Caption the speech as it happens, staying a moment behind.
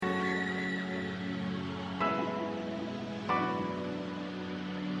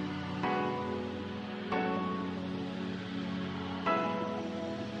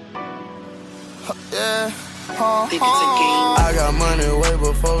Think it's a game. I got money way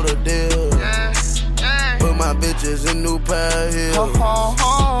before the deal. Put my bitches in new pair of heels.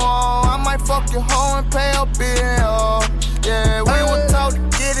 I might fuck your hoe and pay a bill. Yeah, we were taught to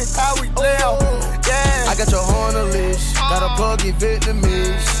get it how we live. Yeah, I got your hoe on a leash. Got a plug in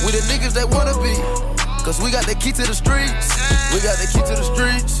Vietnamese. We the niggas that wanna be. Cause we got the key to the streets. We got the key to the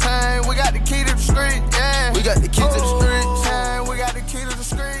streets. Hey, we got the key to the street. Yeah, we got the key to the streets. Hey, we got the key to the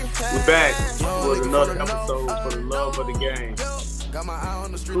street. We're back with another episode for the love of the game.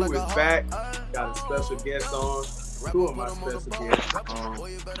 Who is back? Got a special guest on. Two of my special guests.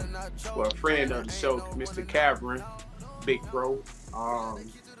 Well, a friend of the show, Mr. Cameron, Big Bro,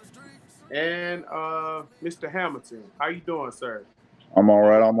 and Mr. Hamilton. How you doing, sir? I'm all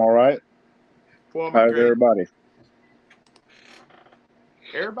right. How's everybody?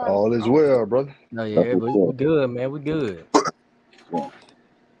 All is well, brother. Oh yeah, we're good, man. We're good.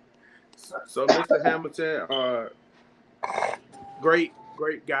 So, Mr. Hamilton, great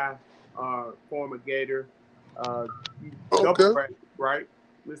guy, former Gator, double right,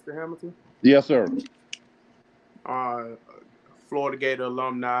 Mr. Hamilton? Yes, sir. Florida Gator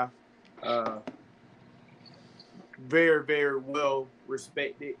alumni, very, very well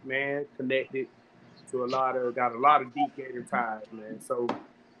respected man, connected to got a lot of deep Gator ties, man. So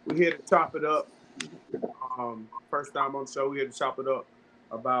we're here to chop it up. First time on the show, we're here to chop it up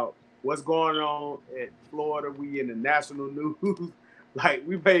about what's going on at Florida. We in the national news. Like,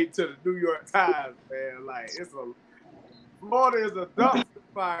 we made to the New York Times, man. Like, Florida is a dumpster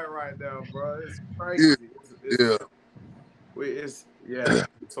fire right now, bro. It's crazy. It's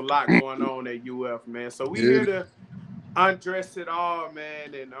a lot going on at UF, man. So we here to undress it all,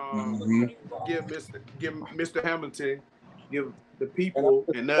 man, and give Mr. Hamilton, give the people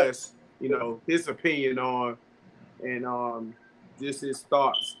and us, his opinion on, and just his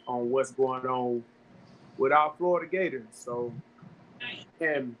thoughts on what's going on with our Florida Gators. So,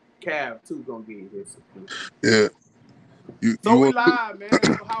 and Cav too gonna give his opinion. Yeah. We live, man.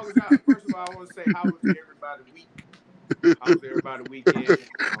 So how was that? First of all, I want to say, how was everybody's week? How was everybody's weekend?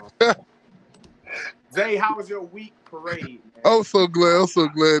 Zay, how was your week parade, man? I'm so glad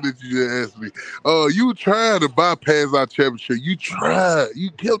that you just asked me. You tried to bypass our championship. You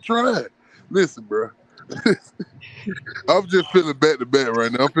kept trying. Listen, bro. I'm just feeling back to back right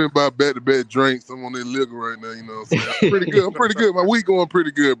now. I'm feeling about back to back drinks. I'm on that liquor right now, you know what I'm saying? I'm pretty good. My week going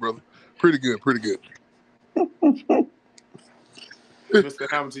pretty good, brother. Pretty good. Mr.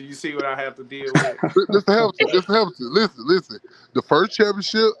 Hamilton, you see what I have to deal with. Mr. Hamilton, listen. The first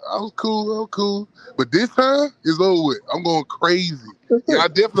championship, I was cool. But this time, it's over with. I'm going crazy. Yeah, I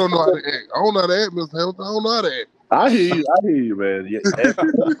definitely don't know how to act. I don't know how to act, Mr. Hamilton. I don't know how to act. I hear you, man. Yeah.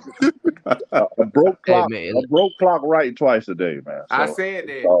 A broke clock, right twice a day, man. So I said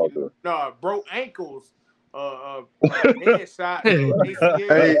that. No, broke ankles. Headshot.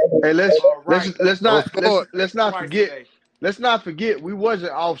 Let's not forget. Let's not forget we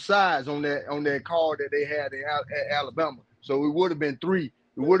wasn't offsides on that call that they had at Alabama. So it would have been three.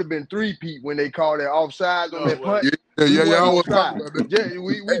 It would have been three-peat when they called that offsides on that punt. Yeah. I was talking about that.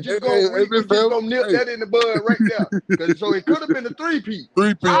 We just gonna nip that in the bud right there. So it could have been a three-peat.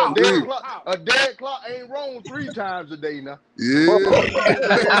 A dead clock ain't wrong 3 times a day now. Yeah. Go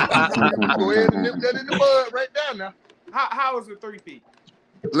ahead and nip that in the bud right there now. How was it 3-peat?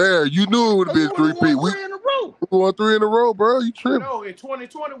 Larry, you knew it would have been 3-peat. We won 3 in a row, bro. You tripping? No, in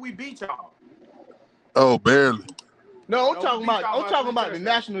 2020 we beat y'all. Oh, barely. No, I'm talking about the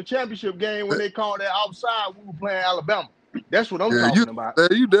national championship game when they called that offside. We were playing Alabama. That's what I'm talking about.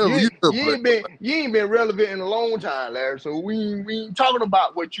 You ain't been relevant in a long time, Larry. So we ain't talking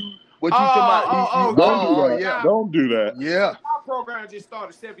about what you talking about. Don't do that. Yeah. Our program just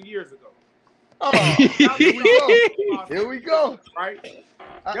started 7 years ago. Here we go. Right.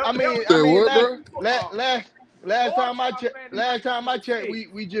 Last time I checked,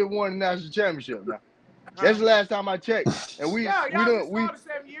 we just won the national championship now. That's the last time I checked, and we started 7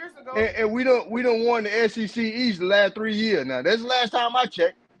 years ago, and we don't won the SEC East the last 3 years now. That's the last time I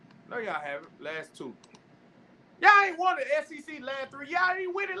checked. No, y'all haven't. Last 2. Y'all ain't won the SEC last 3. Y'all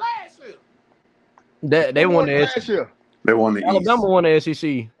ain't win it last year. They won the SEC. They won the East. Alabama won the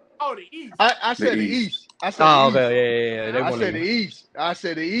SEC. Oh, the East. I said the East. I said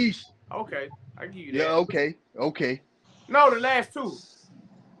the East. Okay, I give you that. Yeah, okay. No, the last 2.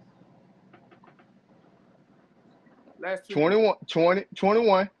 Last 2. 21.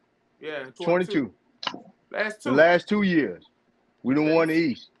 Yeah, 22. Last 2. The last 2 years. We done won the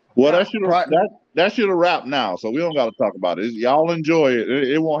East. Well, that should have wrapped now, so we don't got to talk about it. Y'all enjoy it.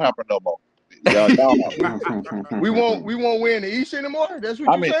 It won't happen no more. We won't win the East anymore. That's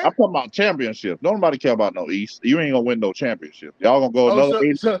what you saying? I'm talking about championships. Nobody care about no East. You ain't gonna win no championship. Y'all gonna go another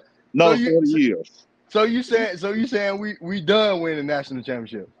 40 years. So you saying we done winning national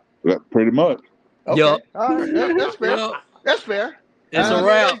championship? Yeah, pretty much. Okay. All right. That's fair. That's fair. It's a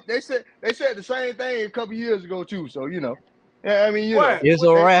wrap. They said the same thing a couple years ago too. So Yeah, I mean, it's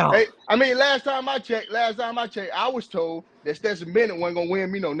a wrap. I mean, last time I checked, I was told that Stetson Bennett wasn't gonna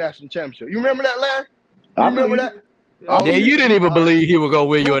win me no national championship. You remember that, Larry? You remember that? Yeah, you didn't even believe he was gonna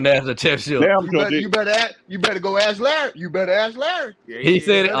win you a national championship. You better go ask Larry. You better ask Larry. He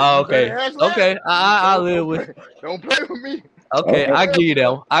said it. Oh, okay. Okay, I live with it. Don't play with me. Okay, I give you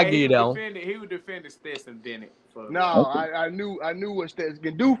that one. He would defend Stetson Bennett. I knew what Stetson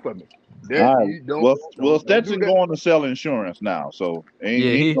can do for me. Stetson going to sell insurance now, so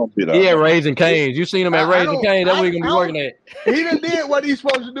he gonna be there. He at Raising Cane's. You seen him at Raising Cane's? That's where he gonna be working at. He done did what he's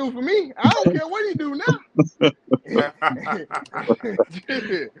supposed to do for me. I don't care what he do now.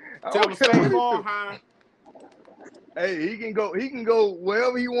 Tell him stay ball high. Hey, he can go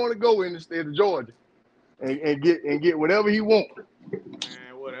wherever he want to go in the state of Georgia, and get whatever he want. Man,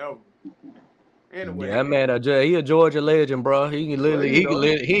 whatever. Anyway, yeah, man, he a Georgia legend, bro. He can literally,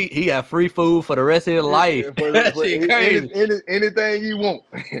 he got free food for the rest of his life. That shit crazy. Anything you want.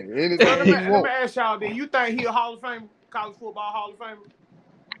 Let me ask y'all, then you think he a Hall of Fame, college football Hall of Famer?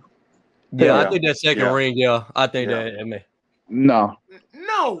 Yeah, I think that second ring. Yeah, I think that. I mean, no,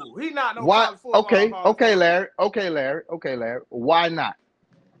 he not. No why? Okay, Larry. Okay, Larry. Why not?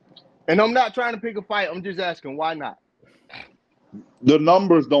 And I'm not trying to pick a fight. I'm just asking, why not? The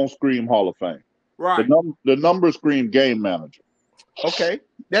numbers don't scream Hall of Fame. Right. The numbers scream game manager. Okay,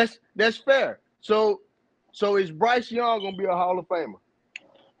 that's fair. So is Bryce Young gonna be a Hall of Famer?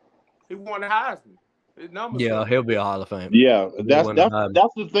 He won the Heisman. His numbers. Yeah, he'll be a Hall of Famer. Yeah, that's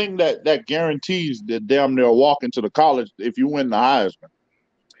the thing that guarantees that damn near walk into the college if you win the Heisman.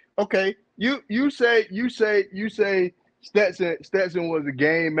 Okay, you say Stetson was a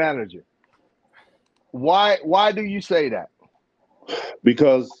game manager. Why do you say that?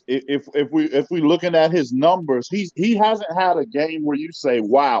 Because if we looking at his numbers, he hasn't had a game where you say,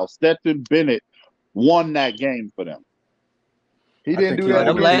 "Wow, Stetson Bennett won that game for them." He didn't do that.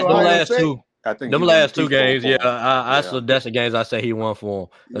 Them last two. I think them last two games, that's the games I say he won for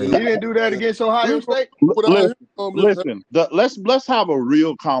him. He didn't do that against Ohio State. Listen, let's have a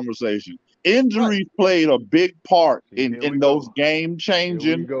real conversation. Injuries played a big part in those game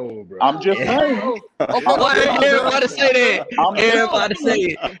changing. I'm just saying. Everybody say that. Everybody say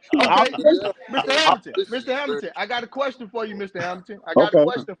it. Mr. Hamilton, I got a question for you, Mr. Hamilton. I got a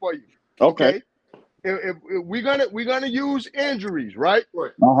question for you. Okay. If we're gonna use injuries, right?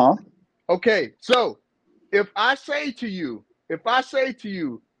 Uh-huh. Okay, so if I say to you,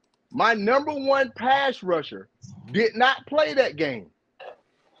 my number one pass rusher did not play that game,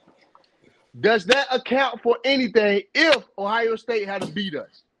 does that account for anything if Ohio State had to beat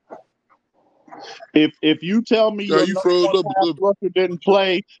us? If you tell me your number one pass rusher didn't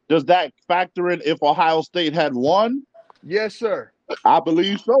play, does that factor in if Ohio State had won? Yes, sir. I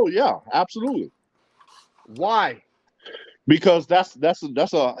believe so. Yeah, absolutely. Why? Because that's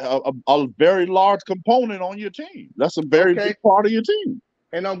a very large component on your team. That's a very big part of your team.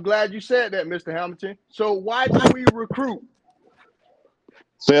 And I'm glad you said that, Mr. Hamilton. So why do we recruit?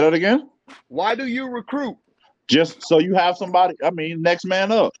 Say that again. Why do you recruit? Just so you have somebody. I mean, next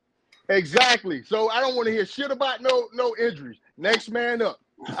man up. Exactly. So I don't want to hear shit about no injuries. Next man up.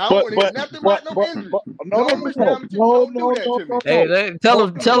 I don't want to hear nothing about no injuries. No, Mr. Hamilton, don't do that to me. Hey, tell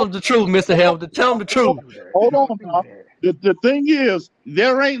him the truth, Mr. Hamilton. Tell him the truth. Hold on, now. The thing is,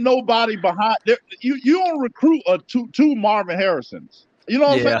 there ain't nobody behind there. You don't recruit two Marvin Harrisons. You know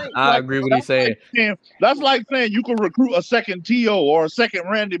what I'm saying? I agree with what he's saying. That's like saying you can recruit a second T.O. or a second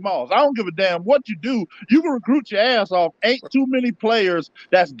Randy Moss. I don't give a damn what you do. You can recruit your ass off. Ain't too many players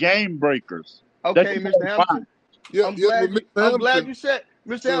that's game breakers. Okay, Mr. Hamilton. I'm glad you said,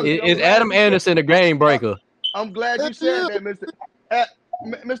 Mr. Hamilton. Is Adam Anderson a game breaker? I'm glad you said that,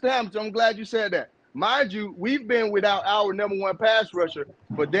 Mr. Hamilton. I'm glad you said that. Mind you, we've been without our number one pass rusher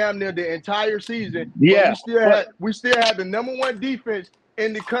for damn near the entire season. Yeah, we still had the number one defense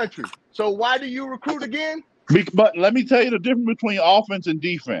in the country. So why do you recruit again? But let me tell you the difference between offense and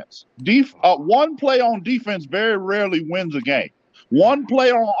defense. One play on defense very rarely wins a game. One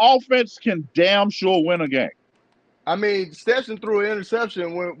play on offense can damn sure win a game. I mean, Stetson threw an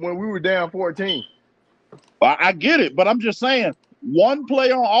interception when we were down 14. I get it, but I'm just saying one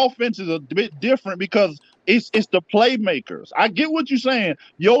play on offense is a bit different because it's the playmakers. I get what you're saying.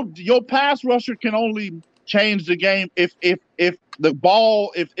 Your pass rusher can only change the game if the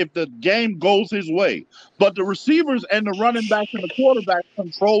game goes his way. But the receivers and the running back and the quarterback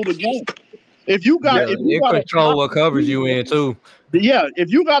control the game. If you got control what covers you in too. Yeah, if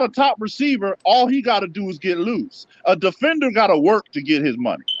you got a top receiver, all he got to do is get loose. A defender got to work to get his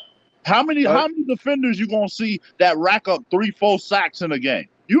money. How many defenders you gonna see that rack up 3-4 sacks in a game?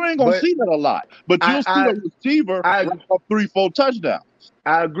 You ain't gonna see that a lot, but you'll see a receiver rack up 3-4 touchdowns.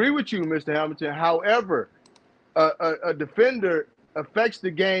 I agree with you, Mr. Hamilton. However, a defender affects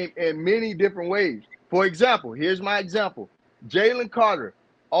the game in many different ways. For example, here's my example: Jalen Carter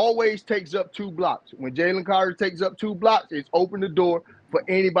always takes up 2 blocks. When Jalen Carter takes up 2 blocks, it's open the door for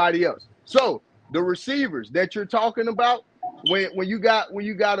anybody else. So the receivers that you're talking about, when you got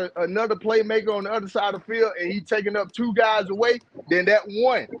another playmaker on the other side of the field and he's taking up 2 guys away, then that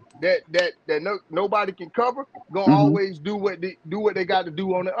one that nobody can cover gonna always do what they got to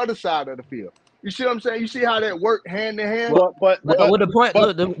do on the other side of the field. You see what I'm saying? You see how that work hand in hand? But the point,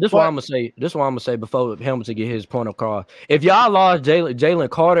 look, this is what I'm gonna say. This is what I'm gonna say before Hamilton get his point across. If y'all lost Jalen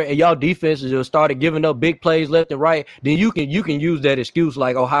Carter and y'all defenses just started giving up big plays left and right, then you can use that excuse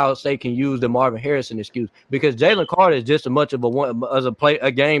like Ohio State can use the Marvin Harrison excuse, because Jalen Carter is just as much of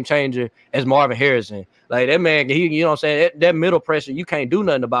a game changer as Marvin Harrison. Like that man, you know what I'm saying? That middle pressure, you can't do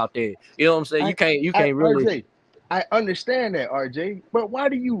nothing about that. You know what I'm saying? You can't really. RJ, I understand that, RJ, but why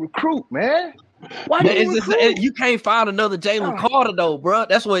do you recruit, man? Why do you recruit? You can't find another Jalen Carter though, bro.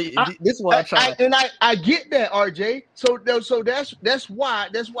 That's what this is what I'm trying. I get that, RJ. So that's why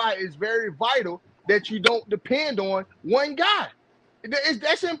it's very vital that you don't depend on one guy.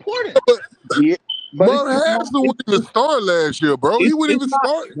 That's important. Marvin Harrison wasn't even start last year, bro. He wouldn't even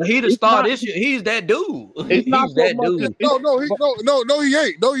start. He the start this year. He's that dude. He's that dude. No, he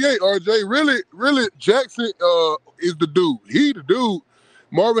ain't. No, he ain't. RJ, really, Jackson is the dude. He the dude.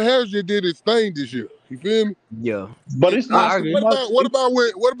 Marvin Harrison did his thing this year. You feel me? Yeah, but it's not. What about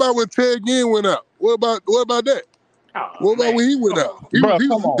when Ted Ginn went out? What about that? What about when he went out? He was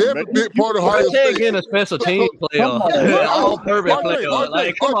definitely a big part of Ohio State. Getting a special team player, all-purpose player.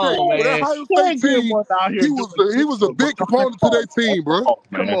 Like, come on, man. Ohio State team, he was a big component to their team, bro.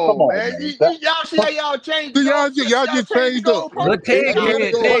 Come on, man. Y'all see how y'all changed? Y'all just changed up. But Ted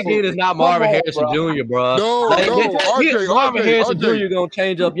Ginn is not Marvin Harrison Jr., bro. No, Marvin Harrison Jr. gonna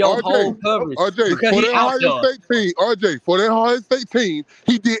change up your whole coverage. RJ, for that Ohio State team,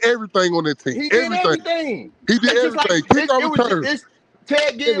 he did everything on that team. He did everything. He did everything.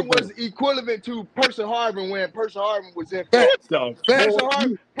 Ted Ginn was equivalent to Percy Harvin when Percy Harvin was in. Hold on.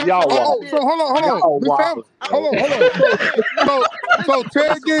 So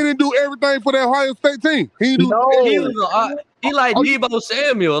Ted Ginn didn't do everything for that Ohio State team. He like Deebo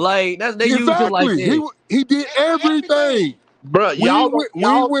Samuel. Like they used him like that. He did everything, bro. Y'all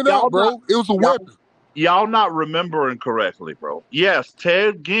went out, bro. It was a weapon. Y'all not remembering correctly, bro. Yes,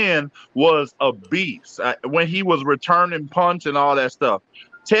 Ted Ginn was a beast when he was returning punts and all that stuff.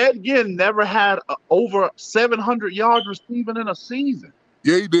 Ted Ginn never had over 700 yards receiving in a season.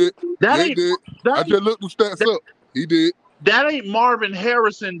 Yeah, he did. I just looked the stats up. He did. That ain't Marvin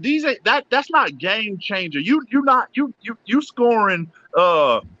Harrison. That's not game changer. You scoring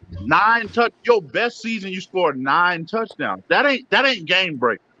 9 touch. Your best season, you scored 9 touchdowns. That ain't game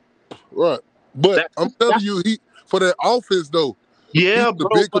break. Right. But I'm telling you, for that offense though, yeah, the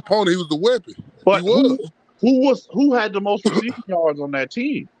big component. He was the weapon. But who had the most receiving yards on that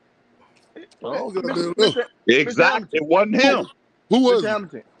team? Exactly, it wasn't him. Who was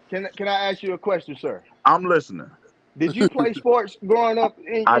Hamilton? Can I ask you a question, sir? I'm listening. Did you play sports growing up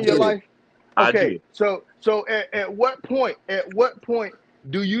in your life? Okay, so at what point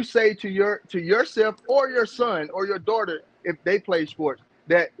do you say to yourself or your son or your daughter, if they play sports,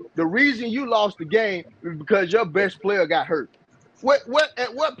 that the reason you lost the game is because your best player got hurt?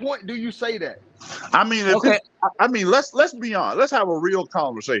 At what point do you say that? I mean, let's be honest. Let's have a real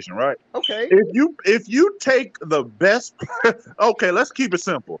conversation, right? Okay. If you take the best, okay, let's keep it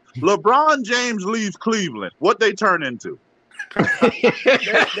simple. LeBron James leaves Cleveland. What they turn into? They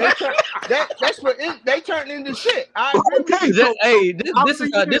turn into shit.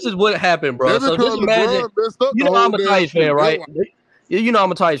 This is what happened, bro. So just imagine, I'm a Titans fan, right? You know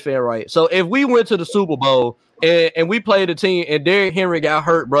I'm a Titans fan, right? So if we went to the Super Bowl and we played a team and Derrick Henry got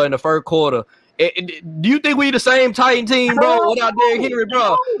hurt, bro, in the first quarter, do you think we the same Titan team, bro, without Derrick Henry,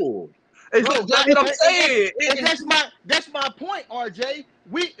 bro? That's what I'm saying. That's my point, RJ.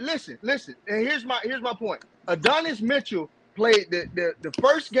 We listen, and here's my point. Adonis Mitchell played the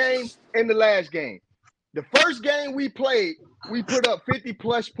first game and the last game. The first game we played, we put up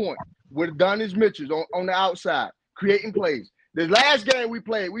 50+ points with Adonis Mitchell on the outside, creating plays. The last game we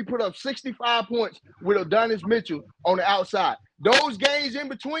played, we put up 65 points with Adonis Mitchell on the outside. Those games in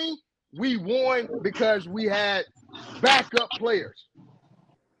between, we won because we had backup players.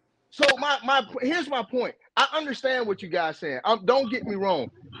 So here's my point. I understand what you guys saying. Don't get me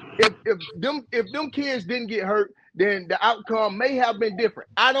wrong. If them kids didn't get hurt, then the outcome may have been different.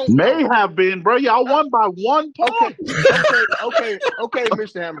 I don't may know. have been, bro. Y'all won by 1 point. Okay,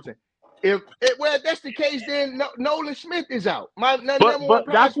 Mr. Hamilton. If that's the case, then Nolan Smith is out. But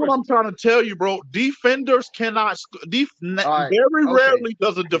that's what I'm trying to tell you, bro. Defenders cannot. Very rarely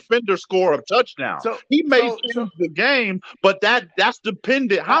does a defender score a touchdown. He may finish the game, but that's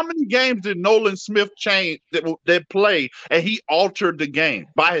dependent. How many games did Nolan Smith change that play and he altered the game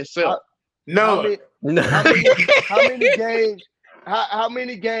by himself? No. How many games? How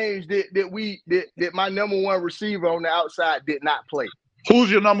many games did my number one receiver on the outside did not play?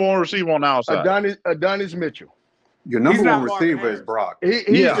 Who's your number one receiver on the outside? Adonis Mitchell. Your number one receiver is Brock. No. If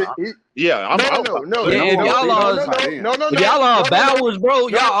y'all are Bowers, bro,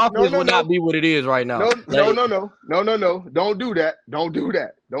 y'all offense will not be what it is right now. No. Don't do that. Don't do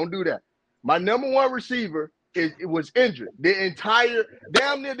that. My number one receiver was injured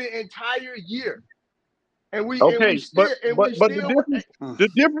damn near the entire year. And the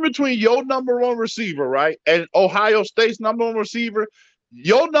difference between your number one receiver, right, and Ohio State's number one receiver,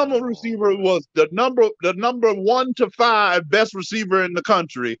 your number one receiver was the number 1 to 5 best receiver in the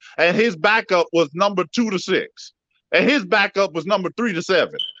country, and his backup was number 2 to 6, and his backup was number 3 to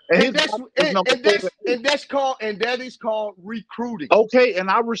 7. And that is called recruiting. Okay, and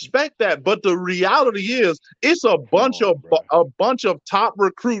I respect that, but the reality is, it's a bunch of top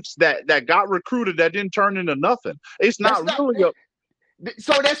recruits that got recruited that didn't turn into nothing.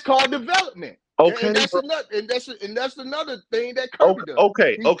 So that's called development. Okay, and that's another thing that Kirby does.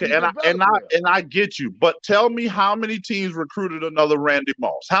 Okay, and I get you, but tell me how many teams recruited another Randy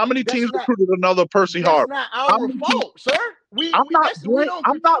Moss? How many teams recruited another Percy Harvin? That's not our fault, sir. I'm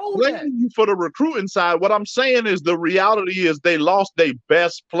not blaming you for the recruiting side. What I'm saying is the reality is they lost their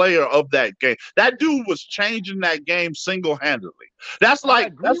best player of that game. That dude was changing that game single-handedly. That's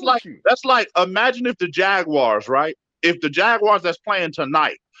like imagine if the Jaguars, right? If the Jaguars that's playing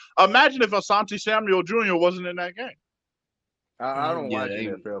tonight, imagine if Asante Samuel Jr. wasn't in that game. I don't watch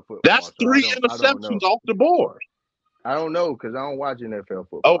NFL football. That's 3 interceptions off the board. I don't know because I don't watch NFL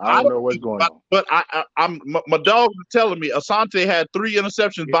football. I don't know what's going on. But my dogs are telling me Asante had 3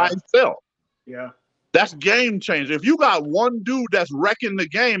 interceptions by himself. Yeah. That's game changer. If you got one dude that's wrecking the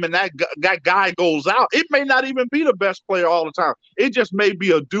game and that guy goes out, it may not even be the best player all the time. It just may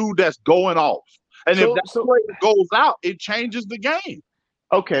be a dude that's going off. And if that player goes out, it changes the game.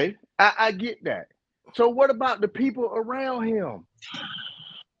 Okay, I get that. So what about the people around him?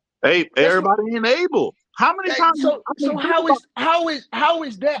 Hey, everybody ain't able. How many times? So how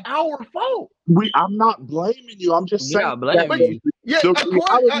is that our fault? I'm not blaming you. I'm just saying. Blaming you. Yeah, of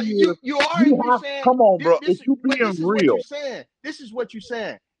course. You are saying. Come on, bro. If you being real, this is what you're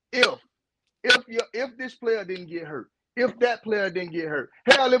saying. If this player didn't get hurt, if that player didn't get hurt,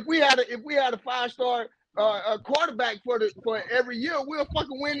 hell, if we had a 5-star quarterback for every year, we'll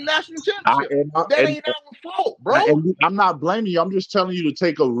fucking win the national championship. That ain't our fault, bro. I'm not blaming you. I'm just telling you to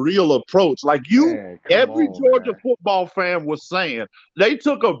take a real approach. Like every Georgia football fan was saying, they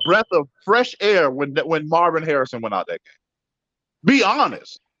took a breath of fresh air when Marvin Harrison went out that game. Be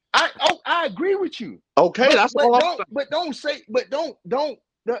honest. I agree with you. Okay, that's all I'm saying. But don't say. But don't.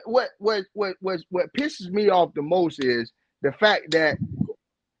 What pisses me off the most is the fact that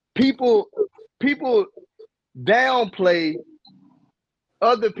people downplay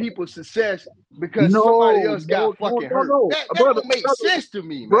other people's success because somebody else got fucking hurt. That don't make sense to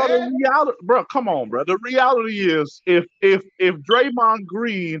me, man. Bro, come on, bro. The reality is if Draymond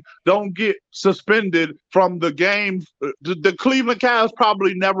Green don't get suspended from the game, the Cleveland Cavs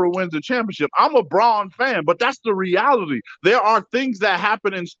probably never wins the championship. I'm a Braun fan, but that's the reality. There are things that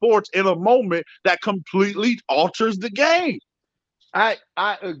happen in sports in a moment that completely alters the game. I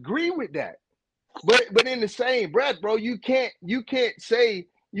agree with that. But in the same breath, bro, you can't say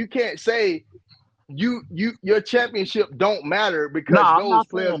your championship don't matter because those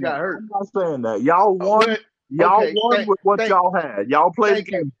players got hurt. I'm not saying that. Y'all won. Won with what y'all had. Y'all played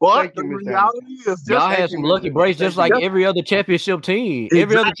the game. But the reality is y'all had some lucky breaks just like every other championship team. Exactly.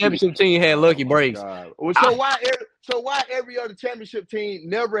 Every other championship team had lucky breaks. So why every other championship team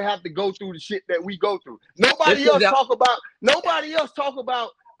never have to go through the shit that we go through? Nobody else talk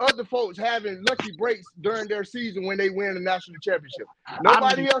about other folks having lucky breaks during their season when they win the national championship.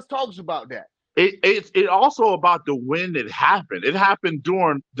 Nobody else talks about that. It's also about the when it happened. It happened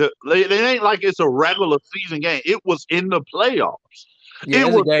during it ain't like it's a regular season game. It was in the playoffs. Yeah,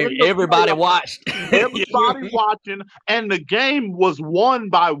 it was a game everybody watched. Everybody watching, and the game was won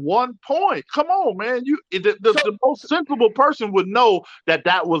by 1 point. Come on, man! The most sensible person would know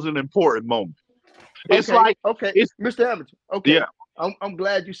that was an important moment. It's Mr. Hamilton. Okay, yeah. I'm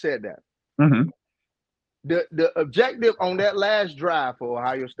glad you said that. Mm-hmm. The objective on that last drive for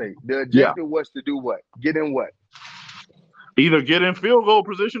Ohio State, the objective was to do what? Get in what? Either get in field goal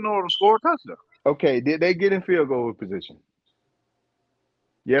position or to score a touchdown. Okay, did they get in field goal position?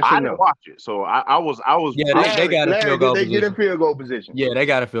 Yes I or no? didn't watch it, so I was. Yeah, they got in field goal position. They get in field goal position. Yeah, they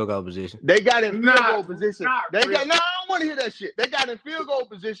got in field goal position. They got in field goal position. I don't want to hear that shit. They got in field goal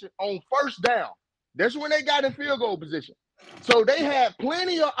position on first down. That's when they got in field goal position. So they had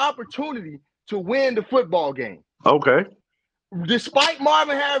plenty of opportunity to win the football game. Okay. Despite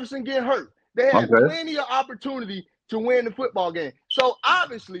Marvin Harrison getting hurt, they had plenty of opportunity to win the football game. So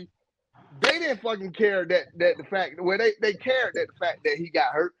obviously, they didn't fucking care that the fact they cared that the fact that he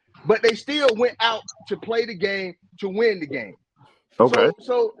got hurt, but they still went out to play the game to win the game. Okay.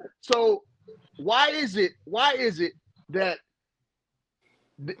 So why is it that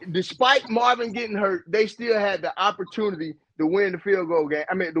despite Marvin getting hurt, they still had the opportunity to win the field goal game?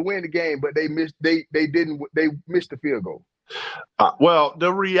 I mean, to win the game, but they missed the field goal. Well,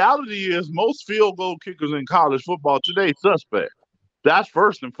 the reality is most field goal kickers in college football today suspect. That's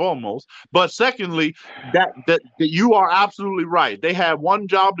first and foremost. But secondly, that you are absolutely right. They had one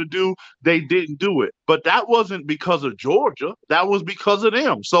job to do. They didn't do it. But that wasn't because of Georgia. That was because of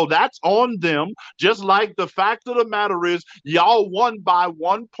them. So that's on them. Just like the fact of the matter is, y'all won by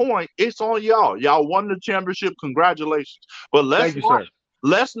 1 point. It's on y'all. Y'all won the championship. Congratulations. But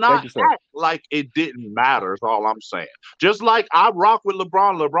let's not act like it didn't matter, is all I'm saying. Just like I rock with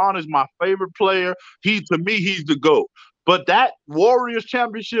LeBron. LeBron is my favorite player. To me, he's the GOAT. But that Warriors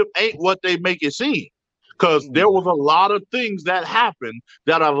championship ain't what they make it seem, because there was a lot of things that happened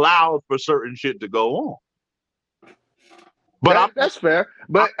that allowed for certain shit to go on. But that's fair.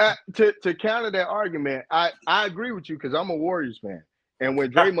 But to counter that argument, I agree with you because I'm a Warriors fan. And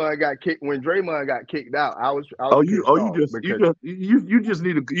when Draymond got kicked out, I was you just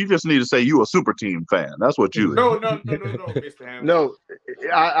need to say you a super team fan. That's what you. No, Mr. Hamilton. No,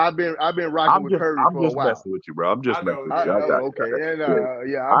 I've been rocking with Curry for a while. I'm just messing with you, bro. I'm just messing with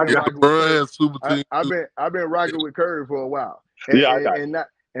you. I've been rocking with Curry for a while.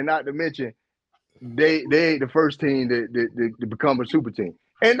 And not to mention, they ain't the first team to become a super team.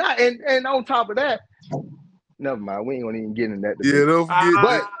 And on top of that. Never mind. We ain't gonna even get in that debate. Yeah, don't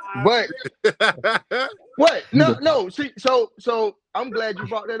forget. But what? No. See, so I'm glad you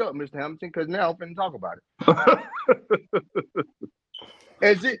brought that up, Mr. Hamilton, because now I'm finna talk about it.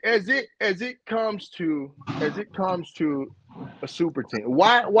 As it comes to a super team,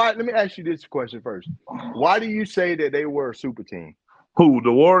 why? Let me ask you this question first. Why do you say that they were a super team? Who?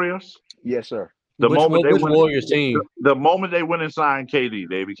 The Warriors? Yes, sir. The moment they went and signed KD,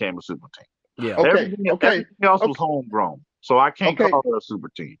 they became a super team. Yeah. Everything else was homegrown, so I can't call it a super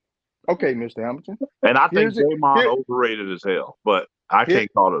team. Okay, Mr. Hamilton. And I think Draymond overrated as hell, but I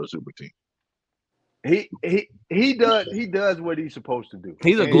can't call it a super team. He does what he's supposed to do.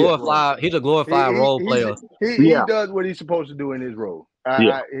 He's a glorified role player. He does what he's supposed to do in his role.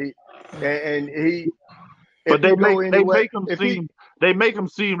 But they make him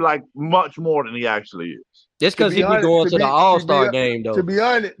seem like much more than he actually is. Just because he be going to the All-Star game, though. To be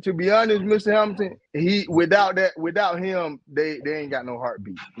honest, Mr. Hamilton, without him, they ain't got no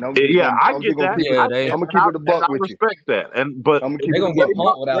heartbeat. I get that. I'm gonna keep it a buck with you. I respect that, but they're gonna get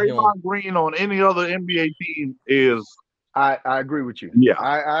pumped without him. Draymond Green on any other NBA team is. I agree with you. Yeah,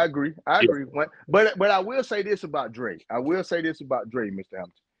 I agree. But I will say this about Dre. Mr.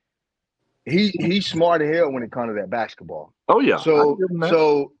 Hamilton. He's smart as hell when it comes to that basketball. Oh yeah. So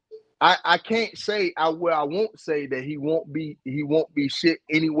I can't say I won't say that he won't be shit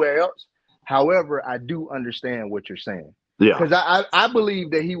anywhere else. However, I do understand what you're saying. Yeah. Because I believe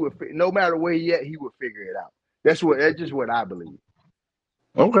that he would, no matter where he at, he would figure it out. That's just what I believe.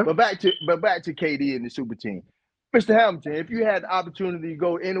 Okay. But back to KD and the super team. Mr. Hamilton, if you had the opportunity to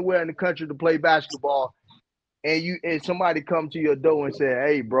go anywhere in the country to play basketball and somebody come to your door and say,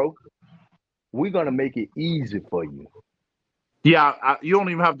 "Hey, bro, we're gonna make it easy for you." Yeah, you don't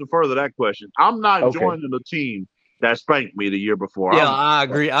even have to further that question. I'm not joining the team that spanked me the year before. Yeah, I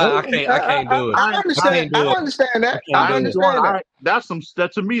agree. I can't do it. I understand that. That's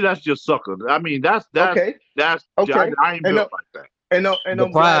to me. That's just sucker. I mean, that's okay. That's okay. I ain't built like that. And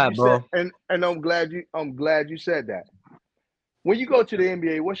I'm glad you said that. when you go to the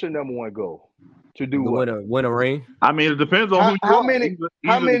NBA, what's your number one goal? To do what? Win a ring. I mean, it depends on who you are.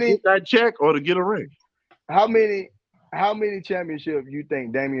 Either to get that check or to get a ring. How many championships you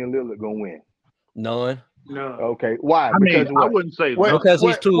think Damian Lillard gonna win? None. No. Okay. Why? I mean, I wouldn't say because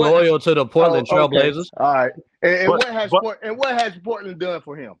he's too loyal to the Portland Trailblazers. All right. And what has Portland done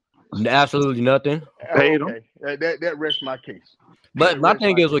for him? Absolutely nothing. Paid him. That rests my case. But my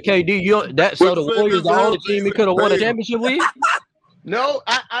thing is with KD, so the Warriors the only team he could have won a championship with. No,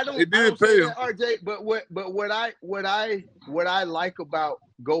 I don't. It did pay him, RJ. But what I like about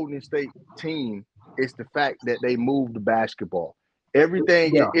Golden State team is the fact that they moved the basketball.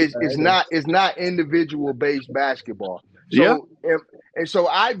 Everything is not individual based basketball. So and so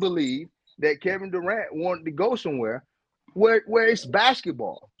I believe that Kevin Durant wanted to go somewhere where it's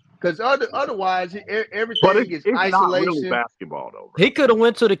basketball. Because otherwise, everything is isolation. Not really basketball, though. He could have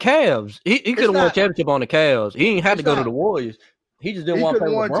went to the Cavs. He could have won a championship on the Cavs. He ain't had to go to the Warriors. He just didn't want to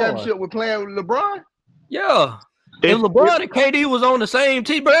play with LeBron. He could have won a championship with playing with LeBron. Yeah. If LeBron and KD was on the same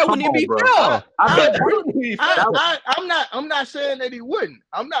team, bro, that wouldn't even be fair. I'm not saying that he wouldn't.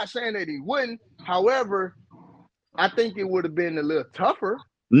 I'm not saying that he wouldn't. However, I think it would have been a little tougher.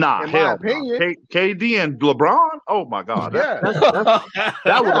 Nah, in my opinion. KD and LeBron. Oh my God. That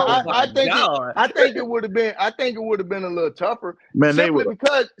would. I think it would have been. I think it would have been a little tougher. Man,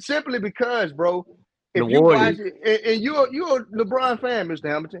 simply because, bro. If the you Warriors. watch it, and you're a LeBron fan, Mr.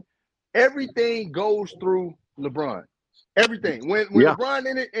 Hamilton, everything goes through LeBron. Everything. When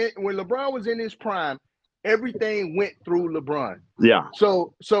LeBron was in his prime, everything went through LeBron. Yeah.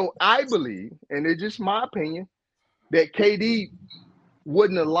 So I believe, and it's just my opinion, that KD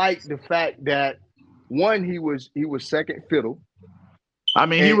wouldn't have liked the fact that one, he was second fiddle. I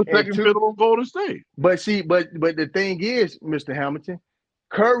mean, he was second fiddle on Golden State. But see, but the thing is, Mr. Hamilton,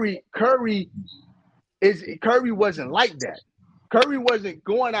 Curry wasn't like that. Curry wasn't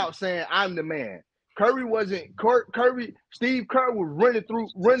going out saying I'm the man. Steve Kerr was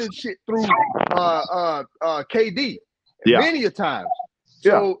running shit through KD many a times.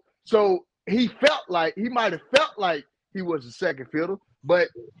 So he might have felt like he was a second fiddle, but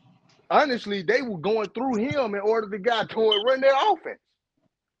honestly, they were going through him in order the guy to run their offense.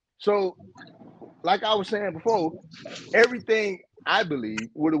 So, like I was saying before, everything I believe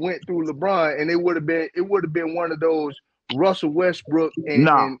would have went through LeBron, and it would have been one of those Russell Westbrook and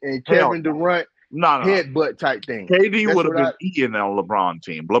Kevin Durant headbutt type thing. KD would have been eating on LeBron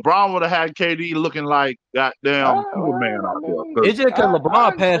team. LeBron would have had KD looking like goddamn Superman out there. It's just because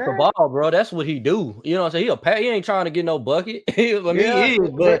LeBron passed the ball, bro. That's what he do. You know what I'm saying? He ain't trying to get no bucket. I mean, he is,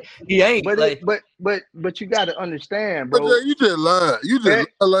 but he ain't. But you got to understand, bro. But you just lied. You just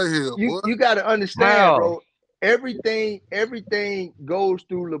lied like hell. You got to understand, bro. Everything goes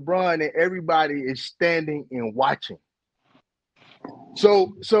through LeBron, and everybody is standing and watching.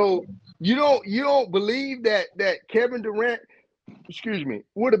 So you don't believe that Kevin Durant,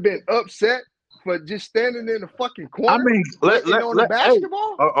 would have been upset for just standing in the fucking corner? I mean, the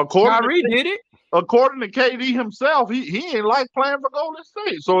basketball. Kyrie did it. According to KD himself, he ain't like playing for Golden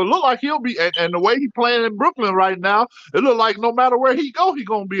State. So it look like he'll be, and the way he playing in Brooklyn right now, it look like no matter where he go, he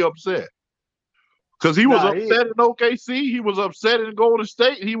gonna be upset. Because he was upset in OKC, he was upset in Golden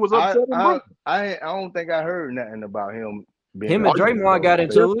State, he was upset in Brooklyn. I don't think I heard nothing about him. Him and Draymond got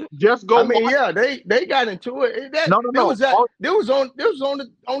into it. Just go. I mean, they got into it. They was on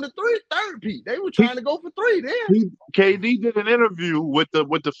the third peak. They were trying to go for three then. KD did an interview with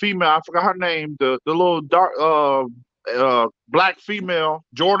the female. I forgot her name. The little dark black female,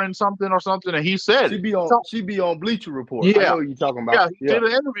 Jordan something, and he said she be on Bleacher Report. Yeah, I know what you're talking about. Yeah, he did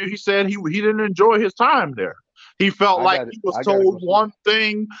an interview. He said he didn't enjoy his time there. He felt like he was told one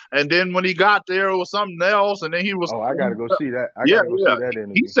thing, and then when he got there, it was something else, and then he was. Oh, I gotta go see that. I gotta go see that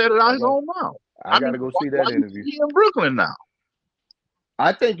interview. He said it out his own mouth. I gotta go see that interview. He's in Brooklyn now.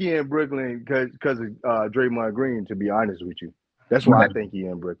 I think he in Brooklyn because of Draymond Green. To be honest with you, that's why I think he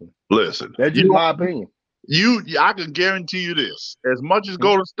in Brooklyn. Listen, that's just my opinion. I can guarantee you this: as much as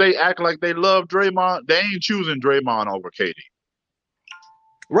Golden State act like they love Draymond, they ain't choosing Draymond over KD.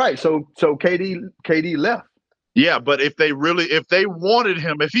 Right. So KD left. Yeah, but if they wanted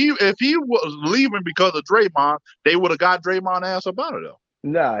him, if he was leaving because of Draymond, they would have got Draymond ass about it though.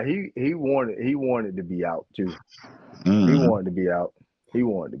 Nah, he wanted to be out too. He wanted to be out.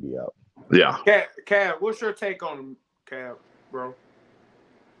 Yeah. Cab, what's your take on him, Cab, bro?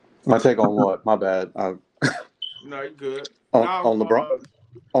 My take on what? My bad. No, you're good. On LeBron?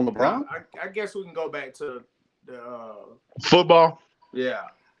 On LeBron? I guess we can go back to the football. Yeah.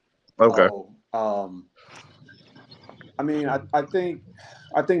 Okay. I mean, I think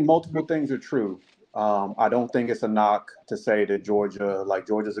multiple things are true. I don't think it's a knock to say that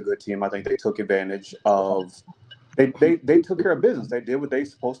Georgia's a good team. I think they took advantage of. They took care of business. They did what they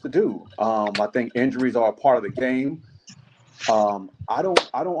supposed to do. I think injuries are a part of the game. I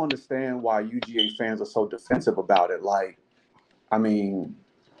don't understand why UGA fans are so defensive about it. Like, I mean,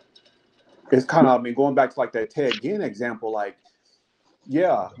 it's kind of, going back to like that Ted Ginn example, like,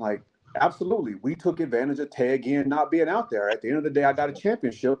 yeah, like, absolutely. We took advantage of Ted Ginn not being out there. At the end of the day, I got a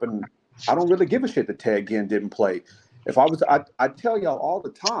championship, and I don't really give a shit that Ted Ginn didn't play. If I was, I tell y'all all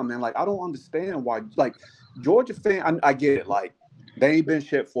the time, man, like, I don't understand why, like, Georgia fan, I get it. Like, they ain't been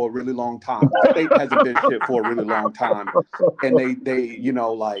shit for a really long time. State hasn't been shit for a really long time. And they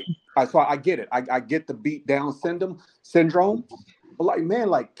like, so I get it. I get the beat down syndrome. But like, man,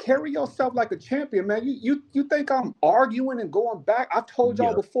 like, carry yourself like a champion, man. You think I'm arguing and going back? I've told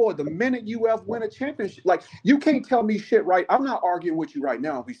y'all before, the minute UF win a championship, like, you can't tell me shit, right? I'm not arguing with you right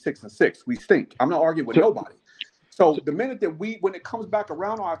now. We 6-6. We stink. I'm not arguing with nobody. So the minute that when it comes back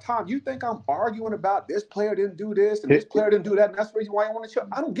around our time, you think I'm arguing about this player didn't do this and this player didn't do that, and that's the reason why I want to show.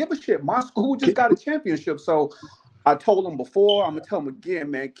 I don't give a shit. My school just got a championship. So I told them before, I'm gonna tell them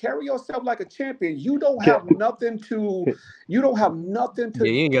again, man, carry yourself like a champion. You don't have nothing to you ain't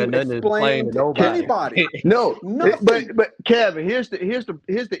got nothing to explain to anybody. No, nothing. But Kevin, here's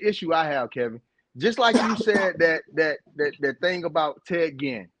the issue I have, Kevin. Just like you said that thing about Ted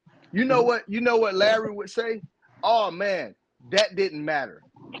Ginn. You know what Larry would say? Oh man, that didn't matter.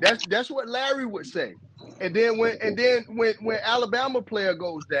 That's what Larry would say. And then when Alabama player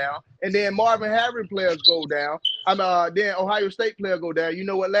goes down, and then Marvin Harris players go down, then Ohio State player go down. You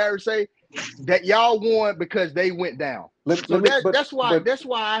know what Larry say? That y'all won because they went down. That's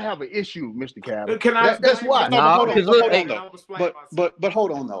why I have an issue, Mr. Cabot. That's why. But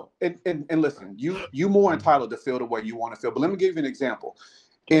hold on though, and listen, you more entitled to feel the way you want to feel. But let me give you an example.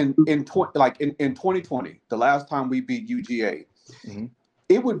 In 2020, the last time we beat UGA,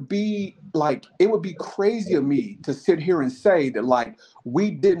 it would be crazy of me to sit here and say that, like, we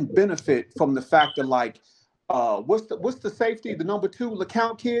didn't benefit from the fact that, like, what's the safety, the number 2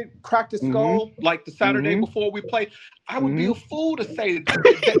 LeCount kid cracked his skull like the Saturday before we played. I would be a fool to say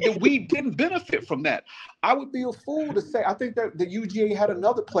that we didn't benefit from that. I would be a fool to say, I think that the UGA had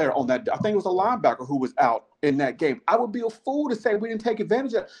another player on that. I think it was a linebacker who was out in that game. I would be a fool to say we didn't take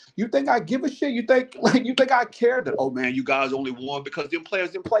advantage of it. You think I give a shit? You think I care that, oh man, you guys only won because them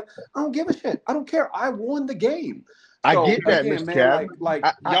players didn't play? I don't give a shit. I don't care. I won the game. I get that, Mr. Cabot. Like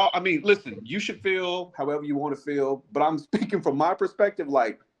y'all, listen, you should feel however you want to feel, but I'm speaking from my perspective,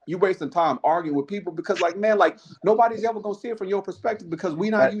 like, you wasting time arguing with people because, like, man, like, nobody's ever gonna see it from your perspective because we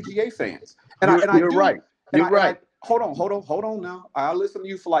not UGA fans. And you're right. You're right. Hold on now. I listened to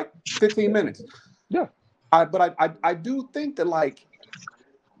you for like 15 minutes. Yeah. But I do think that, like,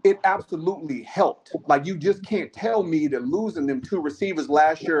 it absolutely helped. Like, you just can't tell me that losing them 2 receivers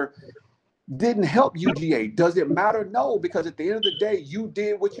last year didn't help UGA. Does it matter? No, because at the end of the day, you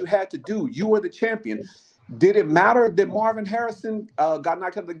did what you had to do. You were the champion. Did it matter that Marvin Harrison got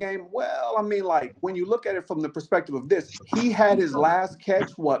knocked out of the game? Well, I mean, like, when you look at it from the perspective of this, he had his last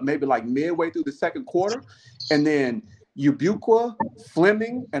catch, maybe like midway through the second quarter, and then Ubuqua,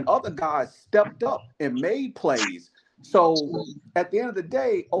 Fleming, and other guys stepped up and made plays. So at the end of the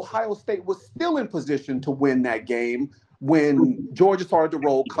day, Ohio State was still in position to win that game when Georgia started to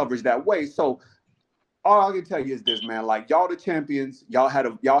roll coverage that way. So all I can tell you is this, man, like, y'all the champions. Y'all had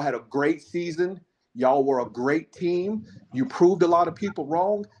a great season. Y'all were a great team. You proved a lot of people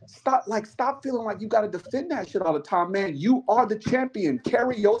wrong. Stop feeling like you got to defend that shit all the time, man. You are the champion.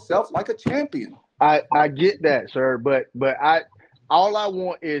 Carry yourself like a champion. I get that, sir, but all I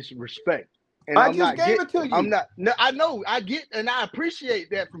want is respect. And I just gave it to you. I know, I get, and I appreciate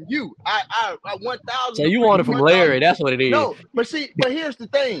that from you. I 1,000. So you want it from Larry? That's what it is. No, but here's the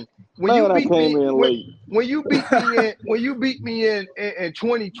thing. When you beat me in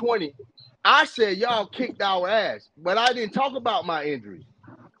 2020, I said y'all kicked our ass, but I didn't talk about my injuries.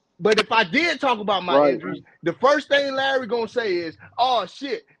 But if I did talk about my injuries, the first thing Larry gonna say is, "Oh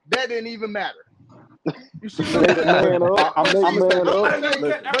shit, that didn't even matter." You see what I'm saying?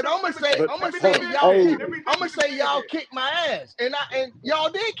 I'm gonna say y'all kicked my ass, and y'all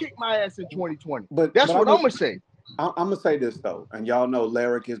did kick my ass in 2020. But that's what I'm gonna say. I'm gonna say this though, and y'all know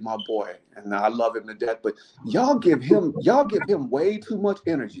Larry is my boy, and I love him to death. But y'all give him way too much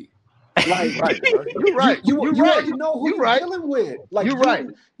energy. Like, you're right. You already know who you're dealing with. Like, you're right.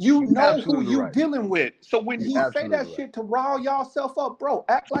 You know absolutely who you're dealing with. So when he say that shit to rile y'all self up, bro,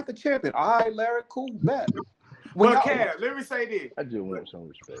 act like a champion. All right, Larry, cool, bet. Well, Cam, let me say this. I just want some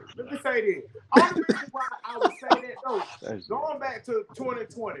respect. Let me say this. Only reason why I would say that, though, going back to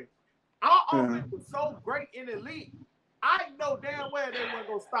 2020, Our offense was so great in the league. I know damn well they weren't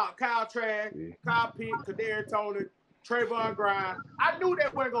gonna stop Kyle Trask, Kyle Pitt, Kadarius Toney, Trayvon Grimes. I knew they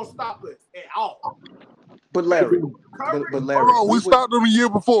weren't gonna stop us at all. But Larry, but Larry, we stopped them a year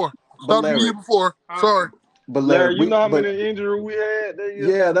before. Sorry. But Larry, you know how many injuries we had that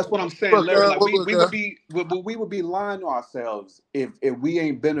year? Yeah, that's what I'm saying, Larry. Like we would be lying to ourselves if we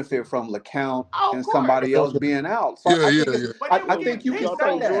ain't benefit from LeCount and somebody else being out. So I think you can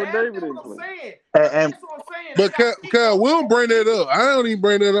say that. But Kyle, we don't bring that up. I don't even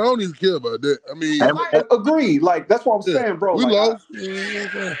bring that up. I don't even care about that. I mean, agree. Like that's what I'm saying, bro. We lost.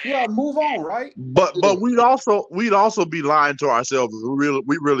 Yeah, move on, right? But we'd also be lying to ourselves.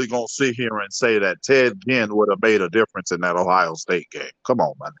 We really gonna sit here and say that Ted Ginn would have made a difference in that Ohio State game. Come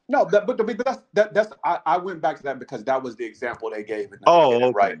on, man. No, that's I went back to that because that was the example they gave.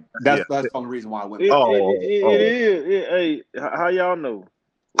 Okay. Right. That's the only reason why I went. It is. Hey, how y'all know?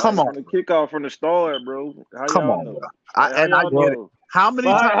 Come on, the kickoff from the start, bro. Come on, I get it. How many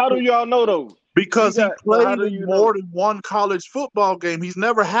times? How do y'all know though? Because he played in more than one college football game. He's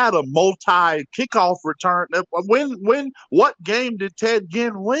never had a multi kickoff return. What game did Ted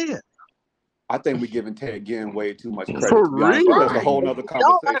Ginn win? I think we're giving Ted Ginn way too much credit. For real? That's a whole nother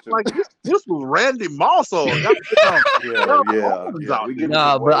conversation. Like this was Randy Moss. Nah,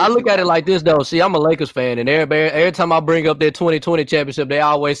 but I look at it like this though. See, I'm a Lakers fan, and every time I bring up their 2020 championship, they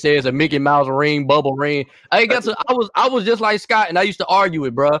always say it's a Mickey Mouse ring, bubble ring. I was just like Scott, and I used to argue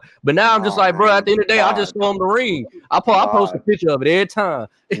it, bro. But now I'm just like, bro. At the end of the day, I just show him the ring. I post a picture of it every time.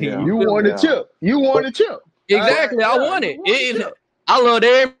 Yeah. You won the chip. You won the chip. Exactly, I won it. I love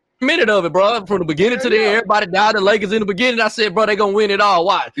every minute of it, bro. From the beginning to the end, everybody died. The Lakers in the beginning. I said, bro, they gonna win it all.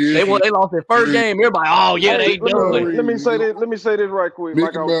 Watch. They lost their first game. Everybody, they done. Let me say this right quick.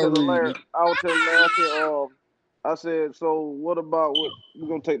 Like I was telling Larry, I said, so what about what we're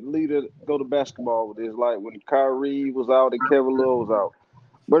gonna take the leader, go to basketball with this? Like when Kyrie was out and Kevin Love was out,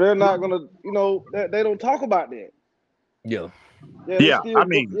 but they're not gonna, they don't talk about that. Yeah. They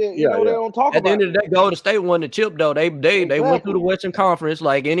don't talk about it. At the end of the day, Golden State won the chip though. They went through the Western Conference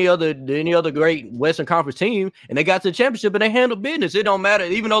like any other great Western Conference team, and they got to the championship and they handled business. It don't matter,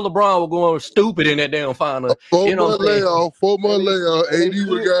 even though LeBron was going stupid in that damn final. 4 month layoff. AD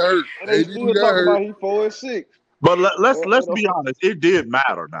got hurt. AD got hurt. He 4-6. But let's be honest. It did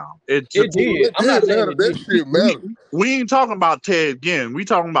matter now. It did. I'm not saying that shit mattered. We ain't talking about Ted Ginn. We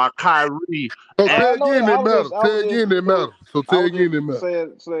talking about Kyrie. So Ted Ginn didn't matter. Ted Ginn didn't matter. So Ted Ginn didn't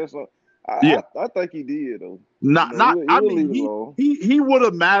matter. I think he did though. He would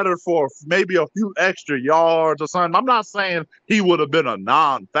have mattered for maybe a few extra yards or something. I'm not saying he would have been a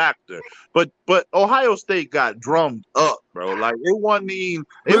non-factor, but Ohio State got drummed up, bro. Like it wasn't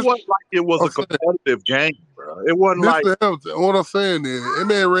like it was a competitive game, bro. It wasn't like what I'm saying is that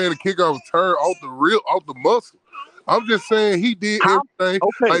man ran a kickoff return off the muscle. I'm just saying he did everything.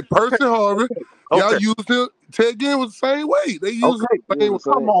 Like Percy Harvin, y'all used him. Ted Ginn was the same way. They used him the same way.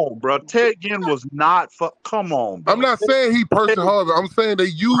 Come on, bro. Ted Ginn was not. Come on, bro. I'm not saying he Percy Harvin. I'm saying they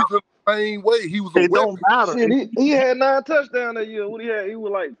used him the same way. He was a weapon. Don't matter. Shit, he had 9 touchdowns that year. What he had? He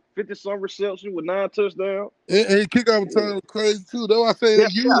was like 50-some receptions with 9 touchdowns. And kickoff return was crazy too. That's why I say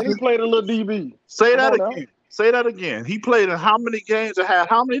he played a little DB. Say that again. He played in how many games and had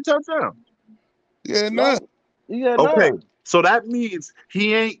how many touchdowns? Yeah, 9. Okay, so that means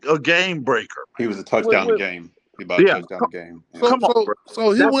he ain't a game breaker. He was a touchdown game. He about a touchdown game. Yeah.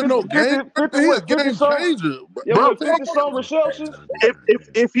 So he wasn't no game. He was a game changer. Bro, 50-some receptions.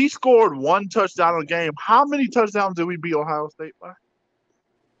 If he scored 1 touchdown a game, how many touchdowns did we beat Ohio State by?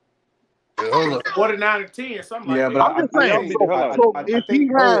 49 and 10, something like that. But I'm just saying.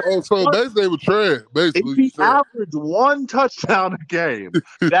 So basically, they were trash. Basically, if he averaged 1 touchdown a game,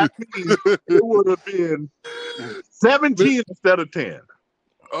 that means it would have been 17 instead of 10.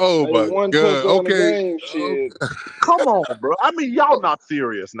 Oh my God! Okay, come on, bro. I mean, y'all not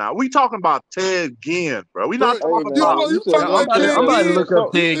serious now. We talking about Ted Ginn, bro. We not talking about. You talking like Ted Ginn? I'm about to look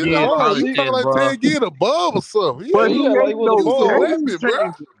up Ted Ginn. You talking like Ted Ginn above or something? But he ain't no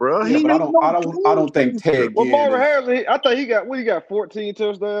weapon, bro. I don't think Ted Ginn. Well, Marvin Harrison, I think he got 14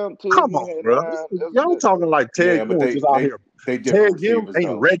 touchdowns. Come on, bro. Y'all talking like Ted Ginn was out here. Ted Ginn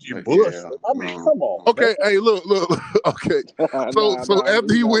ain't Reggie Bush. I mean, come on. Okay, hey, look. Okay, so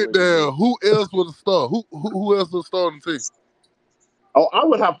after he went down, who else was a star? Who else was a star on the team? Oh, I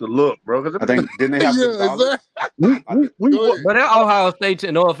would have to look, bro. I think didn't they have exactly. But that Ohio State,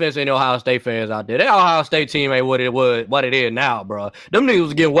 no offense to any Ohio State fans out there, that Ohio State team ain't what it is now, bro. Them niggas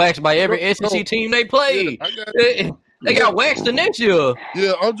was getting waxed by every SEC team they played. They got waxed the next year.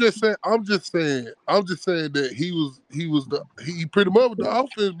 Yeah, I'm just saying that he pretty much was the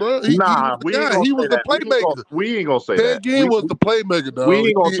offense, bro. He was the playmaker. We ain't gonna say Ted that. Ginn was the playmaker, dog. We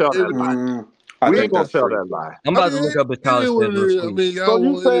ain't gonna tell that lie. We ain't gonna tell that lie. I'm about to look up his college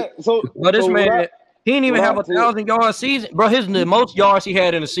stats. But this man, he didn't even have 1,000-yard season, bro. The most yards he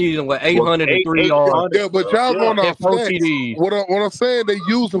had in the season was 803 yards. Yeah, but y'all on our stats. What I'm saying, they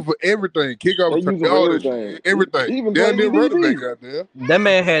use him for everything. Kickoff return, everything. Even Damn near running back DB. out there. That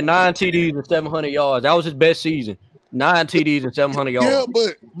man had 9 TDs and 700 yards. That was his best season. 9 TDs and 700 yards. Yeah,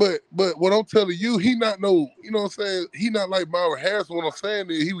 but what I'm telling you, he not no, you know what I'm saying? He not like Marvin Harrison. What I'm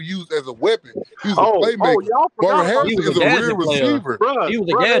saying is he was used as a weapon. He was a playmaker. Marvin Harrison is a real receiver. He was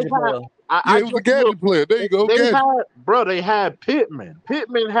a gadget player. He was a gadget player. There you go. They had Pittman.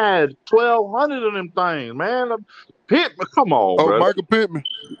 Pittman had 1,200 of them things, man. Pittman, come on, bro. Michael Pittman.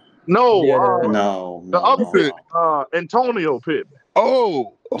 No, the other Pittman, Antonio Pittman.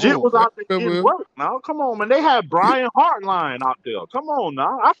 Jit was out there getting work. Now, come on, man. They had Brian Hartline out there. Come on,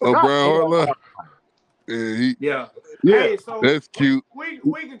 now. I forgot. Brian Hartline. Yeah. Hey, so that's cute. We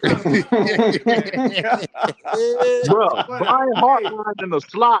can kind of bro, Brian Hartline in the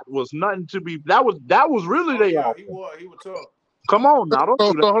slot was nothing to be. That was really they are. He was tough. Come on now, don't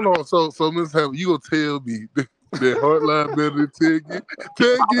do that. Hold on. So Miss Hammer, you gonna tell me that Hartline better than Ted Ginn?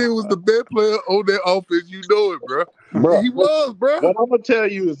 Ted Ginn was the best player on that offense. You know it, bro. He was, bro. What I'm gonna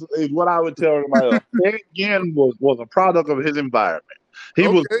tell you is what I would tell everybody else. Ted Ginn was a product of his environment. He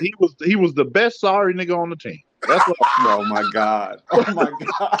was the best sorry nigga on the team. That's what. Oh my God! Oh my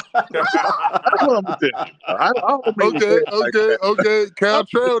God! That's what I'm gonna tell you. Okay. Kyle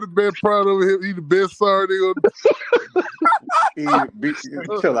Trail the best product of him. He the best sorry nigga on the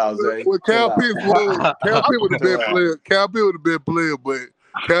Chill out, Zay. Well, Cal Pitt was the best player. Cal Pitt was the best player, but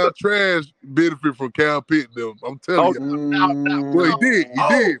Cal Trash benefit from Cal Pitt. Them, I'm telling you. Well, he did,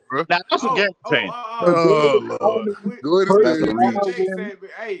 bro. Now that's a game change. Go ahead and say.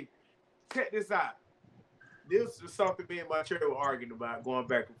 Hey, check this out. This is something me and my chair were arguing about, going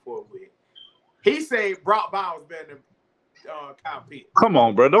back and forth with. He said Brock Bowers better than Kyle Pitt. Come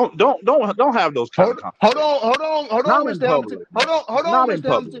on, bro. Don't have those kind of comments. Hold on, Mr. Hamilton. Hold on, Mr.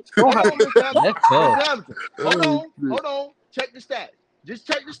 Hamilton. Hold on. Check the stats. Just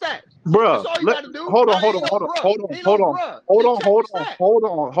check the stats. Bro, that's all you gotta do. Hold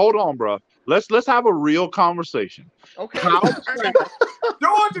on, bro. Let's have a real conversation. Okay. Georgia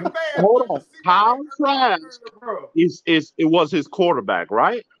fans. Hold on. Kyle Trask it was his quarterback,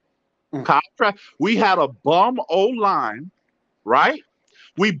 right? Kyle Trask. We had a bum O-line, right?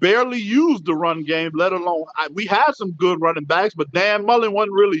 We barely used the run game, let alone we had some good running backs, but Dan Mullen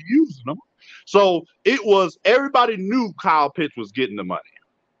wasn't really using them. So it was everybody knew Kyle Pitts was getting the money.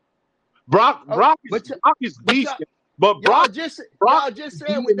 Brock is decent, but Brock just said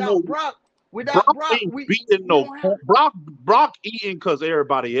without Brock Brock eating because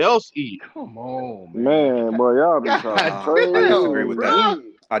everybody else eat. Come on, man, boy, y'all be talking. I disagree with that.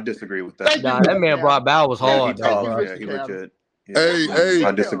 I disagree with that. Nah, that man Brock Bowers was hard. Yeah, he legit. Hey,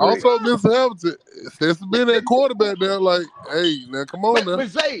 I disagree. Also, Mr. Hamilton, there's been that quarterback there. Like, hey, now come on now. But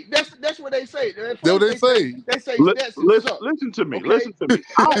Zay, that's what they say. That's what they say. They say listen to me. Okay? Listen to me.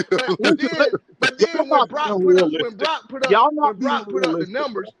 But then when Brock put up the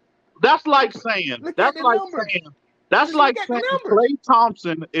numbers, that's like saying Klay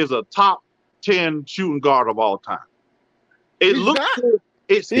Thompson is a top 10 shooting guard of all time. It looks good.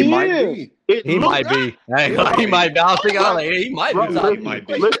 He might be. He might be. He might be. I was thinking, he might be. He might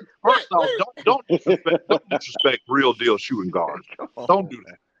be. First off, don't disrespect real deal shooting guards. Don't do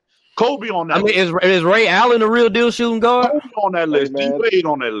that. Kobe on that. I mean, is Ray Allen a real deal shooting guard? Kobe on that list. D-Wade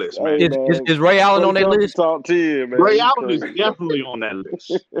on that list, man. Is Ray Allen on that list? Top 10, man. Ray Allen is definitely on that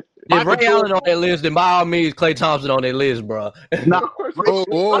list. If Ray Allen on that list, then by all means, Klay Thompson on that list, bro. Whoa, hold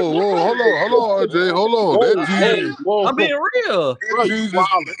on, RJ, hold on. I'm being real. Bro,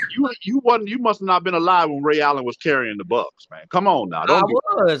 you must have not been alive when Ray Allen was carrying the Bucks, man. Come on now.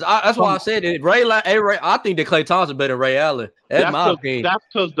 That's why I said it. I think that Klay Thompson better than Ray Allen. That's my opinion. That's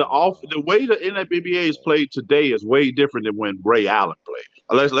because the way the NBA is played today is way different than when Ray Allen played.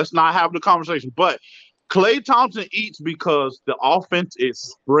 Let's not have the conversation. But Klay Thompson eats because the offense is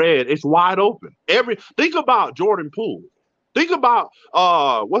spread. It's wide open. Think about Jordan Poole. Think about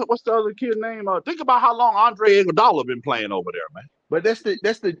what's the other kid's name? Think about how long Andre Iguodala been playing over there, man. But that's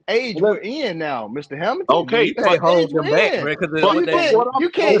the age we're in now, Mr. Hamilton. Okay, you can't hold them back, you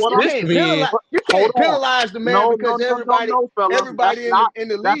can't penalize the man because everybody in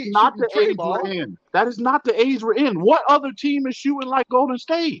the league shooting not the age we're in. That is not the age we're in. What other team is shooting like Golden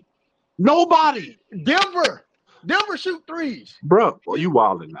State? Nobody. Denver. Denver shoot threes. Bro, you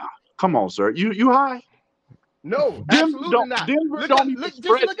wilding now. Come on, sir. You high? No, absolutely not. Denver don't even look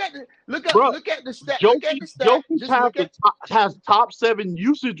spread. at the Bro, look at the stat. Jokic, Look at the stat. Jokic has top 7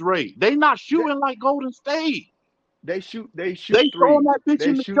 usage rate. They not shooting like Golden State. They shoot They threes. throwing that bitch They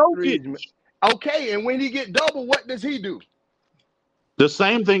in the shoot Jokic. threes, man. Okay, and when he get double, what does he do? The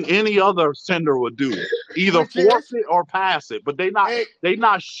same thing any other sender would do, either Which is- force it or pass it. But they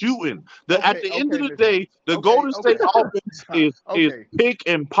not shooting. At the end of the day, the Golden State offense is pick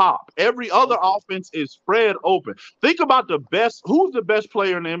and pop. Every other offense is spread open. Think about who's the best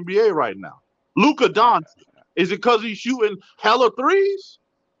player in the NBA right now? Luka Doncic. Is it because he's shooting hella threes?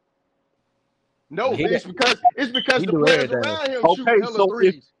 No, it's because the players around him shoot hella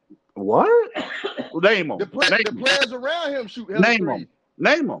threes. What? Name them. The players around him shoot hella threes.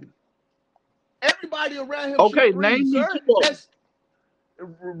 Name them. Everybody around him. Okay, shoot name threes, me sir. two of That's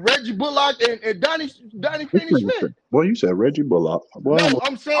Reggie Bullock and Donnie Finney-Smith. Well, you said Reggie Bullock. Well, No,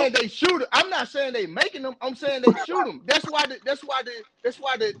 I'm saying they shoot it. I'm not saying they making them. I'm saying they shoot them. That's why the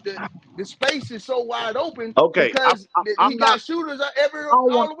space is so wide open. Okay, because he got shooters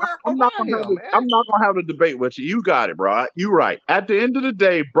all the way I'm not around him, man. I'm not gonna have a debate with you. You got it, bro. You right. At the end of the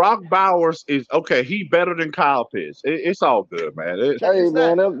day, Brock Bowers is okay. He better than Kyle Pitts. It's all good, man. Hey,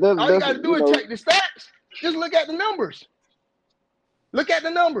 man, all you got to do is check the stats. Just look at the numbers. Look at the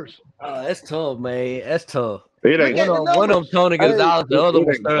numbers. That's tough, man. That's tough. It ain't. One of them Tony Gonzalez, the other one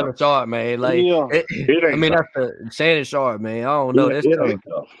ain't Sterling tough. Sharp, man. Like, Yeah. It ain't. I mean, tough. that's the Shannon Sharp, man. I don't know. That's it tough. ain't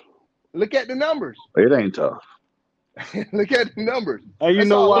tough. Look at the numbers. It ain't tough. Look at the numbers. And you That's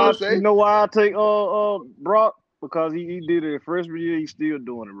know all why? I'm saying. You know why I take Brock? Because he did it freshman year. He's still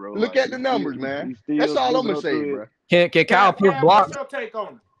doing it, bro. Look Like, at the numbers, man. he's still That's all I'm putting gonna up say, to bro. it. Can Kyle Pitts block? What's your take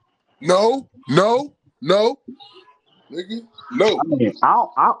on it? No. Nigga, no. I mean,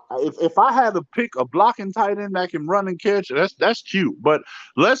 if I had to pick a blocking tight end that can run and catch, that's cute. But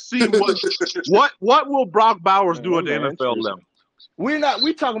let's see what will Brock Bowers do at the NFL level? We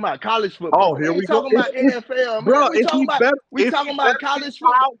talking about college football. Oh, here we talking go. about NFL, man. Bro, we talking about college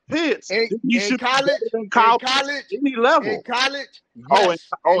football. Kyle Pitts. In should be college, better than Kyle Pitts at any level. In college, Oh, yes.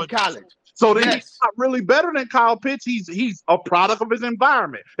 in In college. So then Yes. he's not really better than Kyle Pitts. He's a product of his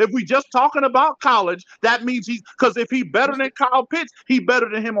environment. If we just talking about college, that means because if he better than Kyle Pitts, he better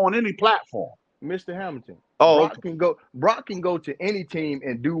than him on any platform. Mr. Hamilton. Oh, Brock can go to any team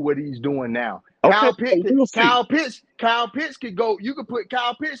and do what he's doing now. Okay, Kyle Pitts could go. You could put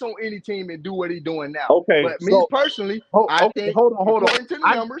Kyle Pitts on any team and do what he's doing now. Okay, But me so- personally, hold on. according to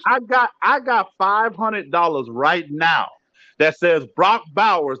the numbers, I got $500 right now that says Brock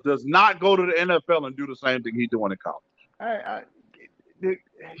Bowers does not go to the NFL and do the same thing he's doing in college.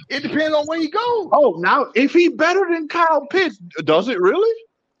 it depends on where he goes. Oh, now if he better than Kyle Pitts, does it really?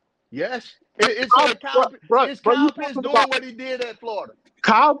 Yes. It's Kyle Pitts talking doing about- what he did at Florida.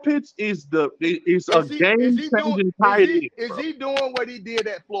 Kyle Pitts is a game-changing tight end. Is he doing what he did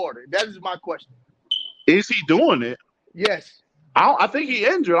at Florida? That is my question. Is he doing it? Yes. I think he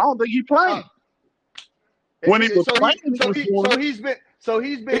injured. I don't think he playing. When he was playing, he was doing it. He's been He was a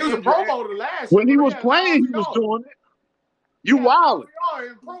injured. Pro Bowler last When he year. was playing, he was doing it. You wild.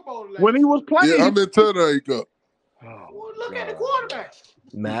 When he was playing, Yeah, I'm in Turner. Well, look at the quarterback.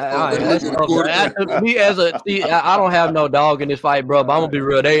 Man, that's tough. Me I don't have no dog in this fight, bro. But I'm gonna be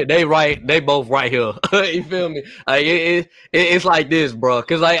real. They right. They both right here. You feel me? Like it's like this, bro.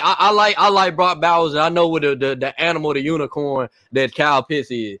 Cause like I like Brock Bowers, and I know what the animal, the unicorn that Kyle Pitts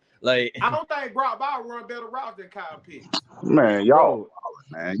is. Like I don't think Brock Bowers run better routes than Kyle Pitts. man, y'all,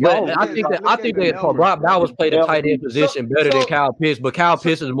 man. But I think that Brock Bowers played the tight end position better than Kyle Pitts, but Kyle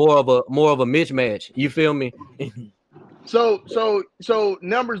Pitts is more of a mismatch. You feel me? So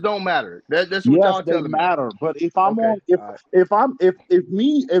numbers don't matter. That's what y'all they telling me. matter. But if I'm Okay. on, if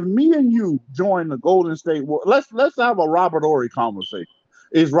me and you join the Golden State, let's have a Robert Ory conversation.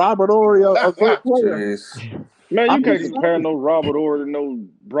 Is Robert Ory a great player? Man, you I'm can't just compare no Robert Ory to no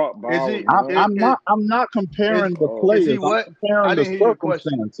Brock Bowers. I'm not comparing the players. I'm comparing the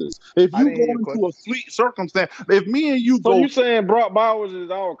circumstances. If you go into a sweet circumstance, if me and you So go, you saying Brock Bowers is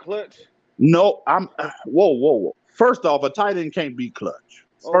our clutch? no, I'm whoa. First off, a tight end can't be clutch.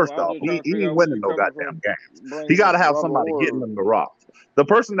 First off, he ain't winning no goddamn games. He got to have somebody getting him the rock. The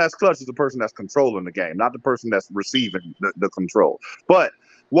person that's clutch is the person that's controlling the game, not the person that's receiving the control. But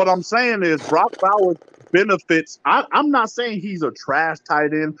what I'm saying is Brock Bowers benefits. I'm not saying he's a trash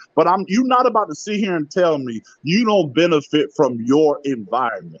tight end, but you're not about to sit here and tell me you don't benefit from your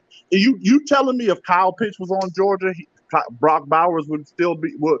environment. You telling me if Kyle Pitts was on Georgia, Brock Bowers would still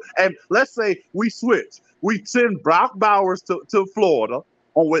be. And let's say we switch. We send Brock Bowers to Florida,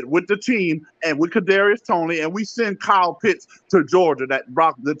 with the team and with Kadarius Toney, and we send Kyle Pitts to Georgia,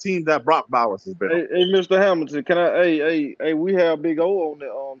 the team that Brock Bowers has been. Hey, Mr. Hamilton, can I? Hey, we have Big O on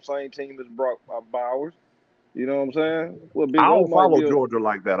the same team as Brock Bowers. You know what I'm saying? Well, Big I O don't follow Georgia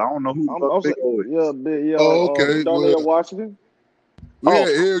like that. I don't know who Big O is. Yeah. Oh, okay. Darnell Washington. We had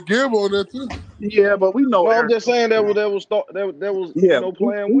Eric Gilbert on that too. Yeah, but we know. Well, I'm just saying that was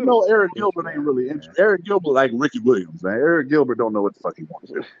playing with. know Eric Gilbert ain't really interested. Eric Gilbert like Ricky Williams, man. Eric Gilbert don't know what the fuck he wants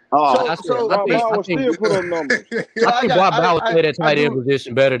to do. Brock Bowers still put up numbers. I think Brock Bowers played that tight end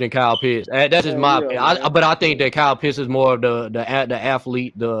position better than Kyle Pitts. That's just my opinion. But I think that Kyle Pitts is more of the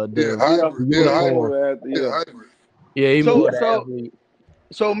athlete, hybrid. Yeah, he's more the athlete.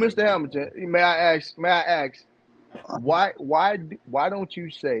 So, Mr. Hamilton, may I ask, why don't you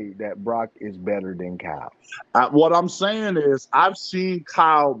say that Brock is better than Kyle? What I'm saying is I've seen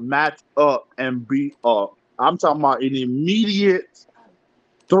Kyle match up and beat up. I'm talking about an immediate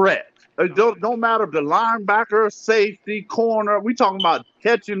threat. It don't matter if the linebacker, safety, corner. We talking about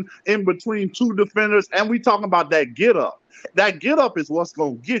catching in between two defenders, and we talking about that get up. That get up is what's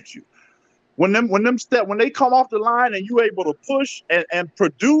gonna get you. When they come off the line and you able to push and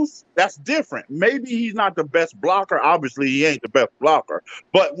produce, that's different. Maybe he's not the best blocker. Obviously, he ain't the best blocker.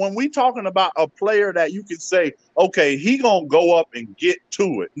 But when we talking about a player that you can say, okay, he gonna go up and get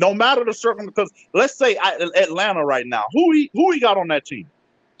to it, no matter the circumstance. Because let's say Atlanta right now, who he got on that team?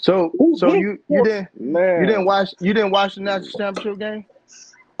 So you didn't watch the national championship game?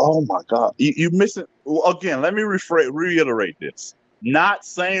 Oh my God, you missing again. Let me reiterate this. Not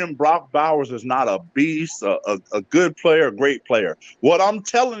saying Brock Bowers is not a beast, a good player, a great player. What I'm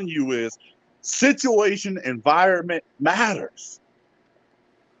telling you is situation, environment matters.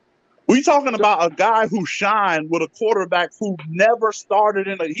 We talking about a guy who shined with a quarterback who never started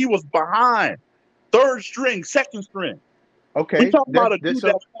he was behind, third string, second string. Okay. We talking about a dude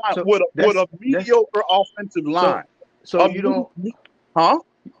with a mediocre offensive line. So you don't,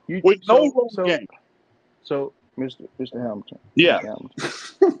 with no run game. So Mr. Hamilton. Yeah.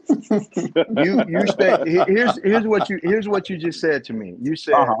 You stay. Here's what you just said to me. You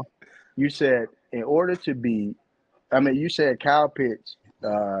said in order to be, you said Kyle Pitts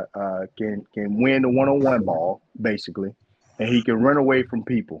can win the one-on-one ball basically, and he can run away from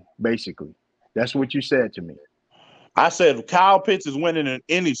people basically. That's what you said to me. I said Kyle Pitts is winning in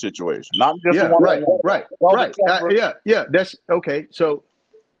any situation, not just right. Yeah. That's okay. So,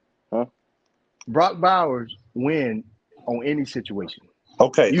 Brock Bowers win on any situation.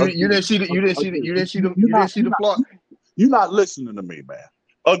 Okay. You didn't see the flaw. You're not listening to me, man.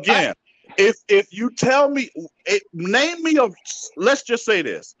 Again, if you tell me, name me let's just say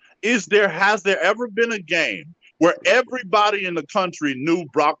this: has there ever been a game where everybody in the country knew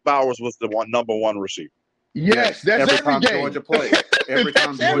Brock Bowers was the number one receiver? Yes, that's every time game. Georgia plays. Every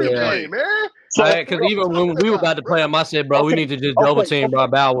time Georgia plays, man. Because even when we were about to play him, I said, bro, we need to just double team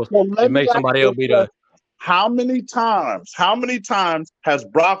Brock Bowers and make somebody else be the. How many times has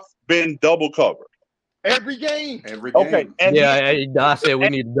Brock been double covered? Every game. Okay. And I said we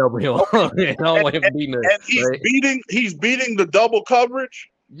need to double him. I don't want him beating us. And he's beating the double coverage.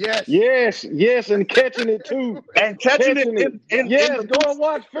 Yes, and catching it too. And catching it. Go and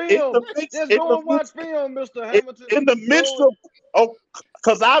watch film. Go and watch film, Mr. Hamilton. In the midst of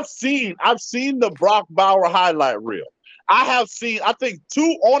because I've seen the Brock Bauer highlight reel. I think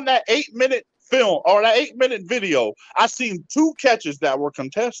two on that 8-minute film or that 8-minute video. I seen 2 catches that were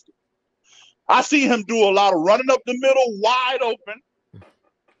contested. I see him do a lot of running up the middle, wide open.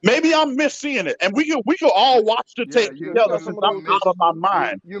 Maybe I'm misseeing it, and we can all watch the tape together since I'm out of my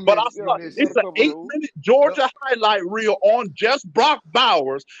mind. But it's an 8-minute Georgia highlight reel on just Brock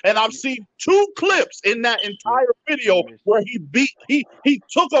Bowers, and I've seen 2 clips in that entire video where he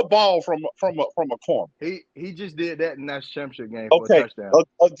took a ball from a corner. He just did that in that championship game for a touchdown.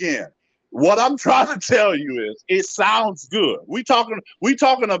 Again, what I'm trying to tell you is it sounds good. We talking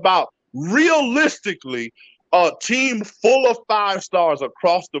about realistically. A team full of 5 stars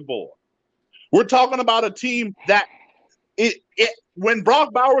across the board. We're talking about a team that when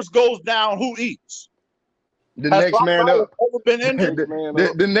Brock Bowers goes down, who eats? The next man up. Ever been injured?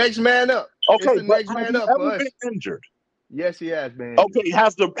 The next man up. Okay, the next man up. Ever been injured? Yes, he has been. Okay,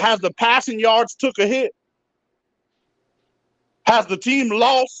 has the passing yards took a hit? Has the team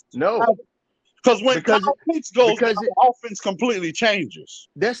lost? No. Because when Kyle Pitts goes, the offense completely changes.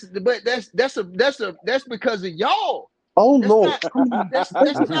 That's because of y'all. Oh Lord, that's not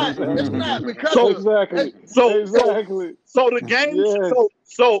because exactly. So the game. Yes.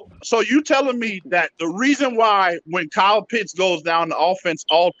 So you telling me that the reason why when Kyle Pitts goes down, the offense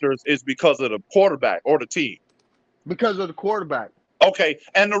alters is because of the quarterback or the team? Because of the quarterback. Okay,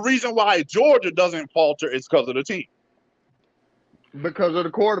 and the reason why Georgia doesn't falter is because of the team. Because of the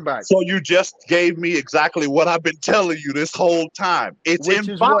quarterback. So you just gave me exactly what I've been telling you this whole time. It's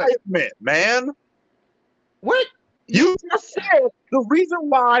environment, man. What? You just said the reason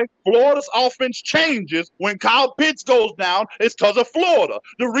why Florida's offense changes when Kyle Pitts goes down is because of Florida.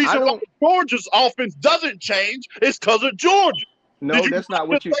 The reason why Georgia's offense doesn't change is because of Georgia. No, that's not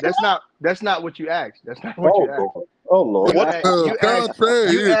what you. That's not what you asked. That's not what you asked. Oh Lord!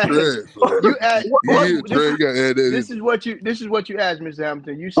 This is what you asked, Mr.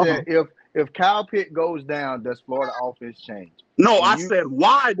 Hamilton. You said if Kyle Pitt goes down, does Florida offense change? No, I said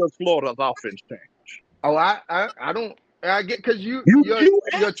why does Florida's offense change? Oh, I don't. I get because your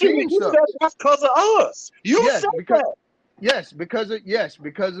team stuff. That's because of us. You said that. Yes, because of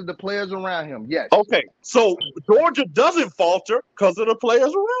the players around him. Yes. Okay, so Georgia doesn't falter because of the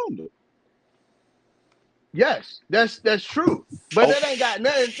players around it. Yes, that's true. But that ain't got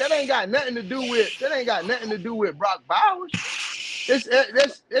nothing to do with Brock Bowers. It's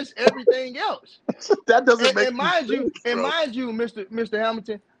everything else. That doesn't make mind you, Mr.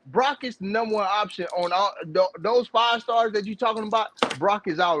 Hamilton, Brock is the number one option on all those 5 stars that you're talking about. Brock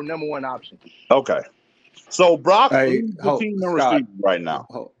is our number one option. Okay. So Brock leads the team in receiving right now.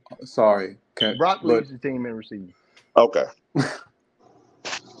 Sorry. Brock leads the team in receiving. Okay.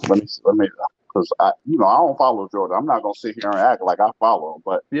 let me because I don't follow Jordan. I'm not gonna sit here and act like I follow him,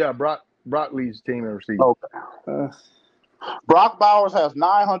 but yeah, Brock leads the team in receiving. Okay. Brock Bowers has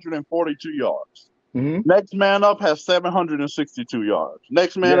 942 yards. Mm-hmm. Next man up has 762 yards.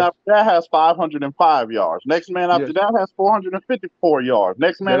 Next man after that has 505 yards. Next man after that has 454 yards.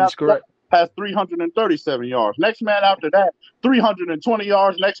 Next man after that has 337 yards. Next man after that, 320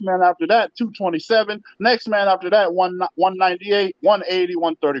 yards. Next man after that, 227. Next man after that, 198, 180,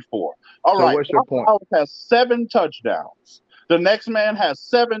 134. All right. What's your point? Brock has 7 touchdowns. The next man has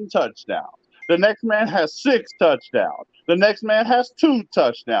 7 touchdowns. The next man has 6 touchdowns. The next man has 2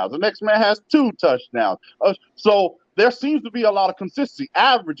 touchdowns. The next man has 2 touchdowns. So there seems to be a lot of consistency.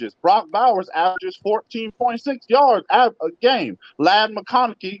 Averages. Brock Bowers averages 14.6 yards a game. Ladd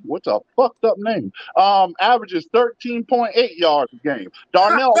McConkey, what's a fucked up name, averages 13.8 yards a game.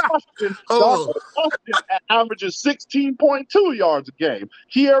 Darnell Washington averages 16.2 yards a game.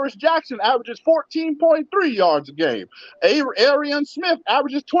 Kieris Jackson averages 14.3 yards a game. Arian Smith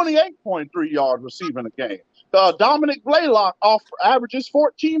averages 28.3 yards receiving a game. Dominic Blaylock averages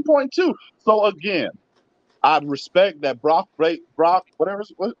 14.2. So again, I respect that Brock Bowers.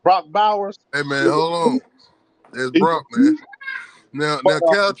 Hey man, hold on. That's Brock, man. Now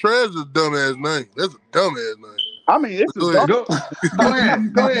Cal Trask is a dumbass name. That's a dumbass name. I mean, it's go ahead,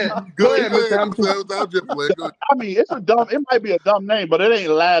 Mr. Hamilton. I mean, it's a dumb. It might be a dumb name, but it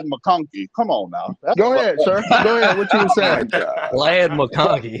ain't Ladd McConkey. Come on now. Go ahead, sir. Go ahead. What you were saying? Ladd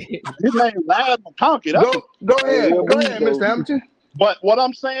McConkey. His name Ladd McConkey. Go ahead, Mr. Hamilton. But what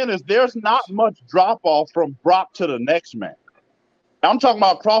I'm saying is there's not much drop off from Brock to the next man. I'm talking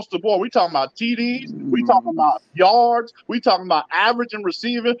about across the board. We talking about TDs. We talking about yards. We talking about average and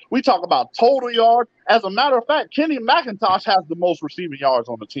receiving. We talking about total yards. As a matter of fact, Kenny McIntosh has the most receiving yards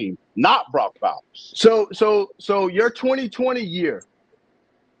on the team, not Brock Bowers. So your 2020 year,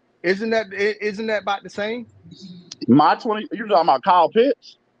 isn't that about the same? My 20. You're talking about Kyle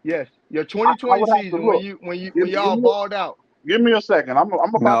Pitts? Yes, your 2020 season when y'all balled out. Give me a second. I'm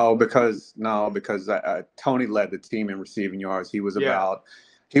about. No, because Tony led the team in receiving yards. He was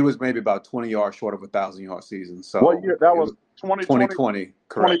maybe about 20 yards short of 1,000-yard season. So what year? That was 2020.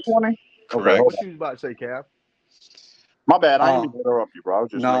 Correct. 2020. Correct. What you was about to say, Cav? My bad. I didn't mean to interrupt you, bro. I was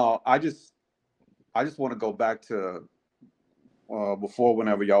just I just want to go back to before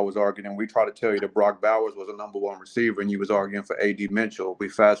whenever y'all was arguing. We tried to tell you that Brock Bowers was a number 1 receiver, and you was arguing for A.D. Mitchell. We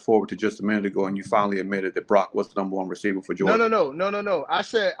fast forward to just a minute ago, and you finally admitted that Brock was the number 1 receiver for Georgia. No. I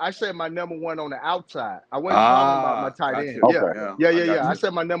said my number 1 on the outside. I wasn't talking about my tight end. Okay. Yeah. I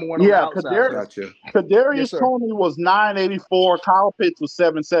said my number 1 on the outside. Gotcha. Kadarius Toney was 984. Kyle Pitts was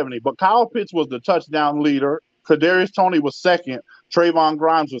 770. But Kyle Pitts was the touchdown leader. Kadarius Toney was 2nd. Trayvon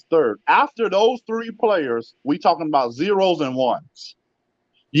Grimes was 3rd. After those 3 players, we talking about 0s and 1s.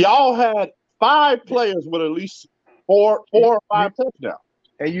 Y'all had 5 players with at least 4 or 5 touchdowns.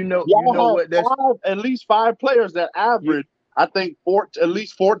 And you know what? That's at least 5 players that average, I think, at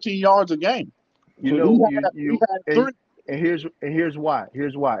least 14 yards a game. And here's why.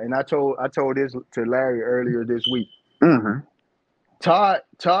 And I told this to Larry earlier this week. Mm-hmm. Todd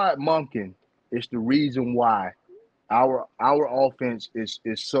Monken is the reason why our offense is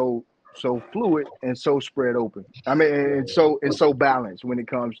so fluid and so spread open. I mean, and so balanced when it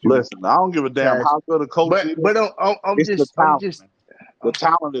comes to. Listen, I don't give a damn how good a coach is. But I'm just The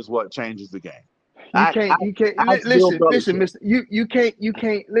talent is what changes the game. You can't listen, Mister. You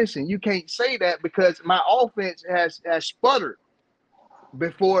can't say that because my offense has sputtered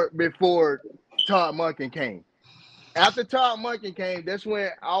before Todd Monken came. After Todd Monken came, that's when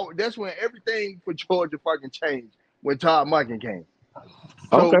everything for Georgia fucking changed when Todd Monken came.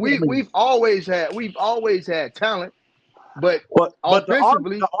 So we've always had talent, but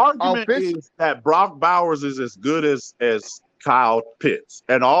offensively, the argument is that Brock Bowers is as good as Kyle Pitts,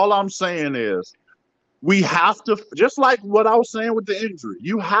 and all I'm saying is we have to, just like what I was saying with the injury,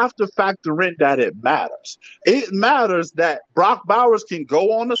 you have to factor in that it matters. It matters that Brock Bowers can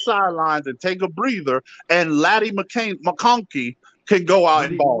go on the sidelines and take a breather, and Laddie McConkey can go out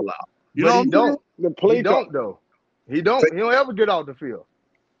and ball out. You know what I'm saying? He don't though. He don't ever get off the field.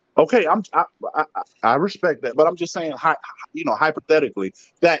 Okay, I respect that, but I'm just saying, hypothetically,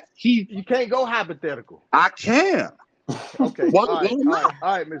 that you can't go hypothetical. I can. Okay. All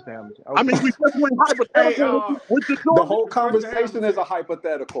right, Mr. Hamilton. Okay. I mean, we just went hypothetical. The whole conversation is a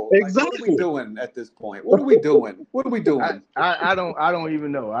hypothetical. Exactly. Like, what are we doing at this point? What are we doing? I don't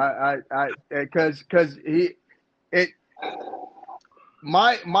even know.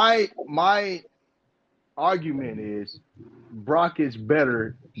 My argument is Brock is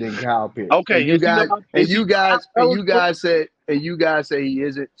better than Kyle Pitts. Okay, and you guys say he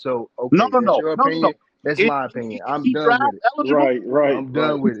isn't. So okay, no. Your opinion. That's my opinion. I'm done with it. Right. I'm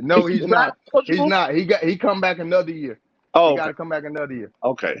done with it. No, he's not. He's not. He come back another year. Oh, he got to come back another year.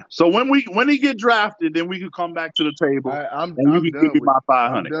 Okay. So when he get drafted, then we can come back to the table. I'm you can give me my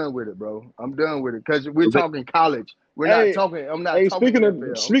 500. I'm done with it, bro. I'm done with it because we're talking college. We're not talking. I'm not. Speaking of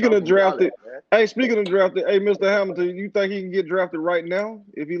drafted. Speaking of drafted. Hey, Mr. Hamilton, you think he can get drafted right now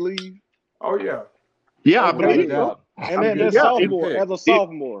if he leaves? Oh yeah. Yeah, I believe so. And then as a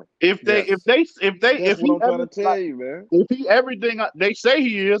sophomore. If I'm trying to tell you, man. If he everything they say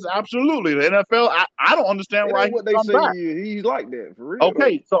he is, absolutely. The NFL, I don't understand why what they say back. He's like that for real.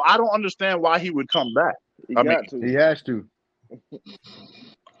 Okay, so I don't understand why he would come back. He has to.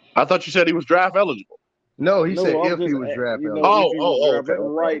 I thought you said he was draft eligible. No, he said if he was draft eligible. Okay.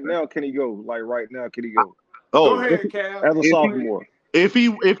 Right now, can he go? Like right now, can he go? Go ahead, Cal. As a sophomore. If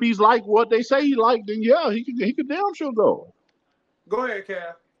he's like what they say he like, then yeah, he could damn sure go. Go ahead,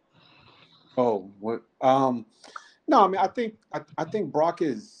 Cal. Oh, what? No, I mean, I think Brock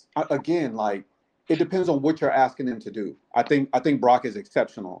is again, like, it depends on what you're asking him to do. I think Brock is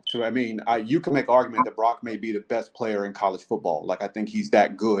exceptional. You can make an argument that Brock may be the best player in college football. Like, I think he's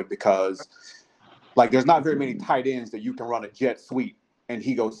that good because, like, there's not very many tight ends that you can run a jet sweep and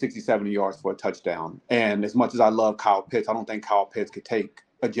he goes 60, 70 yards for a touchdown. And as much as I love Kyle Pitts, I don't think Kyle Pitts could take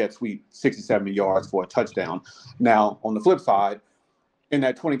a jet sweep 60, 70 yards for a touchdown. Now, on the flip side, in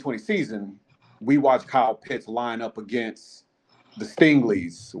that 2020 season, we watched Kyle Pitts line up against the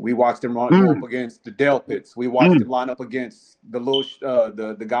Stingleys. We watched him run up against the Delpits. We watched him line up against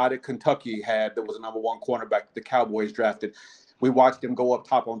the guy that Kentucky had that was the number one cornerback that the Cowboys drafted. We watched him go up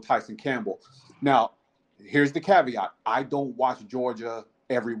top on Tyson Campbell. Now, here's the caveat. I don't watch Georgia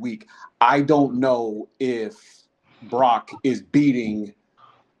every week. I don't know if Brock is beating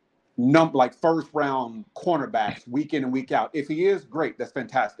first round cornerbacks week in and week out. If he is, great. That's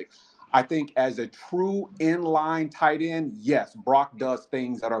fantastic. I think as a true inline tight end, yes, Brock does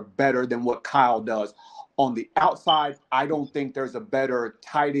things that are better than what Kyle does. On the outside, I don't think there's a better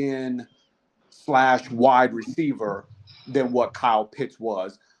tight end / wide receiver than what Kyle Pitts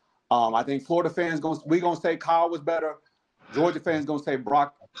was. I think Florida fans we're gonna say Kyle was better. Georgia fans gonna say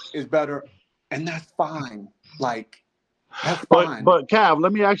Brock is better, and that's fine. Like, that's fine. But Cav,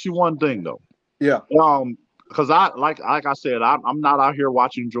 let me ask you one thing though. Yeah. Because like I said, I'm not out here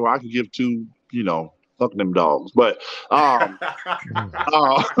watching Georgia. I could give two, fuck them dogs. But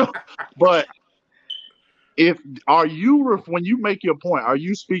but when you make your point, are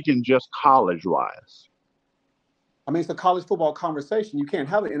you speaking just college wise? I mean, it's a college football conversation. You can't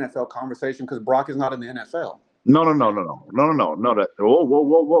have an NFL conversation because Brock is not in the NFL. No. That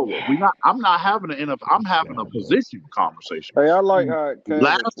whoa. I'm not having an NFL. I'm having a position conversation. Hey, I like how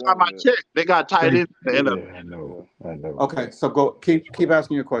last time I checked, they got tight end in the NFL. I know. Okay, so go keep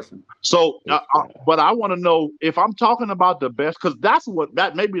asking your question. So, but I want to know if I'm talking about the best, because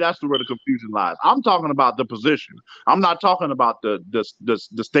maybe that's where the confusion lies. I'm talking about the position. I'm not talking about the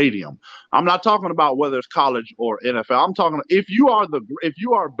stadium. I'm not talking about whether it's college or NFL. I'm talking if you are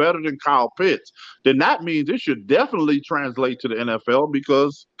better than Kyle Pitts, then that means it should definitely translate to the NFL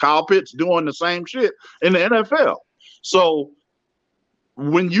because Kyle Pitts doing the same shit in the NFL. So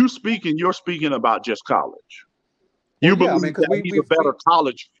when you're speaking about just college. You believe that he's a better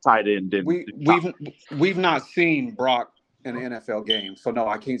college tight end than we've not seen Brock in an NFL game. So no,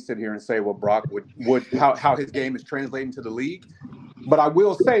 I can't sit here and say what Brock would how his game is translating to the league. But I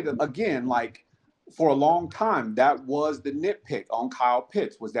will say that again, like for a long time, that was the nitpick on Kyle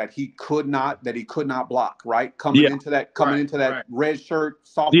Pitts was that he could not block, right? Coming into that red shirt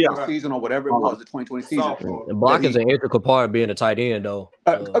sophomore season or whatever it was, the 2020 season. And block is an integral part of being a tight end, though.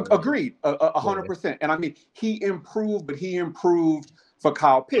 Agreed, 100%. And I mean, he improved for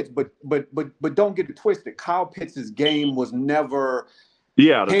Kyle Pitts, but don't get it twisted. Kyle Pitts' game was never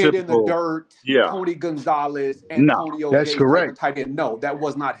head in the dirt, Tony Gonzalez, Antonio that's correct. Tight end. No, that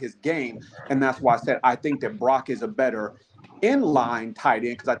was not his game, and that's why I said I think that Brock is a better inline tight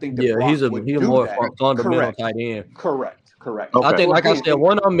end because I think that Brock he's a more fundamental tight end. Correct. I think, like I said,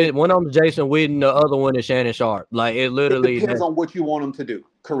 one of them is Jason Witten, the other one is Shannon Sharp. Like it literally depends on what you want him to do.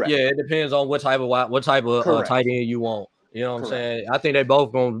 Correct. Yeah, it depends on what type of tight end you want. You know what I'm saying? I think they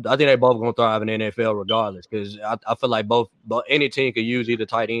both gonna thrive in the NFL regardless because I feel like both any team could use either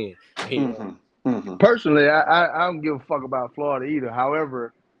tight end. Personally, I don't give a fuck about Florida either.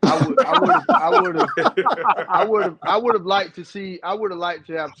 However, I would have liked to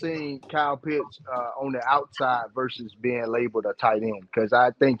have seen Kyle Pitts on the outside versus being labeled a tight end because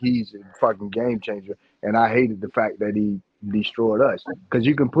I think he's a fucking game changer, and I hated the fact that he destroyed us because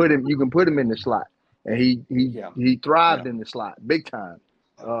you can put him in the slot. And he thrived in the slot big time.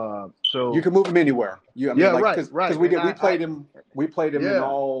 So you can move him anywhere. Right. Because we played him in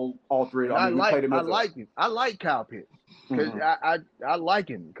all three. I like Kyle Pitts because I like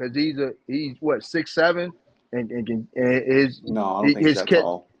him because he's 6'7" and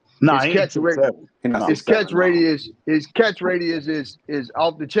his catch radius is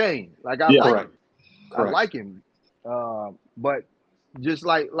off the chain. Like I like him. But just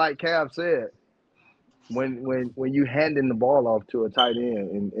like Cav said. When you handing the ball off to a tight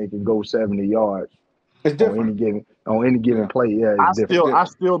end and it can go 70 yards it's different. on any given play, it's different. I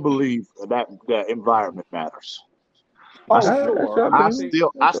still believe that environment matters. I still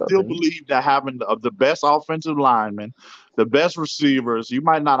believe that having the best offensive linemen, the best receivers,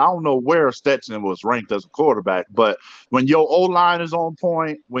 I don't know where Stetson was ranked as a quarterback, but when your O-line is on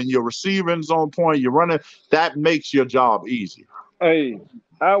point, when your receiving is on point, you're running, that makes your job easier. Hey,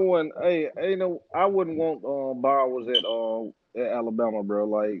 I wouldn't want Bowers at Alabama, bro.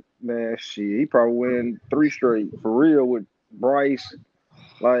 Like, man, shit, he probably win 3 straight for real with Bryce.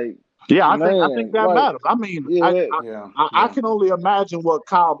 Like, I think that matters. I mean, I can only imagine what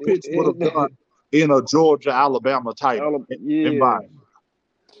Kyle Pitts would have done in a Georgia Alabama type environment.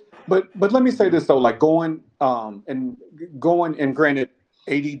 But let me say this though, like going and granted,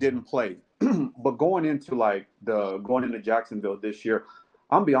 AD didn't play, but going into Jacksonville this year.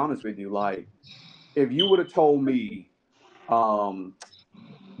 I'm be honest with you, like, if you would have told me, do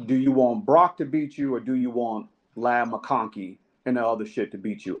you want Brock to beat you or do you want Ladd McConkey and the other shit to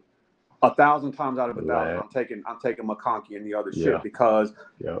beat you? 1,000 times out of 1,000, I'm taking McConkey and the other shit because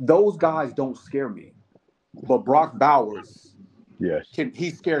those guys don't scare me. But Brock Bowers,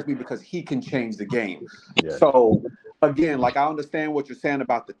 he scares me because he can change the game. Yes. So again, like I understand what you're saying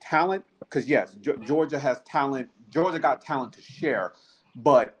about the talent because yes, Georgia has talent. Georgia got talent to share.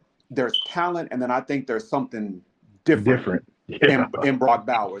 But there's talent, and then I think there's something different. In Brock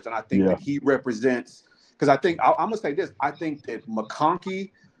Bowers, and I think that he represents. Because I think I'm gonna say this: I think that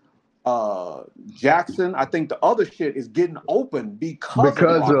McConkey, Jackson, I think the other shit is getting open because of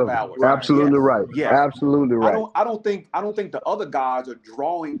Brock Bowers. Absolutely right. Yeah, absolutely right. I don't think the other guys are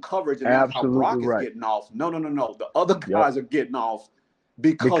drawing coverage, and that's how Brock is getting off. No. The other guys are getting off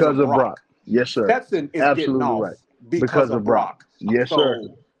because of Brock. Yes, sir. Stetson is getting off because of Brock. Yes, sir.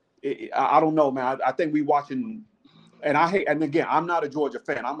 I don't know, man. I think we watching, and again, I'm not a Georgia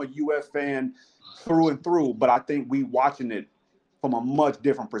fan. I'm a UF fan through and through, but I think we watching it from a much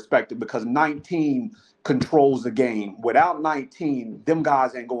different perspective because 19 controls the game. Without 19, them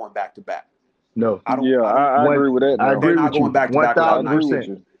guys ain't going back to back. No. I agree with that. I agree with you. Going back to back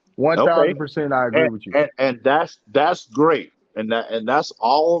 1,000%. 1,000% I agree with you. And that's great. And that's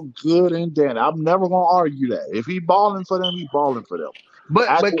all good and dandy. I'm never gonna argue that. If he balling for them, he balling for them.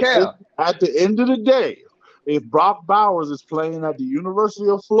 But Cal, at the end of the day, if Brock Bowers is playing at the University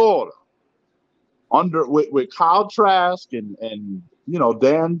of Florida with Kyle Trask and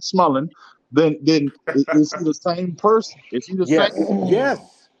Dan Smullen, then is he the same person? Is he the same?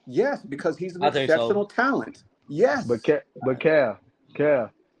 Yes, because he's an exceptional talent. Yes. But Cal,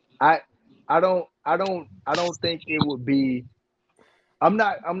 I don't think it would be. I'm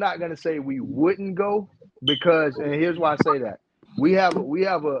not gonna say we wouldn't go because, and here's why I say that. We have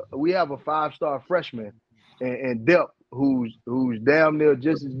a 5-star freshman and Delp who's damn near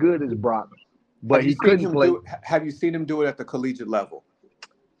just as good as Brock. but he couldn't play. Have you seen him do it at the collegiate level?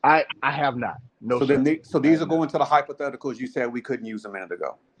 I have not. No. So these are going to the hypotheticals you said we couldn't use a minute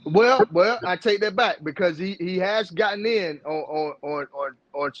ago. Well, I take that back because he has gotten in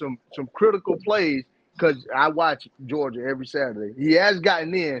on some critical plays because I watch Georgia every Saturday. He has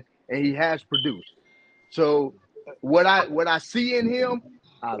gotten in and he has produced. So what I see in him,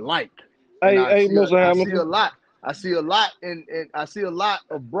 I like. Hey, Mr. Hamilton. I see a lot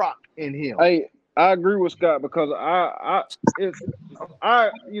of Brock in him. Hey, I agree with Scott because our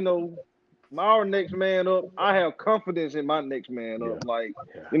next man up, I have confidence in my next man up. Like,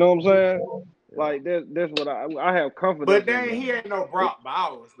 you know what I'm saying? Like that's what I have confidence. But then he ain't no Brock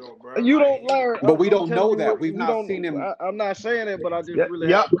Bowers though, bro. You don't learn. But we don't know that. We've not seen him. I'm not saying that, but I just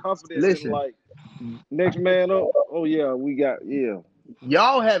really have confidence in like next man up. Oh yeah, we got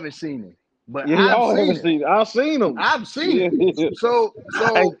Y'all haven't seen him, but y'all haven't seen him. I've seen him. I've seen him. So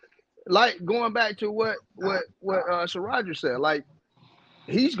like going back to what Sir Roger said, like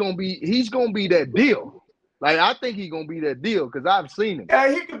he's gonna be that deal. Like I think he's gonna be that deal because I've seen him.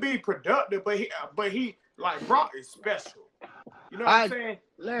 Yeah, he could be productive, but he like Brock is special. You know what I'm saying?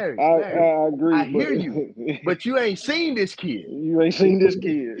 Larry, I agree. I hear you, but you ain't seen this kid. You ain't seen this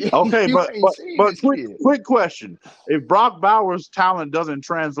kid. Okay, but quick question: if Brock Bowers' talent doesn't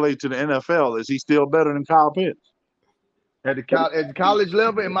translate to the NFL, is he still better than Kyle Pitts? At the college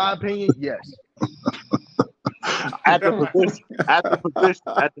level, in my opinion, yes. At the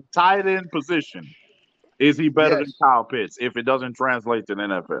tight end position, is he better than Kyle Pitts if it doesn't translate to the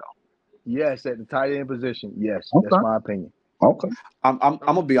NFL? Yes, at the tight end position, yes. Okay. That's my opinion. Okay. I'm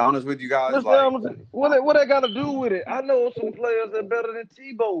gonna be honest with you guys. What they got to do with it? I know some players that are better than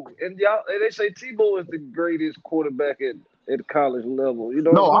Tebow, and they say Tebow is the greatest quarterback at college level. You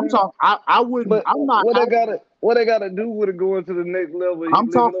know? No, I'm talking. I wouldn't. But I'm not. What they got to do with it going to the next level?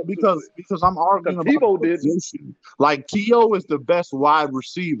 I'm talking because I'm arguing about Tebow did. Position. Like T.O. is the best wide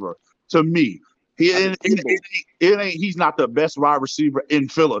receiver to me. He's not the best wide receiver in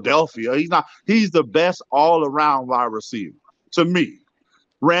Philadelphia. He's not. He's the best all around wide receiver to me.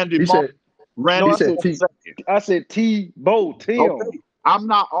 Randy Moss. I said Tebow. Tim. Okay. I'm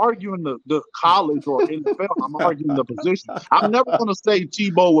not arguing the college or NFL. I'm arguing the position. I'm never going to say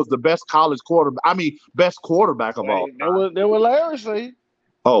Tebow was the best college quarterback. I mean, best quarterback of all time. That what Larry say.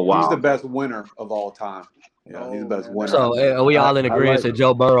 Oh, wow. He's the best winner of all time. Yeah, he's the best winner. So are we all in agreement that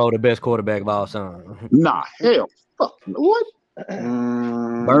Joe Burrow the best quarterback of all time? Nah, hell. What?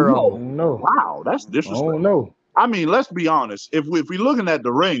 Burrow. No. Wow, that's disrespectful. Oh, no. I mean, let's be honest. If we're looking at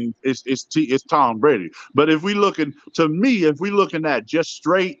the ring, it's Tom Brady. But if we looking at just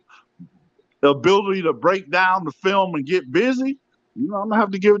straight ability to break down the film and get busy, I'm gonna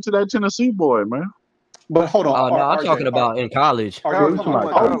have to give it to that Tennessee boy, man. But hold on. No, I'm talking about in college. You're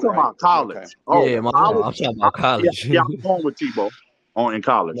talking about college. Okay. Oh, yeah, I'm talking about college. Yeah, I'm going with Tebow in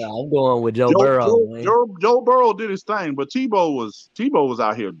college. Yeah, I'm going with Joe Burrow. Joe Burrow did his thing, but Tebow was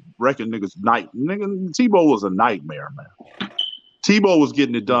out here wrecking niggas night. Tebow was a nightmare, man. Tebow was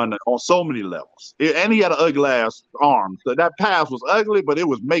getting it done on so many levels, and he had an ugly ass arm. So that pass was ugly, but it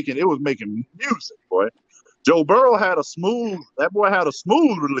was making music, boy. Joe Burrow had a smooth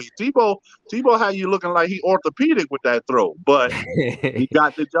release. Tebow had you looking like he orthopedic with that throw, but he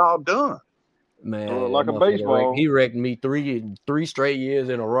got the job done. Man, like a baseball. He wrecked me three straight years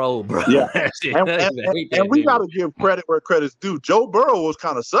in a row, bro. Yeah, and we got to give credit where credit's due. Joe Burrow was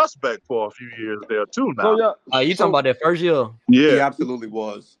kind of suspect for a few years there too. Now, you talking about that first year? Yeah, he absolutely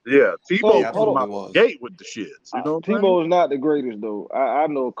was. Yeah, Tebow was gate with the shits. You know, Tebow is not the greatest though. I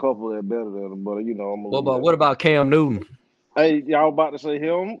know a couple that are better than him, but I'm. What about Cam Newton? Hey, y'all about to say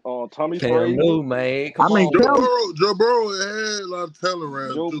him or Tommy Cam Newton, man. Come on. Joe Burrow had a lot of talent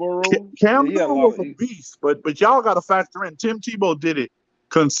around. Joe Burrow. Cam Newton was a beast, but y'all got to factor in Tim Tebow did it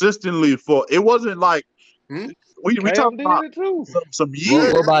consistently it wasn't like we talking about some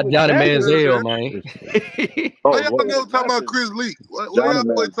years. What about Johnny Manziel, man? Why y'all never talking about Chris Lee?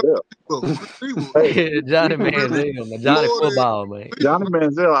 Johnny Manziel, Johnny football, man. Johnny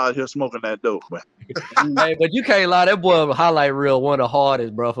Manziel out here smoking that dope, man. Hey, but you can't lie. That boy highlight reel one of the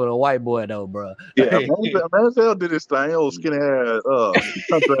hardest, bro, for the white boy though, bro. Yeah, Manziel did his thing. Old skinny ass,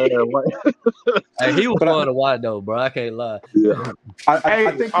 country ass white. Hey, he was fun to watch though, bro. I can't lie. Yeah,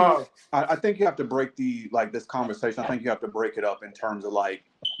 I think you have to break this conversation. I think you have to break it up in terms of like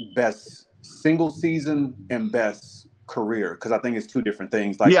best single season and best career, because I think it's two different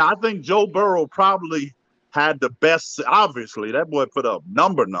things. Like, I think Joe Burrow probably had the best. Obviously, that boy put up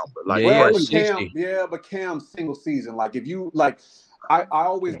number. Like, but Cam's single season. Like, if you like, I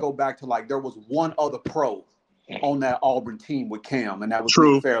always go back to like there was one other pro on that Auburn team with Cam, and that was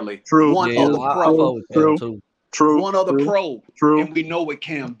True. Nick Fairley. True. One Yeah, other I pro. fuck with Cam too. True. One other pro. True. And we know what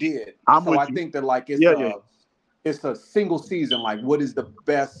Cam did. I'm so with I you. think that like it's a single season. Like, what is the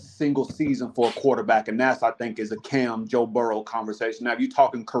best single season for a quarterback? And that's, I think, is a Cam, Joe Burrow conversation. Now, if you're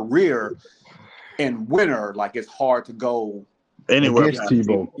talking career and winner, like, it's hard to go anywhere. Against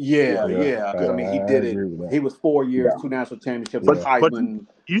Tebow. Yeah. Because I mean, he did it. He was 4 years, 2 national championships, a Heisman.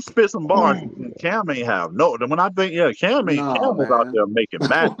 You spit some bars. Cam ain't have no. When I think, Cam was out there making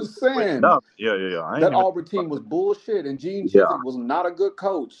matches. That's what I'm saying. That Auburn team was bullshit, and Gene Chizik was not a good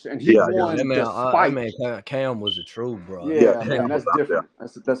coach, and he won despite. Cam was the truth, bro. Yeah, man, that's different.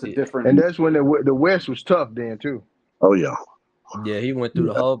 That's a different. And that's when the West was tough then too. Oh yeah. Yeah, he went through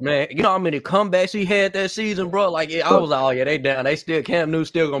the whole man. You know how many comebacks he had that season, bro? Like, I was like, oh yeah, they down. They still Cam Newton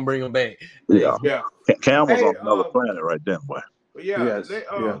still gonna bring him back. Yeah. Cam was on another planet right then, boy. But let's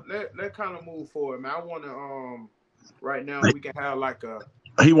kind of move forward, man. I want to right now we can have like a.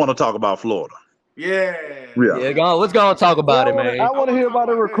 He want to talk about Florida. Yeah. Let's go and talk about it, man. I want to hear about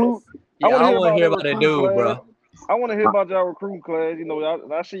the recruit. I want to hear about that dude, bro. I want to hear about y'all recruiting class. You know,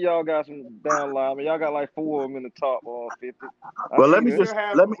 I see y'all got some down line, but y'all got like 4 of them in the top 50. Well, let me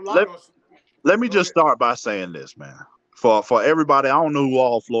just start by saying this, man. For everybody, I don't know who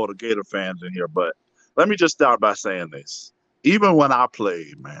all Florida Gator fans in here, but let me just start by saying this. Even when I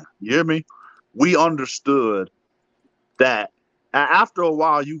played, man, you hear me? We understood that after a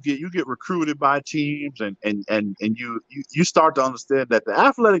while you get recruited by teams and you start to understand that the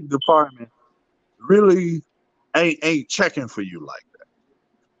athletic department really ain't checking for you like that.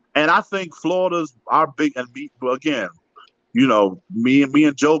 And I think Florida's our big and again, you know, me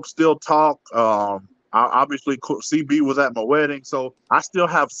and Job still talk. Obviously CB was at my wedding, so I still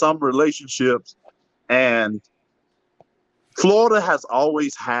have some relationships, and Florida has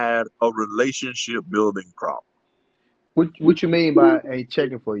always had a relationship building problem. What you mean by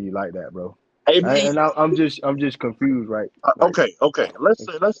checking for you like that, bro? I'm just confused, right? Okay. Let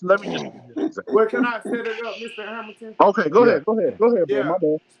me just. Well, can I set it up, Mr. Hamilton? Okay, go ahead, bro. My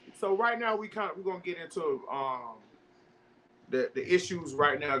bad. So right now we're gonna get into the issues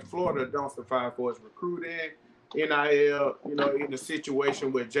right now. Florida don't survive for its recruiting, NIL. You know, in the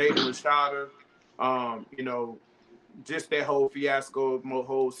situation with Jaden Rashada, you know, just that whole fiasco,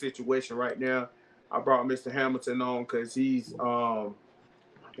 whole situation right now. I brought Mr. Hamilton on because he's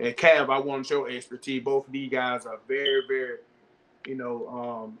and Cav, I want your expertise. Both of these guys are very, very, you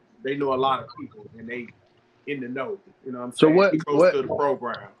know, they know a lot of people and they in the know. You know what I'm saying? So what to the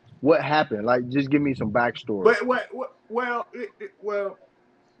program. What happened? Like, just give me some backstory. Well,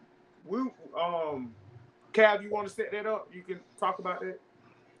 we Cav, you want to set that up? You can talk about that.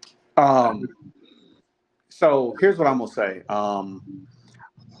 So here's what I'm gonna say.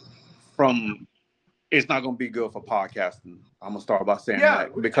 It's not gonna be good for podcasting. I'm gonna start by saying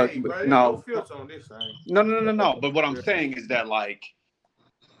that because no filter on this thing. No. But what I'm saying is that like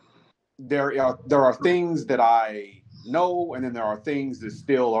there are things that I know, and then there are things that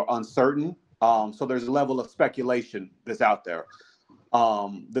still are uncertain. So there's a level of speculation that's out there.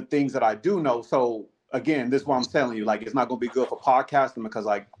 The things that I do know. So again, this is what I'm telling you. Like, it's not gonna be good for podcasting because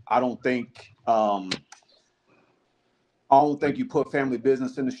like I don't think you put family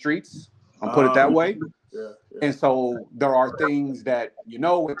business in the streets. I'll put it that way. Yeah. And so there are things that you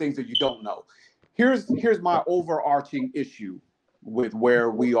know and things that you don't know. Here's my overarching issue with where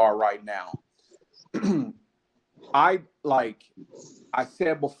we are right now. I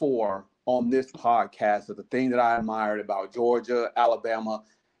said before on this podcast that the thing that I admired about Georgia, Alabama,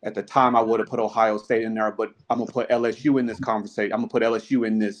 at the time I would have put Ohio State in there, but I'm gonna put LSU in this conversation. I'm gonna put LSU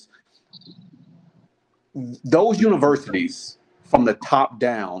in this. Those universities from the top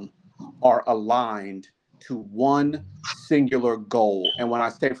down are aligned to one singular goal. And when I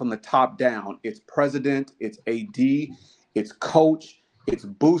say from the top down, it's president, it's AD, it's coach, it's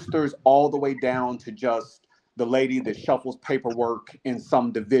boosters, all the way down to just the lady that shuffles paperwork in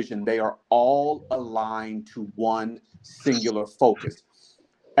some division. They are all aligned to one singular focus.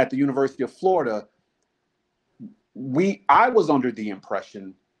 At the University of Florida, I was under the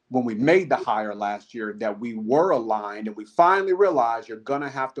impression when we made the hire last year that we were aligned, and we finally realized you're going to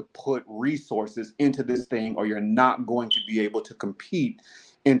have to put resources into this thing or you're not going to be able to compete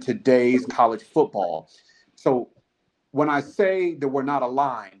in today's college football. So when I say that we're not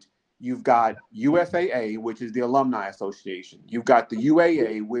aligned, you've got UFAA, which is the Alumni Association. You've got the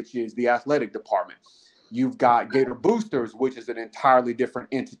UAA, which is the athletic department. You've got Gator Boosters, which is an entirely different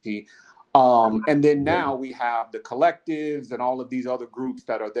entity. And then now we have the collectives and all of these other groups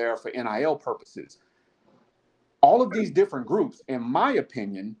that are there for NIL purposes. All of these different groups, in my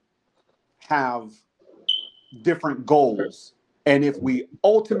opinion, have different goals. And if we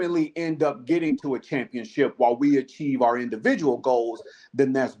ultimately end up getting to a championship while we achieve our individual goals,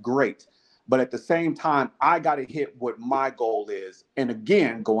 then that's great. But at the same time, I got to hit what my goal is. And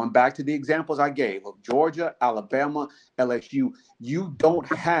again, going back to the examples I gave of Georgia, Alabama, LSU, you don't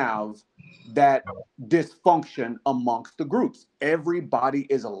have that dysfunction amongst the groups. Everybody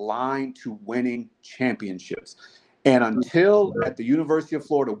is aligned to winning championships. And until at the University of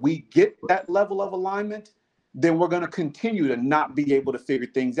Florida, we get that level of alignment, then we're going to continue to not be able to figure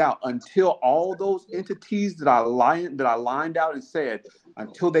things out until all those entities that I lined out and said,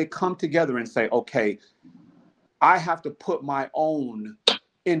 until they come together and say, okay, I have to put my own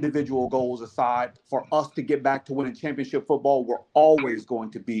individual goals aside for us to get back to winning championship football. We're always going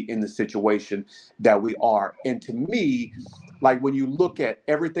to be in the situation that we are. And to me, like when you look at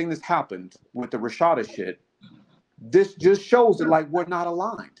everything that's happened with the Rashada shit, this just shows that like we're not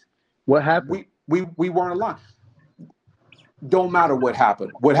aligned. What happened? We weren't aligned. Don't matter what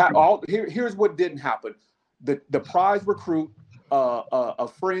happened. Here's what didn't happen. The prize recruit, a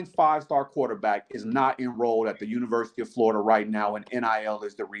fringe 5-star quarterback, is not enrolled at the University of Florida right now, and NIL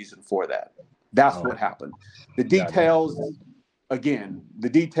is the reason for that. That's what happened. The details, again, the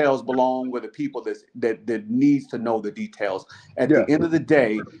details belong with the people that needs to know the details. At the end of the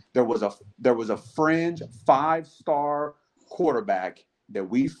day, there was a fringe 5-star quarterback that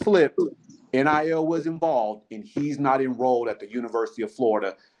we flipped. NIL was involved, and he's not enrolled at the University of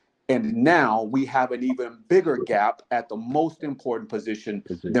Florida. And now we have an even bigger gap at the most important position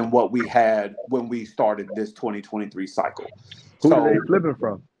than what we had when we started this 2023 cycle. Who did they flip him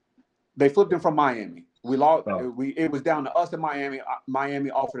from? They flipped him from Miami. We lost. It was down to us in Miami.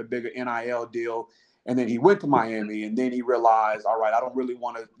 Miami offered a bigger NIL deal, and then he went to Miami, and then he realized, all right, I don't really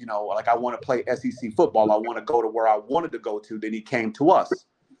want to, I want to play SEC football. I want to go to where I wanted to go to. Then he came to us.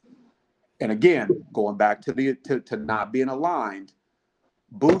 And again, going back to not being aligned,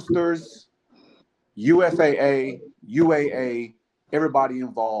 boosters, USAA, UAA, everybody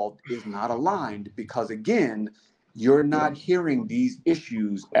involved is not aligned because, again, you're not hearing these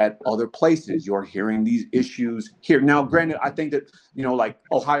issues at other places. You're hearing these issues here. Now, granted, I think that, like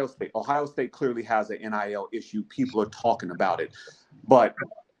Ohio State clearly has an NIL issue. People are talking about it. But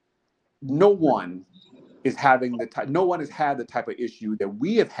no one has had the type of issue that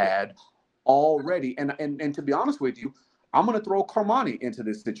we have had already. And to be honest with you, I'm going to throw Carmani into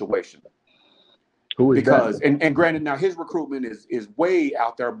this situation. Who is because that? And granted, now his recruitment is way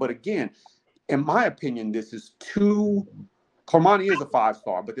out there. But again, in my opinion, this is Carmani is a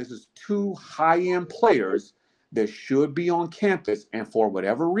 5-star, but this is 2 high-end players that should be on campus. And for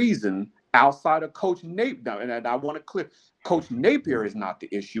whatever reason, outside of Coach Napier, and I want to clear, Coach Napier is not the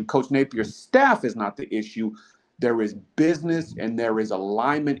issue. Coach Napier's staff is not the issue. There is business and there is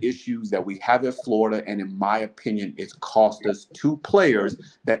alignment issues that we have at Florida. And in my opinion, it's cost us 2 players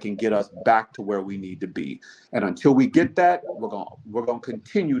that can get us back to where we need to be. And until we get that, we're going to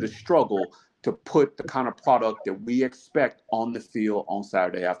continue to struggle to put the kind of product that we expect on the field on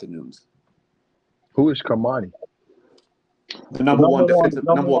Saturday afternoons. Who is Carmani? The number one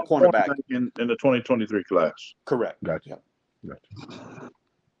cornerback in the 2023 class. Correct. Gotcha.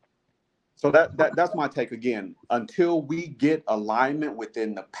 So that's my take. Again, until we get alignment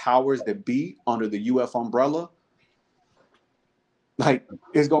within the powers that be under the UF umbrella, like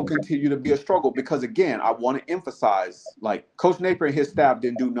it's going to continue to be a struggle because, again, I want to emphasize, like, Coach Napier and his staff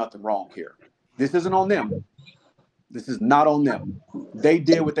didn't do nothing wrong here. This isn't on them. This is not on them. They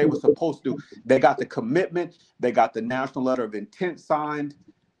did what they were supposed to do. They got the commitment. They got the national letter of intent signed.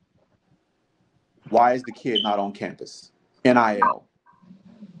 Why is the kid not on campus? NIL.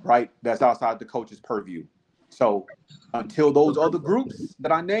 Right? That's outside the coach's purview. So until those other groups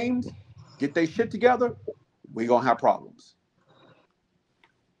that I named get their shit together, we're going to have problems.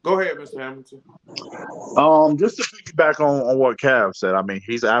 Go ahead, Mr. Hamilton. Just to piggyback on what Cav said, I mean,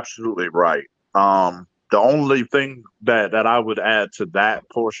 he's absolutely right. The only thing that I would add to that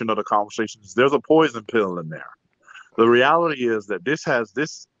portion of the conversation is there's a poison pill in there. The reality is that this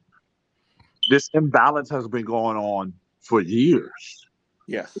imbalance has been going on for years.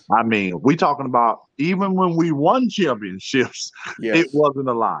 Yes. I mean, we talking about even when we won championships, It wasn't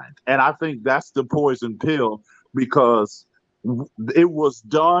aligned. And I think that's the poison pill because it was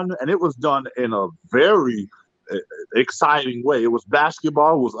done, and it was done in a very exciting way. It was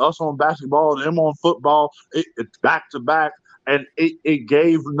basketball. It was us on basketball, them on football. It's back to back. And it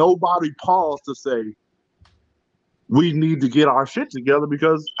gave nobody pause to say, we need to get our shit together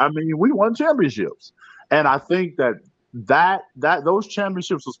because, I mean, we won championships. And I think that those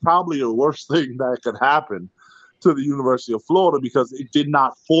championships was probably the worst thing that could happen to the University of Florida because it did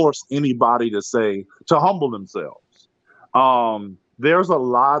not force anybody to humble themselves. There's a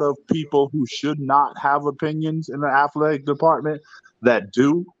lot of people who should not have opinions in the athletic department that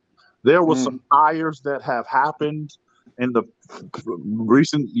do. There were some hires that have happened in the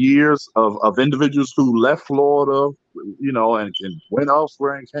recent years of individuals who left Florida, and went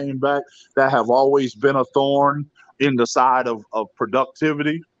elsewhere and came back that have always been a thorn in the side of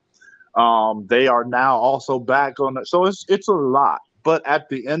productivity. They are now also back on it. So it's a lot. But at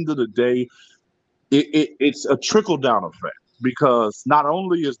the end of the day, it's a trickle-down effect because not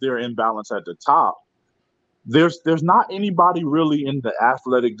only is there imbalance at the top, there's not anybody really in the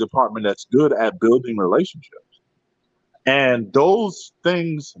athletic department that's good at building relationships. And those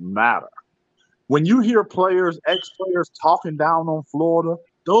things matter. When you hear ex-players talking down on Florida,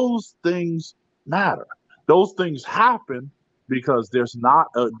 those things matter. Those things happen because there's not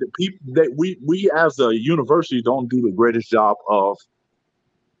we as a university don't do the greatest job of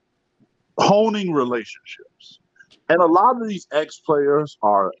honing relationships. And a lot of these ex-players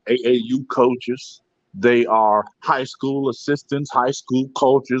are AAU coaches. They are high school assistants, high school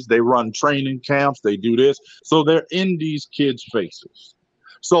coaches. They run training camps. They do this. So they're in these kids' faces.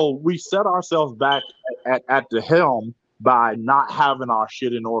 So we set ourselves back at the helm by not having our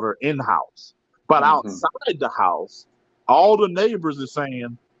shit in order in-house. But outside the house, all the neighbors are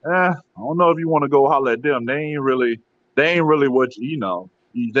saying, I don't know if you want to go holler at them. They ain't really what they ain't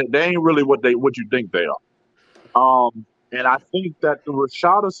really what you think they are. And I think that the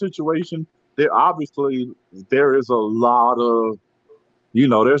Rashada situation, there is a lot of,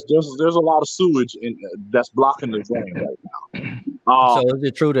 there's a lot of sewage that's blocking the drain right now. So is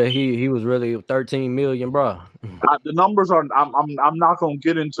it true that he was really 13 million, bro? The numbers are. I'm not gonna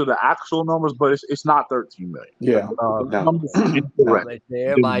get into the actual numbers, but it's not 13 million. Yeah,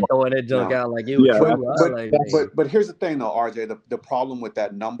 everybody throwing that junk out like it was true. But here's the thing, though, RJ. The problem with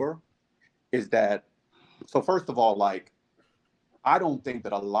that number is that. So first of all, I don't think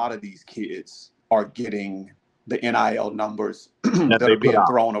that a lot of these kids are getting the NIL numbers that are being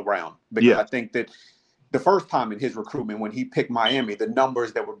thrown around. Because I think that the first time in his recruitment, when he picked Miami, the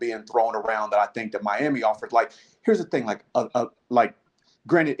numbers that were being thrown around that I think that Miami offered, here's the thing,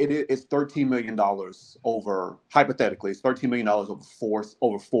 granted, it's $13 million hypothetically, it's $13 million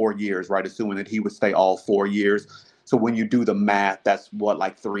over 4 years, right? Assuming that he would stay all 4 years. So when you do the math, that's what,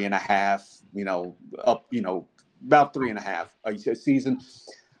 3.5, about 3.5 a season.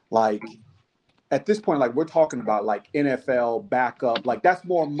 At this point, we're talking about NFL backup, that's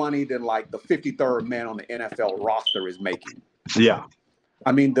more money than the 53rd man on the NFL roster is making. Yeah.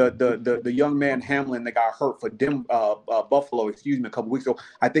 I mean, the young man Hamlin that got hurt for Buffalo, a couple weeks ago,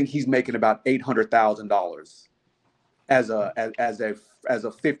 I think he's making about $800,000 as a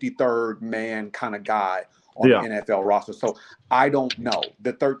 53rd man kind of guy on the NFL roster. So I don't know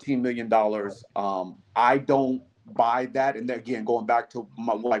the $13 million. I don't buy that. And again, going back to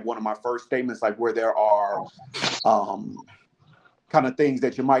one of my first statements, where there are kind of things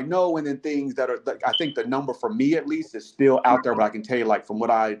that you might know, and then things that are, I think the number for me at least is still out there, but I can tell you, from what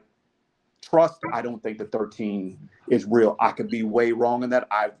I trust, I don't think the 13 is real. I could be way wrong in that.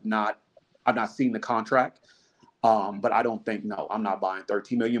 I've not seen the contract, but I don't think, no, I'm not buying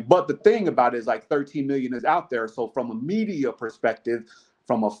 13 million. But the thing about it is 13 million is out there. So from a media perspective,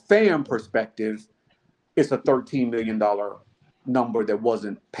 from a fan perspective, it's a $13 million number that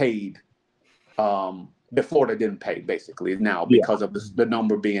wasn't paid that Florida didn't pay, basically, now because of the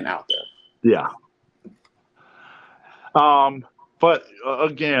number being out there. Yeah. But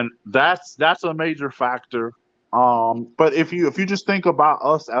again, that's a major factor. But if you just think about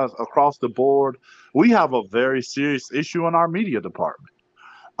us as across the board, we have a very serious issue in our media department.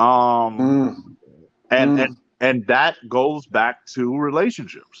 And that goes back to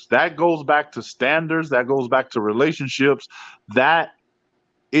relationships. That goes back to standards. That goes back to relationships.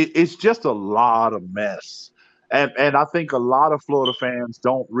 It's just a lot of mess. And I think a lot of Florida fans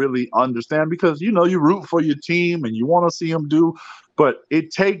don't really understand because, you root for your team and you want to see them do. But it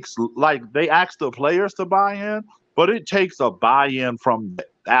takes, they ask the players to buy in, but it takes a buy-in from the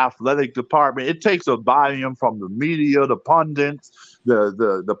athletic department. It takes a buy-in from the media, the pundits,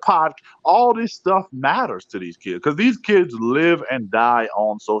 the pod. All this stuff matters to these kids because these kids live and die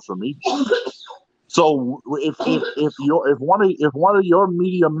on social media. So if one of your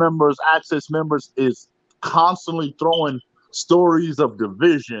media members, access members, is constantly throwing stories of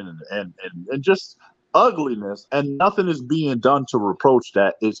division and just ugliness, and nothing is being done to reproach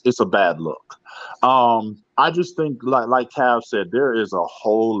that, it's a bad look. I just think, like Cav said, there is a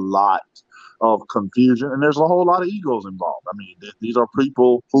whole lot of confusion, and there's a whole lot of egos involved. I mean, these are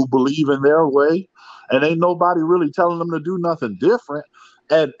people who believe in their way, and ain't nobody really telling them to do nothing different.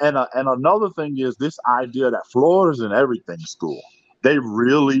 And another thing is this idea that Florida's an everything school. They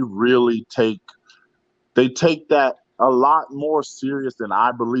really take that a lot more serious than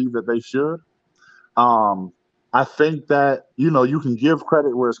I believe that they should. I think that, you can give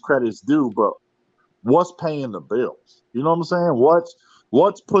credit where credit's due, but what's paying the bills? You know what I'm saying?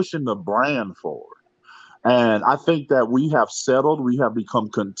 What's pushing the brand forward? And I think that we have settled. We have become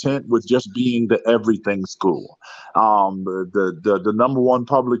content with just being the everything school, the number one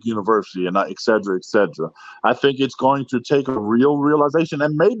public university, and et cetera, et cetera. I think it's going to take a real realization,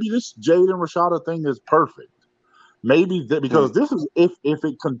 and maybe this Jaden Rashada thing is perfect. Maybe because this is if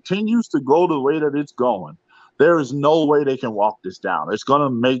it continues to go the way that it's going, there is no way they can walk this down. It's going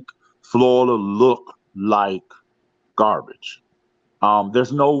to make Florida look like garbage.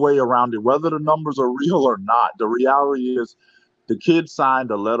 There's no way around it, whether the numbers are real or not. The reality is the kid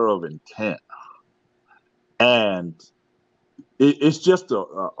signed a letter of intent, and it's just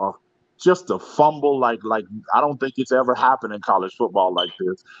a fumble like I don't think it's ever happened in college football like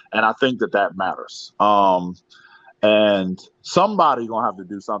this, and I think that matters. And somebody gonna have to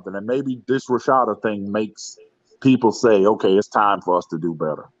do something, and maybe this Rashada thing makes people say, okay, it's time for us to do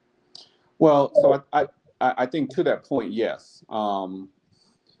better. Well, so I think to that point, yes,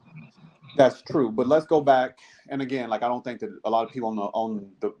 that's true. But let's go back, and again, I don't think that a lot of people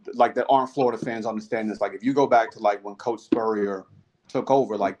that aren't Florida fans understand this. If you go back to when Coach Spurrier took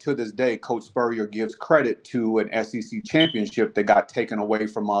over, to this day, Coach Spurrier gives credit to an SEC championship that got taken away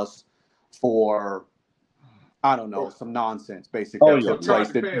from us for, I don't know, some nonsense, basically. Oh, yeah.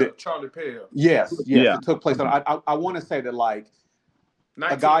 Charlie Pell. Yes, yeah. It took place. I want to say that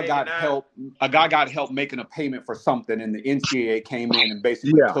a guy got help making a payment for something, and the NCAA came in and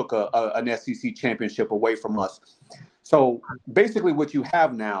basically took an SEC championship away from us. So basically, what you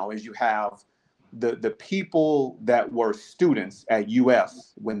have now is you have the people that were students at UF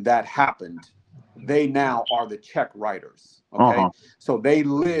when that happened. They now are the check writers. Okay, so they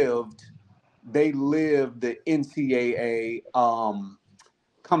lived the NCAA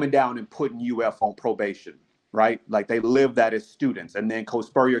coming down and putting UF on probation, right? They lived that as students. And then Coach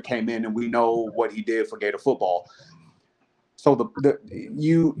Spurrier came in, and we know what he did for Gator football. So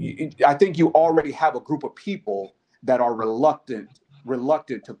I think you already have a group of people that are reluctant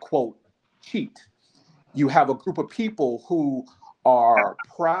to, quote, cheat. You have a group of people who are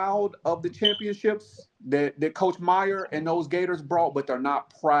proud of the championships that Coach Meyer and those Gators brought, but they're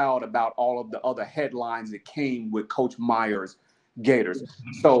not proud about all of the other headlines that came with Coach Meyer's Gators.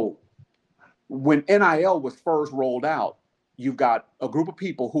 So when NIL was first rolled out, you've got a group of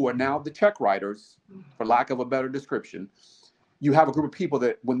people who are now the check writers, for lack of a better description. You have a group of people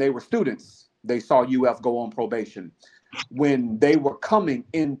that when they were students, they saw UF go on probation. When they were coming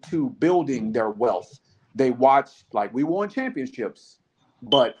into building their wealth, they watched, we won championships,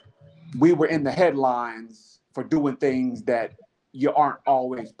 but we were in the headlines for doing things that you aren't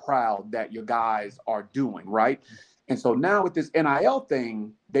always proud that your guys are doing, right? And so now with this NIL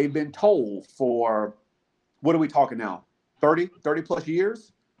thing, they've been told for, what are we talking now? 30 plus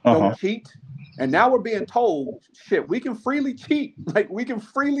years? Don't cheat. And now we're being told, shit, we can freely cheat. We can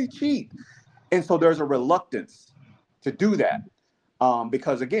freely cheat. And so there's a reluctance to do that.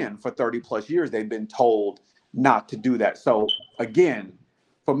 Because again, for 30 plus years, they've been told not to do that. So again,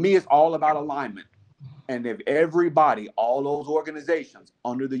 for me, it's all about alignment. And if everybody, all those organizations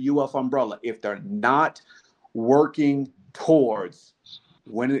under the UF umbrella, if they're not working towards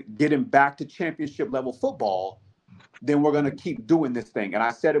getting back to championship level football, then we're going to keep doing this thing. And I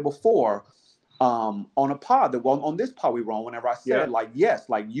said it before on a pod, on this pod we were on, whenever I said,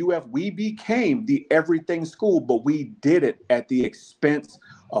 UF, we became the everything school, but we did it at the expense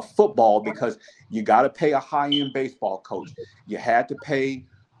of football because you got to pay a high-end baseball coach. You had to pay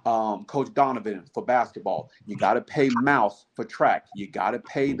Coach Donovan for basketball. You got to pay Mouse for track. You got to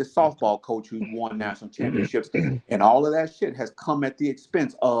pay the softball coach who's won national championships. And all of that shit has come at the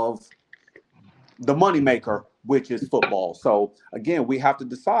expense of the moneymaker, which is football. So again, we have to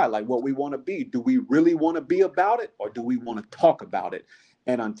decide what we want to be. Do we really want to be about it, or do we want to talk about it?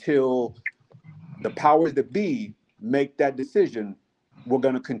 And until the powers that be make that decision, we're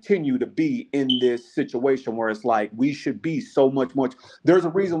going to continue to be in this situation where it's we should be so much. There's a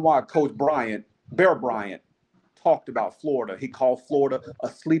reason why Coach Bear Bryant, talked about Florida. He called Florida a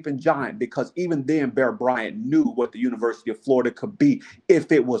sleeping giant because even then Bear Bryant knew what the University of Florida could be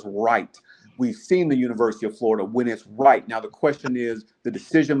if it was right. We've seen the University of Florida when it's right. Now, the question is the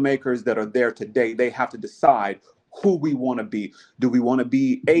decision makers that are there today, they have to decide who we want to be. Do we want to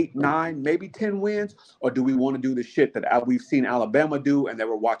be 8, 9, maybe 10 wins, or do we want to do the shit that we've seen Alabama do and that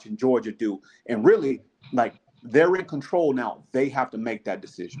we're watching Georgia do? And really, like, they're in control now. They have to make that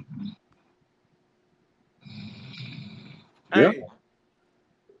decision. Hey,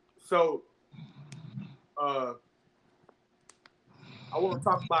 so I want to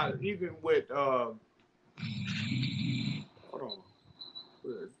talk about it even with hold on.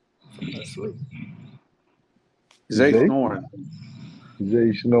 Zay snoring.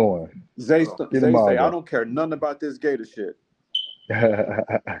 Zay snoring. Zay say, I don't care nothing about this Gator shit.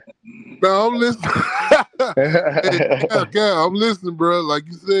 No, I'm listening. Hey, I'm listening, bro. Like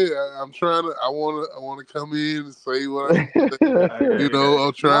you said, I want to come in and say what I say. You know,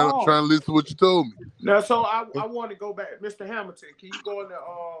 I'm trying to listen to what you told me. Now, so I want to go back, Mr. Hamilton. Can you go into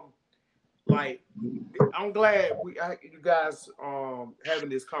like, I'm glad you guys having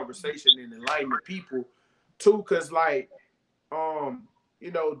this conversation and enlightening the people too, because like you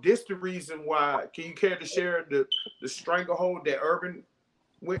know, this the reason why. Can you care to share the stranglehold that Urban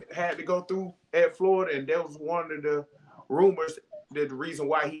had to go through at Florida, and that was one of the rumors that the reason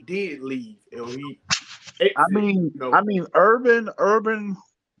why he did leave. Urban,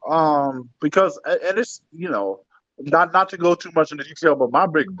 because, and it's, you know, not to go too much into detail, but my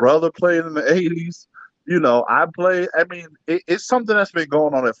big brother played in the 80s. You know, it's something that's been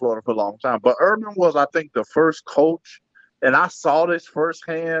going on at Florida for a long time. But Urban was, I think, the first coach, and I saw this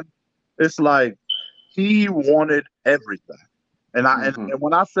firsthand. It's like he wanted everything. And and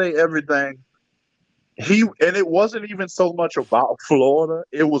when I say everything, it wasn't even so much about Florida.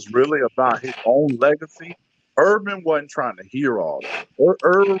 It was really about his own legacy. Urban wasn't trying to hear all that.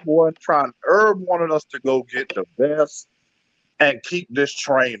 Urban wanted us to go get the best and keep this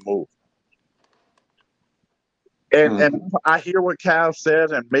train moving. And I hear what Cav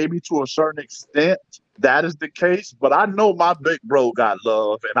said, and maybe to a certain extent that is the case. But I know my big bro got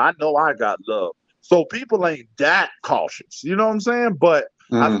love, and I know I got love. So people ain't that cautious. You know what I'm saying? But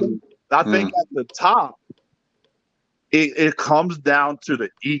I think at the top, it comes down to the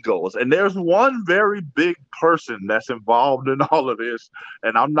egos. And there's one very big person that's involved in all of this.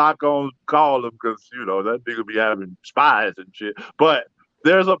 And I'm not going to call him because, you know, that nigga be having spies and shit. But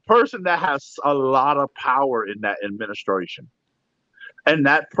there's a person that has a lot of power in that administration. And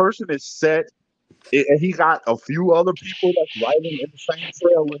that person is set. And he got a few other people that's riding in the same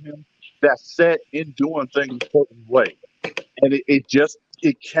trail with him that's set in doing things a certain way. And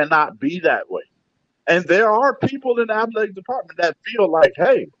it cannot be that way. And there are people in the athletic department that feel like,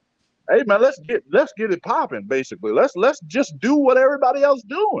 hey man, let's get it popping, basically. Let's just do what everybody else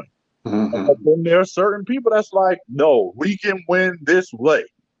doing. But then there are certain people that's like, no, we can win this way.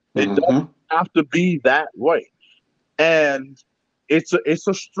 It doesn't have to be that way. And it's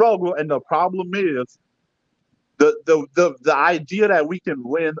a struggle, and the problem is the idea that we can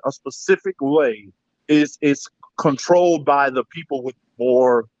win a specific way is controlled by the people with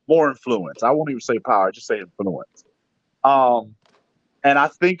more influence. I won't even say power, just say influence. And I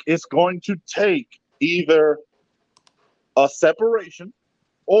think it's going to take either a separation,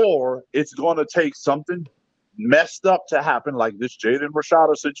 or it's going to take something messed up to happen, like this Jaden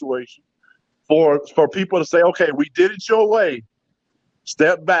Rashada situation, for people to say, okay, we did it your way,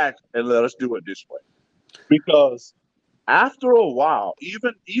 step back and let us do it this way. Because after a while,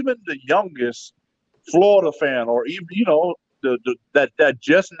 even the youngest Florida fan, or even, you know, that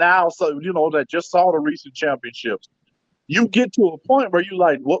just now, so you know, that just saw the recent championships, you get to a point where you're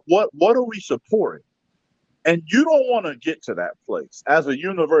like, what are we supporting? And you don't want to get to that place as a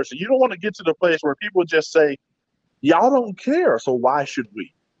university. You don't want to get to the place where people just say, y'all don't care, so why should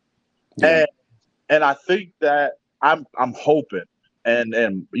we? Yeah. And I think that I'm hoping,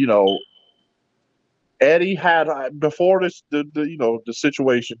 and you know, Eddie had before this the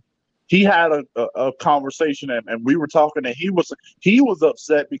situation, he had a conversation, and we were talking, and he was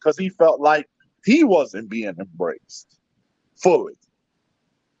upset because he felt like he wasn't being embraced fully.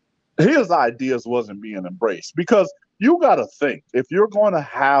 His ideas wasn't being embraced, because you got to think, if you're going to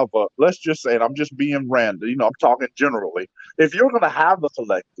have let's just say, and I'm just being random, you know, I'm talking generally, if you're going to have the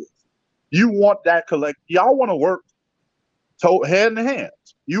collective, you want that collective, y'all want to work hand in hand.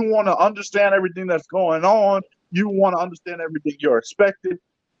 You want to understand everything that's going on. You want to understand everything you're expected.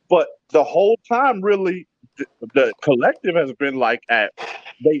 But the whole time, really, the collective has been like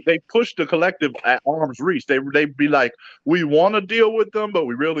they push the collective at arm's reach. They be like, we want to deal with them, but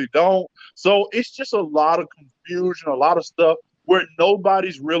we really don't. So it's just a lot of confusion, a lot of stuff where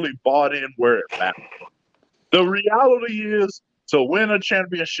nobody's really bought in where it matters. The reality is, to win a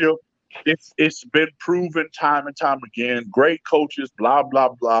championship, it's been proven time and time again. Great coaches, blah, blah,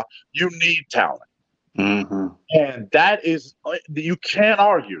 blah. You need talent. Mm-hmm. And that is, you can't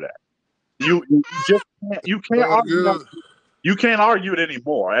argue that. You just can't. You can't argue that. You can't argue it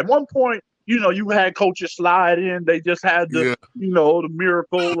anymore. At one point, you had coaches slide in. They just had the, the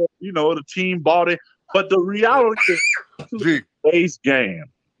miracle. The team bought it. But the reality is, today's game,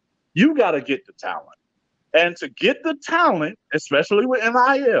 you got to get the talent. And to get the talent, especially with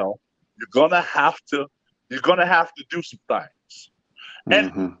NIL, you're gonna have to do some things.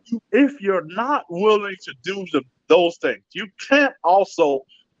 And if you're not willing to do those things, you can't also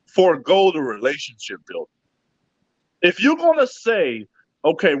forego the relationship building. If you're gonna say,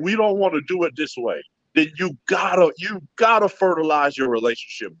 okay, we don't want to do it this way, then you gotta fertilize your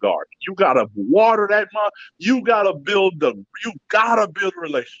relationship garden. You gotta water that month. You gotta build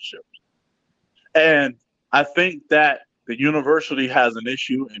relationships. And I think that the university has an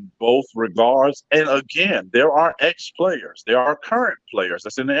issue in both regards. And again, there are ex-players, there are current players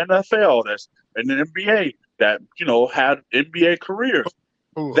that's in the NFL, that's in the NBA, that had NBA careers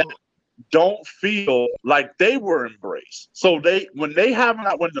that don't feel like they were embraced. So when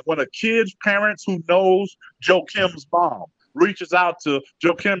a kid's parents who knows Joe Kim's mom reaches out to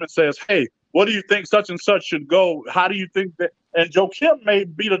Joe Kim and says, "Hey, what do you think such and such should go? How do you think that?" And Joe Kim may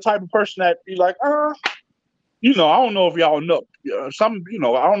be the type of person that be like, I don't know if y'all know. I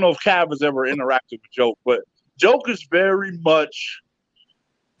don't know if Cav has ever interacted with Joke, but Joke is very much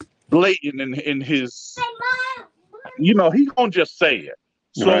blatant in his, he gonna just say it.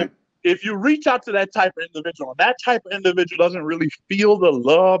 So if you reach out to that type of individual, and that type of individual doesn't really feel the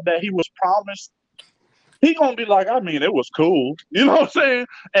love that he was promised, he gonna be like, it was cool. You know what I'm saying?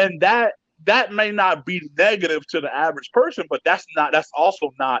 And that may not be negative to the average person, but that's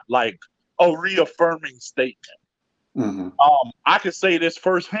also not like a reaffirming statement. Mm-hmm. I could say this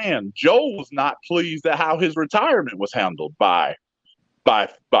firsthand. Joe was not pleased at how his retirement was handled by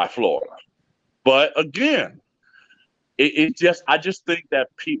Florida. But again, I just think that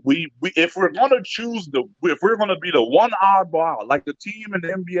we if we're gonna be the one oddball out, like the team in the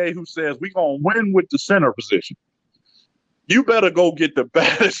NBA who says we're gonna win with the center position, you better go get the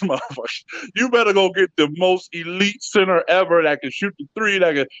baddest motherfucker. You better go get the most elite center ever that can shoot the three.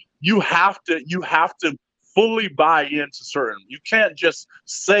 You have to fully buy into certain. You can't just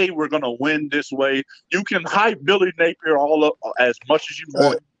say we're gonna win this way. You can hype Billy Napier all up as much as you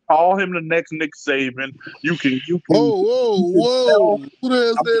want. Call him the next Nick Saban. You can. Whoa! Who the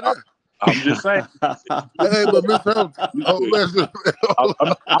hell said that? I'm just saying. Hey, but Mr.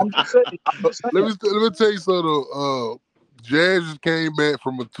 I'm just saying. Let me tell you something. Jazz just came back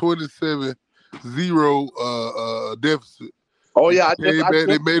from a 27-0 deficit. Oh yeah, they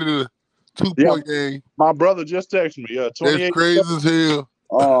made it a 2-point game. My brother just texted me. Yeah, 28. That's crazy as hell.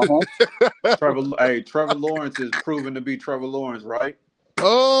 Trevor Lawrence is proven to be Trevor Lawrence, right?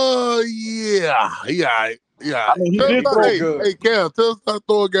 Oh yeah. I mean, he did throw good. Hey, Cal, tell us stop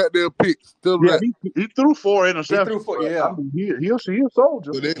throwing goddamn picks. He threw 4 interceptions. He threw 4. Yeah, he'll see a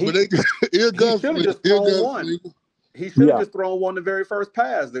soldier. He should have just thrown one. He should have just thrown one the very first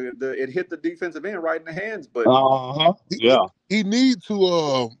pass. It hit the defensive end right in the hands. But he need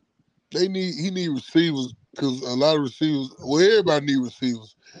to. He need receivers because a lot of receivers. Well, everybody need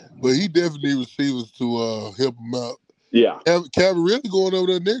receivers, but he definitely need receivers to help him out. Yeah, Cavalry going over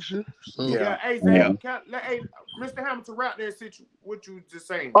there next year. So. Yeah, hey, Zach, hey, Mr. Hamilton, wrap that what you just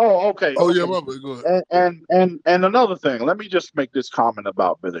saying. Oh, okay. Oh, yeah, my bad. Go ahead. And another thing, let me just make this comment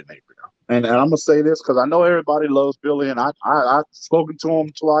about Billy Napier. And I'm gonna say this because I know everybody loves Billy, and I've spoken to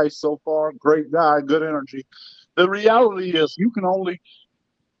him twice so far. Great guy, good energy. The reality is, you can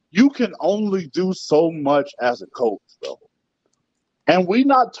only do so much as a coach, though. And we're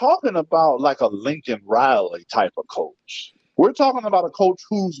not talking about like a Lincoln Riley type of coach. We're talking about a coach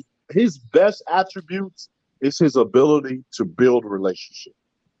whose his best attributes is his ability to build relationships.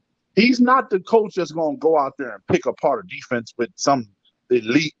 He's not the coach that's going to go out there and pick apart a defense with some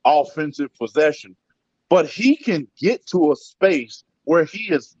elite offensive possession, but he can get to a space where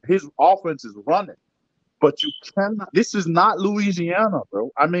his offense is running. But you cannot. This is not Louisiana,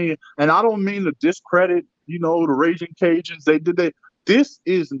 bro. I mean, and I don't mean to discredit, the Raging Cajuns. This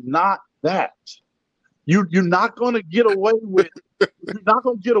is not that. You're not going to get away with. You're not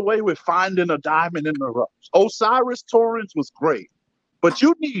going to get away with finding a diamond in the rough. Osiris Torrance was great, but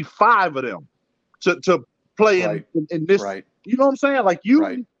you need 5 of them to play in this. Right. You know what I'm saying? Like you.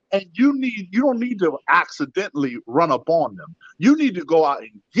 Right. And you don't need to accidentally run up on them. You need to go out and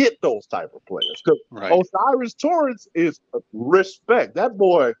get those type of players. Because Osiris Torrance is respect. That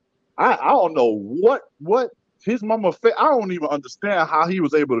boy, I don't know what his mama. I don't even understand how he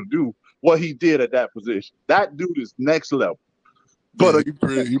was able to do what he did at that position. That dude is next level. But he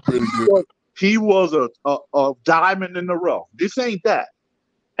pretty good. he was a diamond in the rough. This ain't that.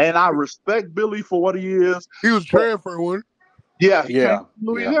 And I respect Billy for what he is. He was transferred one. Yeah, he came from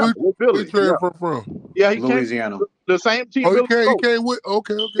Louisiana. Where Billy. he transferred from? Yeah, he Louisiana. came the same team. Oh, Billy he came with.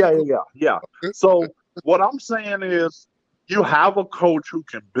 Okay. Yeah. Okay. So what I'm saying is, you have a coach who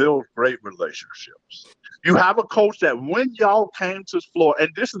can build great relationships. You have a coach that when y'all came to Florida,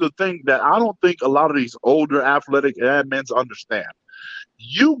 and this is the thing that I don't think a lot of these older athletic admins understand.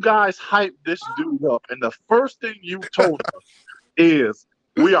 You guys hyped this dude up, and the first thing you told us is,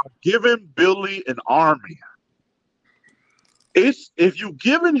 we are giving Billy an army. If you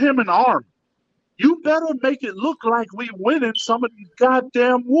giving him an army, you better make it look like we winning some of these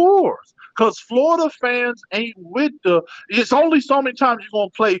goddamn wars. Because Florida fans ain't with it's only so many times you're going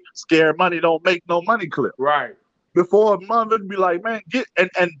to play scared money don't make no money clip. Right. Before a month, it'd be like, man,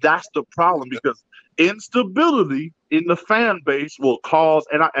 and that's the problem, because instability in the fan base will cause,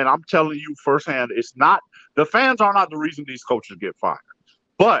 and I'm telling you firsthand, it's not, the fans are not the reason these coaches get fired.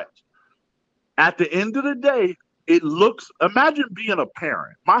 But at the end of the day, it looks, imagine being a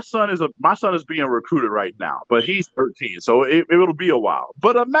parent. My son is being recruited right now, but he's 13, so it'll be a while.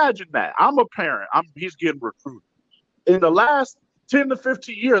 But imagine that. I'm a parent. He's getting recruited. In the last 10 to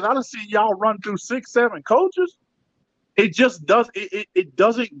 15 years, I done seen y'all run through 6, 7 coaches. It just it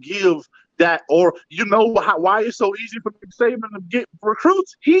doesn't give that, or why it's so easy for Nick Saban to get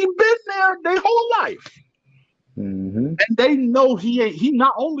recruits. He been there their whole life. Mm-hmm. And they know he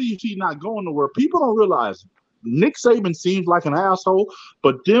not only is he not going nowhere, people don't realize Nick Saban seems like an asshole,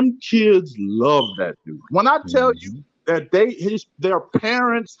 but them kids love that dude. When I tell you that their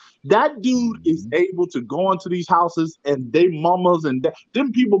parents, that dude is able to go into these houses and they mamas and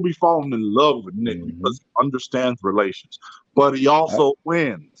them people be falling in love with Nick because he understands relations. But he also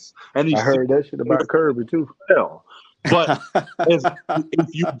wins. And I heard that shit about Kirby too. But if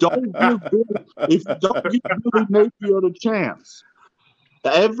you don't give Billy Napier the chance,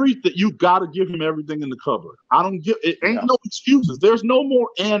 everything, you got to give him everything in the cupboard. I don't give it. Ain't no excuses. There's no more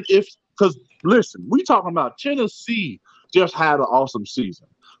and if, because listen, we talking about Tennessee just had an awesome season.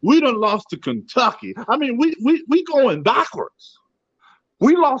 We done lost to Kentucky. I mean, we going backwards.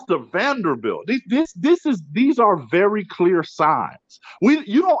 We lost to Vanderbilt. These are very clear signs.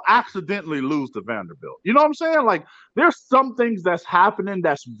 You don't accidentally lose to Vanderbilt. You know what I'm saying? Like, there's some things that's happening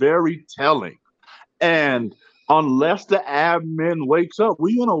that's very telling. And unless the admin wakes up,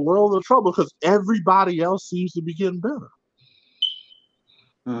 we in a world of trouble because everybody else seems to be getting better.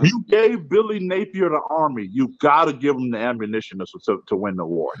 You gave Billy Napier the army. You got to give him the ammunition to win the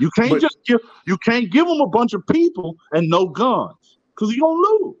war. You can't give him a bunch of people and no guns because you're gonna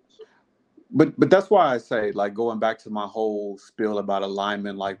lose. But that's why I say, like, going back to my whole spiel about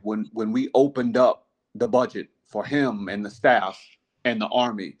alignment, like when we opened up the budget for him and the staff and the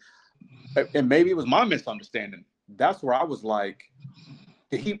army, and maybe it was my misunderstanding. That's where I was like,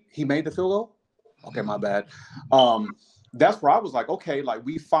 he made the field goal? Okay, my bad. That's where I was like, okay, like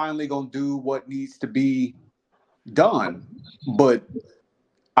we finally gonna do what needs to be done. But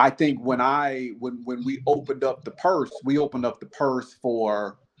I think when we opened up the purse, we opened up the purse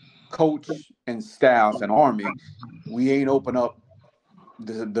for coach and staff and army. We ain't open up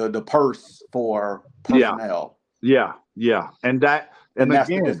the purse for personnel. Yeah. And that's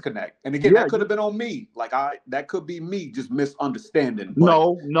again, the disconnect. And again, that could have been on me. Like that could be me just misunderstanding.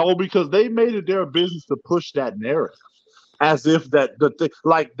 No, because they made it their business to push that narrative. As if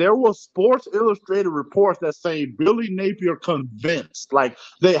like there was Sports Illustrated reports that say Billy Napier convinced, like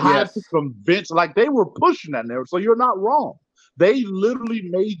they had to convince, like they were pushing that narrative. So you're not wrong. They literally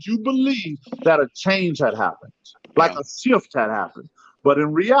made you believe that a change had happened, like a shift had happened. But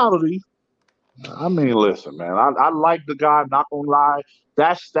in reality, I mean, listen, man, I like the guy, not gonna lie.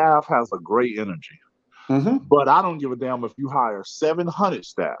 That staff has a great energy. But I don't give a damn if you hire 700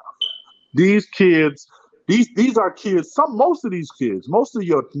 staff. These kids, these are kids, most of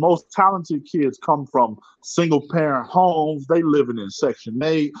your most talented kids come from single parent homes. They living in Section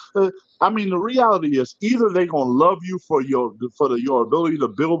 8. I mean, the reality is either they're gonna love you for your ability to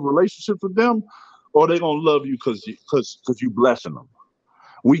build relationships with them, or they're gonna love you because you blessing them.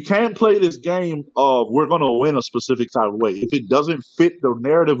 We can't play this game of we're gonna win a specific type of way if it doesn't fit the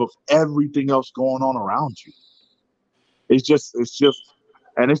narrative of everything else going on around you. It's just,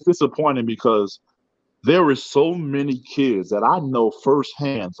 and it's disappointing because there is so many kids that I know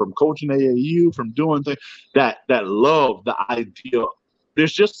firsthand from coaching AAU, from doing things that love the idea.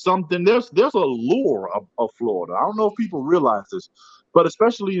 There's just something, there's a lure of Florida. I don't know if people realize this. But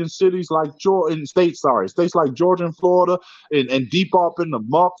especially in cities like Georgia, states like Georgia and Florida, and deep up in the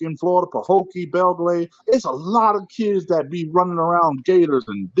muck in Florida, Pahokee, Belgrade, it's a lot of kids that be running around Gators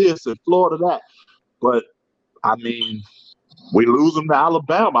and this and Florida that. But I mean, we lose them to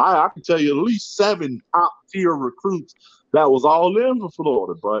Alabama. I can tell you at least 7 top tier recruits that was all in for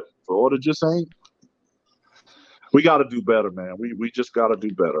Florida, but Florida just ain't. We got to do better, man. We just got to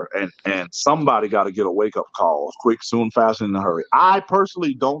do better, and somebody got to get a wake up call, quick, soon, fast, and in a hurry. I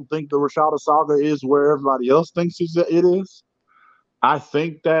personally don't think the Rashada saga is where everybody else thinks it is. I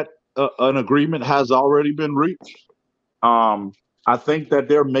think that an agreement has already been reached. I think that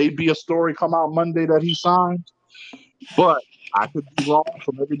there may be a story come out Monday that he signed, but I could be wrong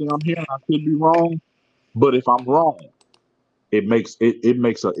from everything I'm hearing. I could be wrong, but if I'm wrong,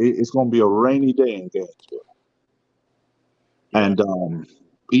 it's going to be a rainy day in Gainesville. And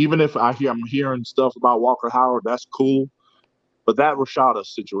even if I'm hearing stuff about Walker Howard, that's cool. But that Rashada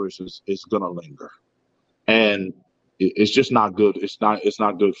situation is going to linger, and it's just not good. It's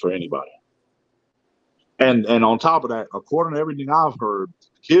not good for anybody. And on top of that, according to everything I've heard,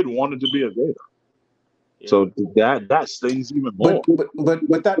 the kid wanted to be a Gator. Yeah. So that stings even more.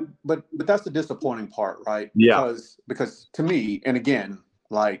 But that's the disappointing part, right? Yeah. Because to me, and again,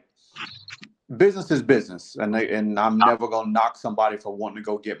 like, business is business, and I'm never gonna knock somebody for wanting to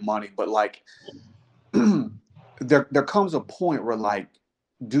go get money, but like, there comes a point where, like,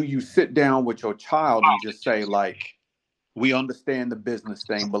 do you sit down with your child and just say, like, we understand the business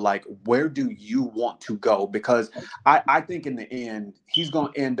thing, but like, where do you want to go? Because I think in the end, he's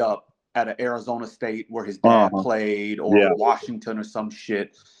gonna end up at an Arizona State where his dad played, or Washington or some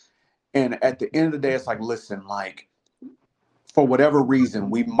shit. And at the end of the day, it's like, listen, like, for whatever reason,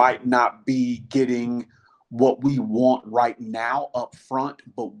 we might not be getting what we want right now up front,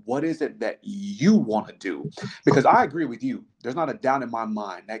 but what is it that you want to do? Because I agree with you. There's not a doubt in my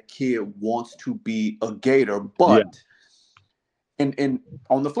mind that kid wants to be a Gator, but and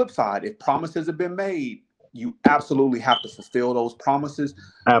on the flip side, if promises have been made, you absolutely have to fulfill those promises.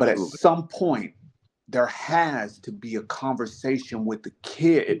 Absolutely. But at some point, there has to be a conversation with the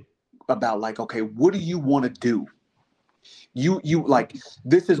kid about, like, okay, what do you want to do? You like,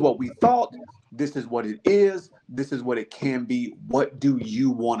 this is what we thought, this is what it is, this is what it can be. What do you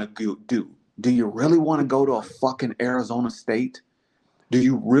want to do? Do you really want to go to a fucking Arizona State? Do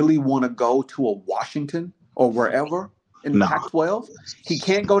you really want to go to a Washington or wherever in the Pac-12? He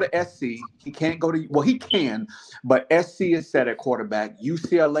can't go to SC. He can't go to, well, he can, but SC is set at quarterback.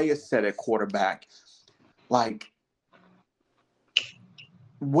 UCLA is set at quarterback. Like,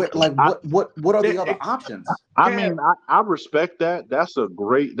 what are the other options? I mean, I respect that. That's a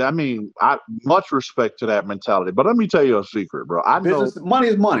great. I mean, I much respect to that mentality. But let me tell you a secret, bro. I know money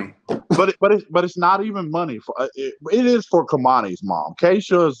is money, but it's not even money for it is for Kamani's mom.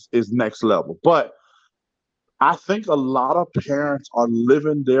 Keisha is next level, but I think a lot of parents are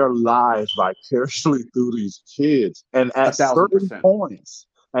living their lives vicariously through these kids, and at certain points,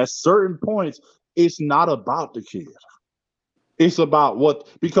 it's not about the kid. It's about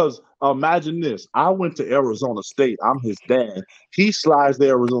because imagine this. I went to Arizona State. I'm his dad. He slides to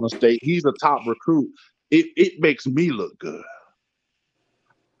Arizona State. He's a top recruit. It makes me look good.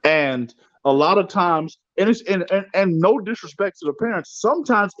 And a lot of times, and no disrespect to the parents,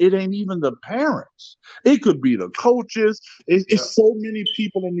 sometimes it ain't even the parents. It could be the coaches. It's so many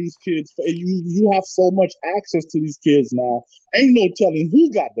people in these kids. You have so much access to these kids now. Ain't no telling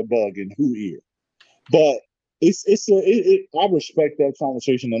who got the bug and who is. But I respect that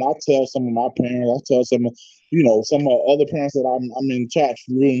conversation, and I tell some of my parents, I tell some of other parents that I'm in chat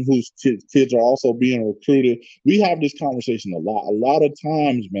room whose kids are also being recruited. We have this conversation a lot. A lot of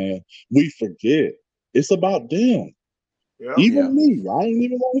times, man, we forget it's about them. Yeah, even me, I ain't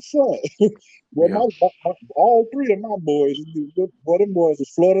even on the front. Well, all three of my boys, them boys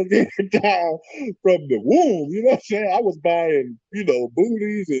was Florida down from the womb. You know what I'm saying? I was buying,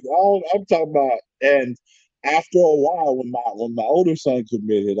 booties and all. I'm talking about, and after a while, when my older son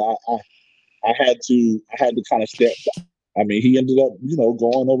committed, I had to kind of step back. I mean, he ended up,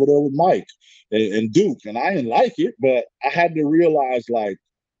 going over there with Mike and Duke, and I didn't like it, but I had to realize, like,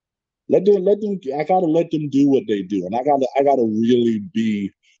 let them. I gotta let them do what they do, and I gotta really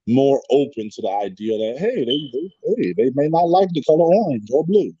be more open to the idea that, hey, they may not like the color orange or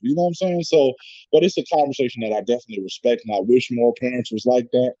blue. You know what I'm saying? So, but it's a conversation that I definitely respect, and I wish more parents was like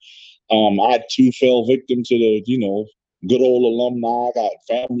that. I too fell victim to the, good old alumni. I got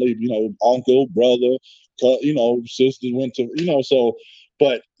family, uncle, brother, sisters went to, so,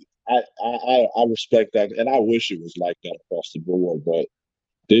 but I respect that, and I wish it was like that across the board. But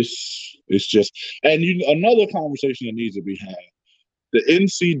this is just, and another conversation that needs to be had the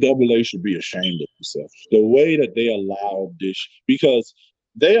NCAA should be ashamed of themselves. The way that they allowed this, because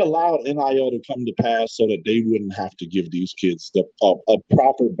they allowed NIL to come to pass so that they wouldn't have to give these kids a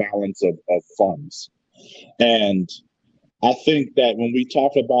proper balance of funds. And I think that when we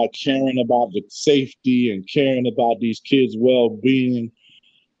talk about caring about the safety and caring about these kids' well-being,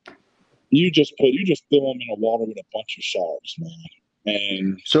 you just throw them in the water with a bunch of sharks, man.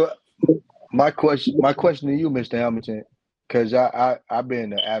 And so my question to you, Mr. Hamilton, because I've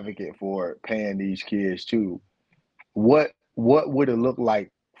been an advocate for paying these kids too. What would it look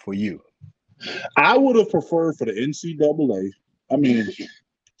like for you? I would have preferred for the NCAA,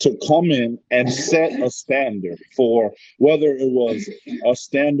 to come in and set a standard for whether it was a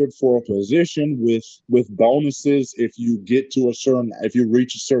standard for a position with bonuses if you if you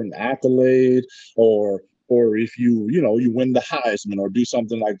reach a certain accolade, or if you win the Heisman or do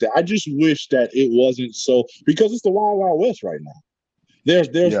something like that. I just wish that it wasn't so, because it's the Wild Wild West right now. There's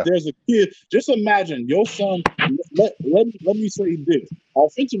a kid. Just imagine your son. Let me say this: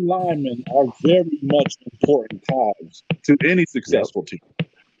 offensive linemen are very much important cogs to any successful team,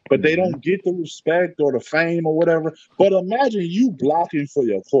 but they don't get the respect or the fame or whatever. But imagine you blocking for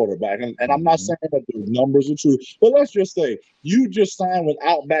your quarterback, and I'm not saying that the numbers are true, but let's just say you just signed with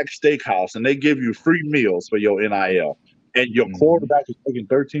Outback Steakhouse and they give you free meals for your NIL, and your quarterback is making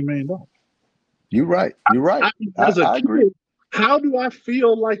 $13 million. You're right. I agree. How do I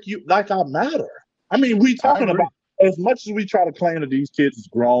feel like I matter? We talking about, as much as we try to claim that these kids is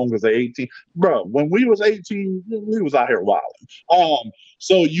grown because they're 18, bro. When we was 18, we was out here wilding.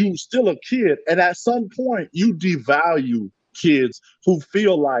 So you still a kid, and at some point you devalue kids who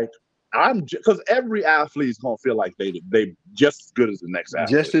feel like because every athlete is gonna feel like they just as good as the next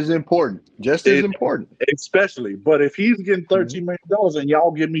athlete. Just as important. Especially. But if he's getting $13 million and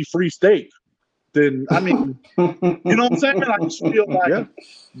y'all give me free steak, then you know what I'm saying? I just feel like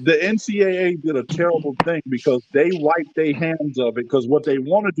the NCAA did a terrible thing because they wiped their hands of it, because what they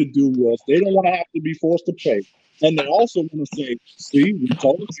wanted to do was they don't want to have to be forced to pay. And they also want to say, see, we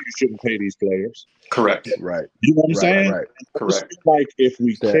told you you shouldn't pay these players. Correct. Right. You know what I'm saying? Right. Correct. Like if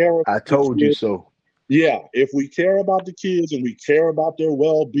we care about I told you so. Yeah, if we care about the kids and we care about their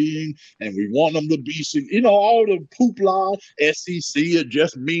well-being and we want them to be, all the hoopla, SEC, it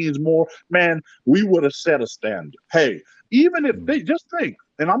just means more, man, we would have set a standard. Hey, even if they just think,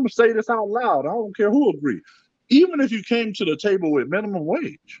 and I'm going to say this out loud, I don't care who agrees, even if you came to the table with minimum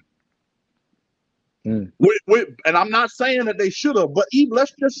wage, and I'm not saying that they should have, but even,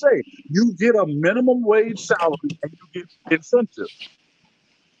 let's just say you get a minimum wage salary and you get incentives.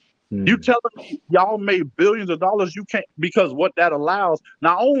 You telling me y'all made billions of dollars? You can't, because what that allows,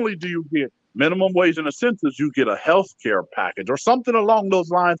 not only do you get minimum wage and incentives, you get a health care package or something along those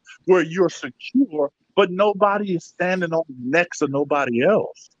lines where you're secure, but nobody is standing on next to nobody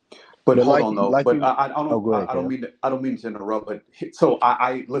else. But hold on though. I don't mean to interrupt. But so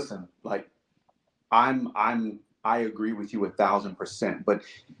I listen. Like I agree with you 1,000%. But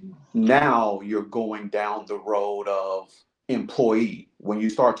now you're going down the road of employee. When you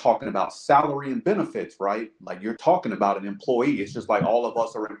start talking about salary and benefits, right? Like you're talking about an employee. It's just like all of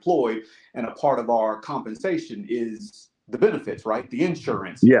us are employed, and a part of our compensation is the benefits, right? The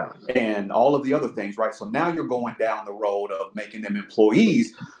insurance, and all of the other things, right? So now you're going down the road of making them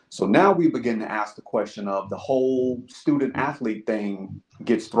employees. So now we begin to ask the question of the whole student athlete thing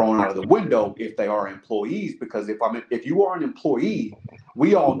gets thrown out of the window if they are employees, because if you are an employee,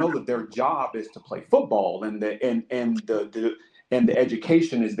 we all know that their job is to play football, and the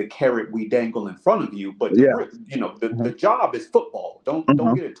education is the carrot we dangle in front of you. But the job is football. Don't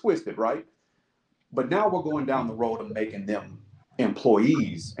get it twisted, right? But now we're going down the road of making them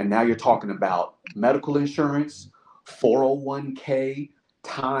employees, and now you're talking about medical insurance, 401k,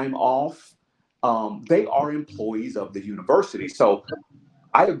 time off. They are employees of the university. So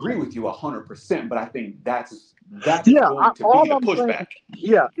I agree with you 100%, but I think that's going to be the pushback.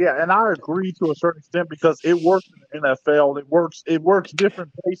 And I agree to a certain extent because it works in the NFL. It works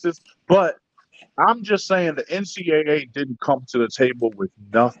different places, but I'm just saying the NCAA didn't come to the table with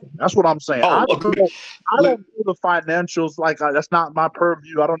nothing. That's what I'm saying. I don't know the financials. That's not my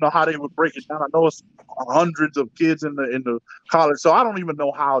purview. I don't know how they would break it down. I know it's hundreds of kids in the college, so I don't even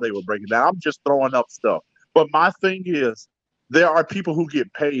know how they would break it down. I'm just throwing up stuff. But my thing is, there are people who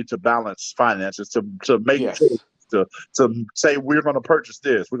get paid to balance finances, to make choices, to say we're going to purchase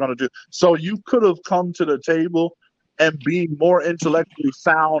this, we're going to do. So you could have come to the table and being more intellectually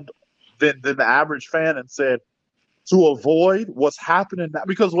sound than the average fan and said, to avoid what's happening now,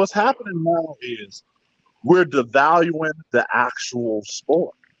 because what's happening now is we're devaluing the actual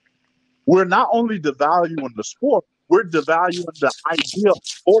sport. We're not only devaluing the sport, We're devaluing the idea of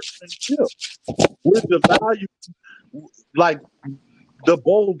sportsmanship. We're devaluing, like, the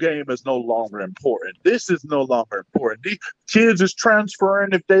bowl game is no longer important. This is no longer important. These kids is transferring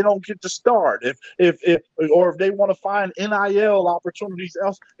if they don't get to start. If they want to find NIL opportunities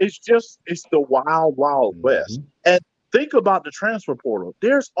else. It's the wild west. And think about the transfer portal.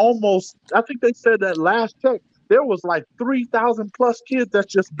 There's almost, I think they said that last check, there was like 3,000 plus kids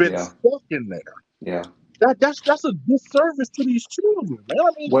that's just been stuck in there. Yeah. That's a disservice to these children, man. I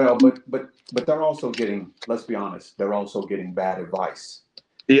mean, well, but they're also getting, let's be honest, they're also getting bad advice.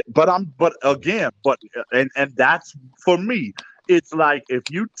 Yeah, but that's, for me, it's like, if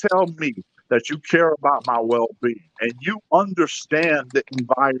you tell me that you care about my well-being and you understand the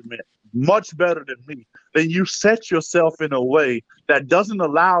environment much better than me, then you set yourself in a way that doesn't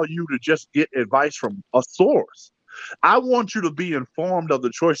allow you to just get advice from a source. I want you to be informed of the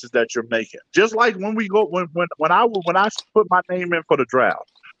choices that you're making. Just like when I put my name in for the draft.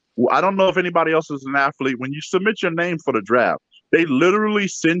 I don't know if anybody else is an athlete. When you submit your name for the draft, they literally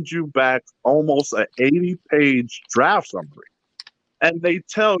send you back almost an 80-page draft summary. And they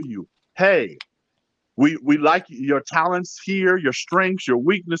tell you, hey, we like your talents here, your strengths, your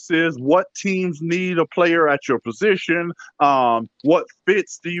weaknesses, what teams need a player at your position, what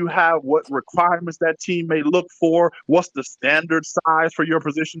fits do you have, what requirements that team may look for, what's the standard size for your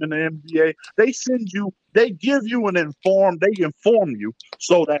position in the NBA. They give you they inform you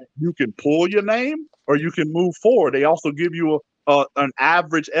so that you can pull your name or you can move forward. They also give you an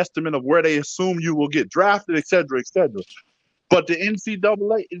average estimate of where they assume you will get drafted, et cetera, et cetera. But the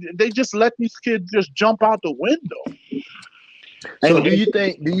NCAA, they just let these kids just jump out the window. So do you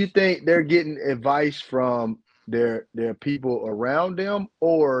think they're getting advice from their people around them,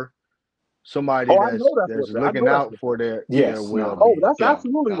 or somebody that's looking out for their well-being? Oh, that's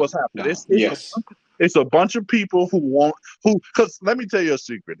absolutely what's happening. It's a bunch of people because let me tell you a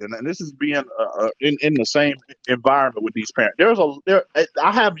secret, and this is being in the same environment with these parents.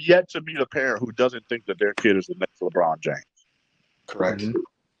 I have yet to meet a parent who doesn't think that their kid is the next LeBron James. Correct. Mm-hmm.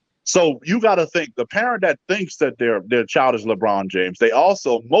 So you got to think, the parent that thinks that their child is LeBron James, most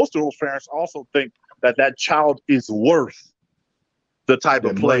of those parents also think that child is worth the type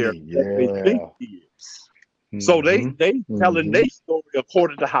of player that they think he is. Mm-hmm. So they telling their story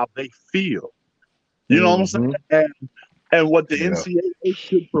according to how they feel. You know what I'm saying? And what the NCAA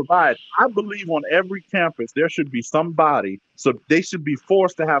should provide. I believe on every campus there should be somebody, so they should be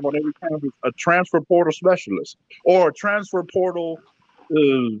forced to have on every campus a transfer portal specialist or a transfer portal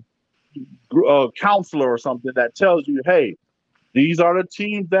counselor or something that tells you, hey, these are the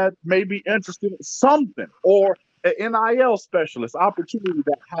teams that may be interested in something, or an NIL specialist opportunity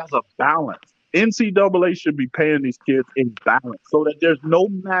that has a balance. NCAA should be paying these kids in balance so that there's no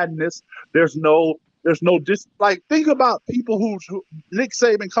madness, there's no think about people who Nick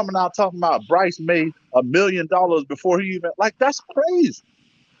Saban coming out talking about Bryce made $1 million before he even, that's crazy.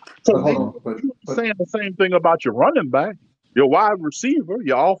 So they're saying the same thing about your running back, your wide receiver,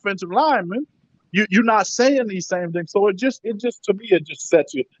 your offensive lineman. You're not saying these same things. So it just to me, it just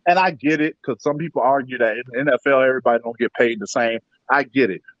sets you. And I get it, because some people argue that in the NFL everybody don't get paid the same. I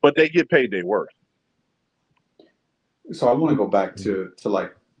get it, but they get paid their worth. So I want to go back to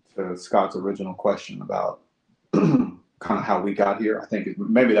Scott's original question about kind of how we got here. I think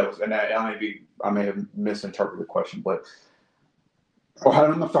maybe that was, and I may have misinterpreted the question, but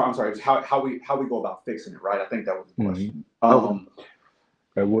I'm sorry. It's how we go about fixing it, right? I think that was the question.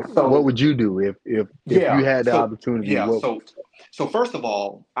 What would you do if you had the opportunity? So first of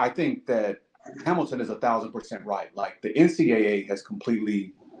all, I think that Hamilton is 1,000% right. Like, the NCAA has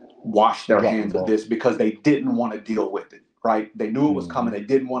completely washed their hands of this because they didn't want to deal with it. Right? They knew it was coming. They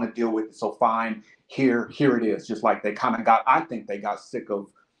didn't want to deal with it. So fine, here it is. Just like they kind of I think they got sick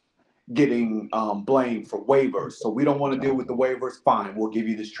of getting blamed for waivers. So we don't want to deal with the waivers. Fine, we'll give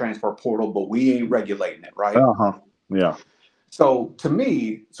you this transfer portal, but we ain't regulating it, right? Yeah. So to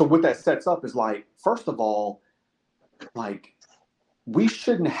me, what that sets up is, like, first of all, like, we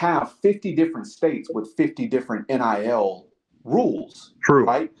shouldn't have 50 different states with 50 different NIL rules. True.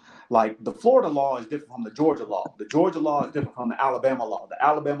 Right? Like, the Florida law is different from the Georgia law. The Georgia law is different from the Alabama law. The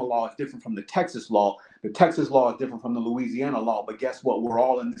Alabama law is different from the Texas law. The Texas law is different from the Louisiana law. But guess what? We're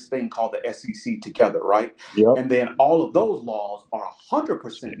all in this thing called the SEC together, right? Yep. And then all of those laws are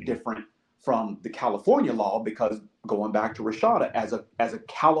 100% different from the California law, because going back to Rashada, as a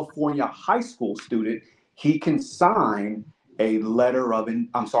California high school student, he can sign a letter of an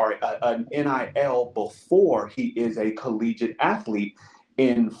NIL before he is a collegiate athlete.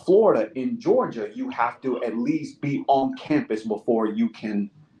 In Florida, in Georgia, you have to at least be on campus before you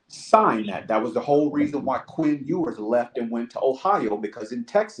can sign that. That was the whole reason why Quinn Ewers left and went to Ohio, because in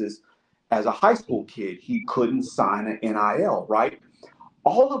Texas, as a high school kid, he couldn't sign an NIL, right?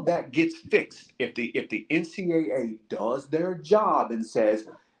 All of that gets fixed if the NCAA does their job and says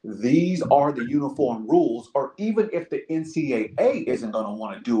these are the uniform rules, or even if the NCAA isn't going to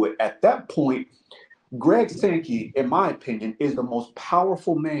want to do it, at that point, Greg Sankey, in my opinion, is the most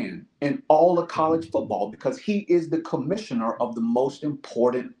powerful man in all of college football because he is the commissioner of the most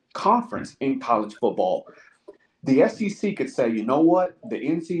important conference in college football. The SEC could say, you know what, the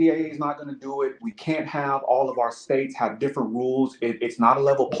NCAA is not going to do it. We can't have all of our states have different rules. It's not a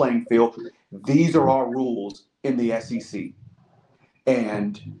level playing field. These are our rules in the SEC.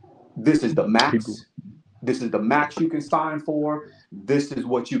 And this is the max. This is the max you can sign for. This is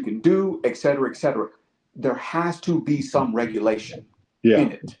what you can do, et cetera, et cetera. There has to be some regulation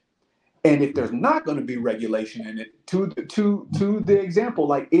in it. And if there's not going to be regulation in it, to the example,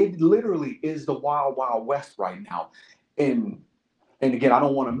 like it literally is the wild, wild west right now. And again, I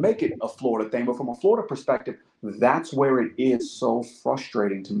don't want to make it a Florida thing, but from a Florida perspective, that's where it is so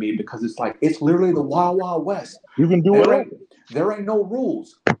frustrating to me because it's like, it's literally the wild, wild west. You can do it. There ain't no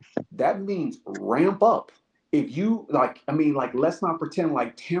rules. That means ramp up. If you let's not pretend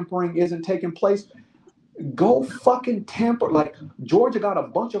like tampering isn't taking place. Go fucking tamper. Like Georgia got a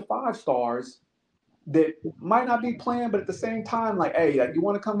bunch of 5 stars that might not be playing, but at the same time, like, hey, like, you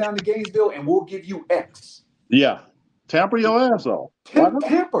want to come down to Gainesville and we'll give you X. Yeah. Tamper your ass off.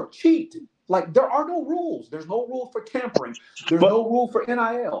 Tamper, cheat. Like there are no rules. There's no rule for tampering. There's no rule for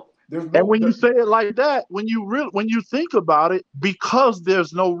NIL. And when you say it like that, when you think about it, because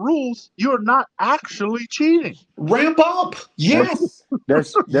there's no rules, you're not actually cheating. Ramp up. Yes.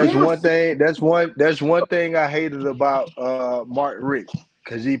 That's one thing. That's one thing I hated about Martin Rick.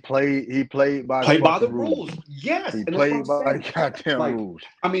 Because he played by the rules. Yes. He played by the goddamn rules.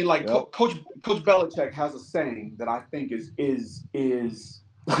 I mean, like Coach Belichick has a saying that I think is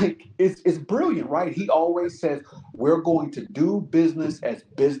like it's brilliant, right? He always says we're going to do business as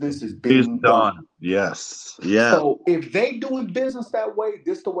business is being done. Yes. Yeah. So if they doing business that way,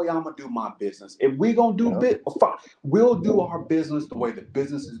 this the way I'm gonna do my business. If we gonna do fine, we'll do our business the way the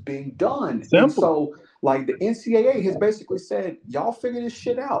business is being done. Simple. And so like the NCAA has basically said, y'all figure this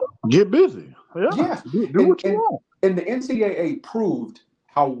shit out. Get busy. Yeah. Yes. Do what you want. And the NCAA proved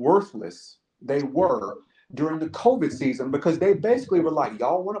how worthless they were during the COVID season because they basically were like,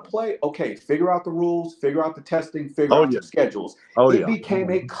 y'all want to play? Okay, figure out the rules, figure out the testing, figure out the schedules. It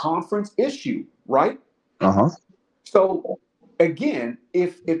became a conference issue, right? So again,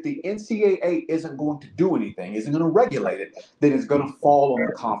 if the NCAA isn't going to do anything, isn't going to regulate it, then it's going to fall on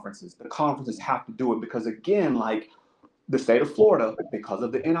the conferences. The conferences have to do it because again, like the state of Florida, because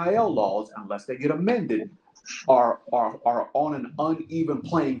of the NIL laws, unless they get amended, are on an uneven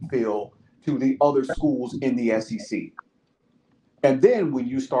playing field to the other schools in the SEC. And then when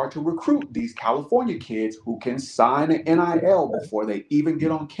you start to recruit these California kids who can sign an NIL before they even get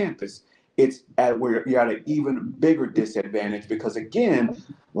on campus, it's where you're at an even bigger disadvantage because again,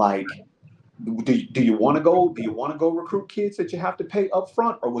 like, do you want to go recruit kids that you have to pay up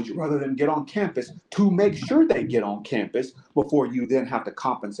front, or would you rather them get on campus to make sure they get on campus before you then have to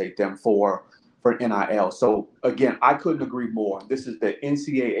compensate them for NIL? So again, I couldn't agree more. This is the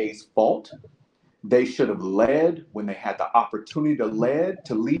NCAA's fault. They should have led when they had the opportunity to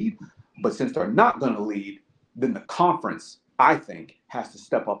lead. But since they're not going to lead, then the conference, I think, has to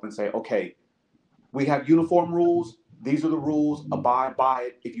step up and say, okay, we have uniform rules. These are the rules. Abide by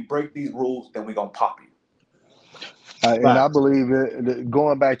it. If you break these rules, then we're going to pop you. And I believe it,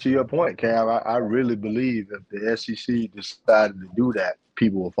 going back to your point, Cav, I really believe if the SEC decided to do that,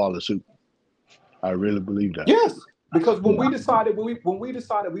 people will follow suit. I really believe that. Yes, because when we decided we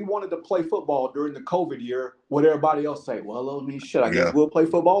wanted to play football during the COVID year, what everybody else say? Well, I mean, shit, I guess we'll play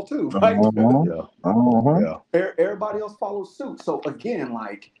football too, right? Everybody else follows suit. So again,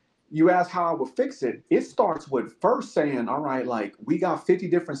 like you asked how I would fix it. It starts with first saying, all right, like we got 50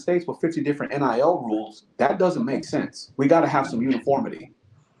 different states with 50 different NIL rules. That doesn't make sense. We got to have some uniformity.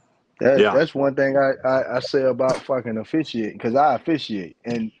 That's one thing I say about fucking officiating, because I officiate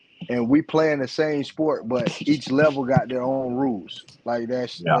and we play in the same sport, but each level got their own rules. Like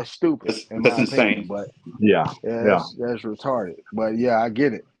that's stupid. That's insane. But that's retarded. But yeah, I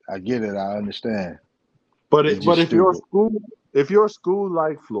get it. I understand. But if you're a school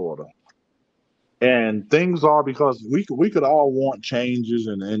like Florida, and things are, because we could all want changes,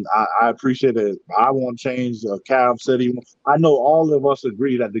 and I appreciate it. I want change. Cav said I know all of us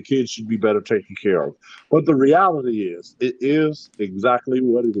agree that the kids should be better taken care of. But the reality is, it is exactly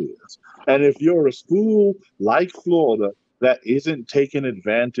what it is. And if you're a school like Florida that isn't taking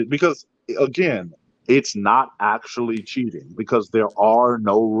advantage, because again, it's not actually cheating because there are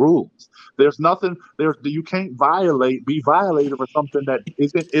no rules. There's nothing there. You can't be violated for something that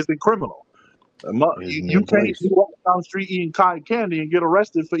isn't criminal. You can't be walking down the street eating cotton candy and get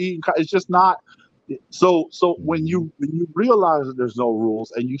arrested for eating. It's just not. So when you realize that there's no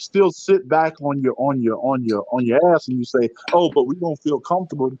rules and you still sit back on your ass and you say, oh, but we don't feel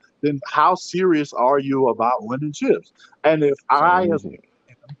comfortable, then how serious are you about winning chips? And if I, as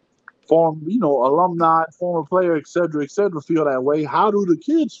alumni, former player, et cetera, feel that way, how do the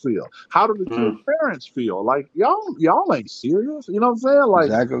kids feel? How do the kids' parents feel? Like y'all ain't serious. You know what I'm saying? Like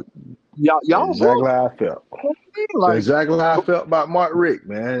exactly. Y'all exactly how I felt. Like, exactly how I felt about Mark Richt,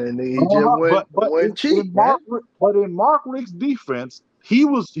 man. And he just went cheap, man. But in Mark Richt's defense, he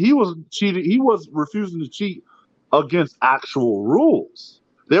was cheating. He was refusing to cheat against actual rules.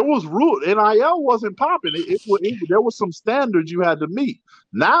 There was rule. NIL wasn't popping. There was some standards you had to meet.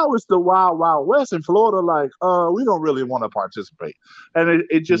 Now it's the wild, wild west in Florida. Like, we don't really want to participate, and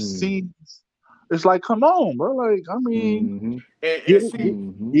it just seems. It's like, come on, bro. Like, I mean, get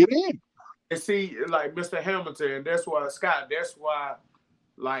in. And see, like Mr. Hamilton, that's why, Scott, that's why,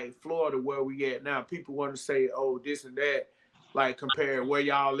 like, Florida, where we at now, people want to say, oh, this and that, like, compare where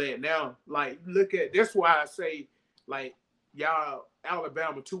y'all at now. Like, look at, that's why I say, like, y'all,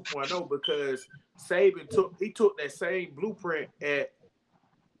 Alabama 2.0, because Saban took that same blueprint at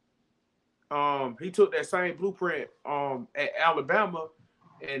Alabama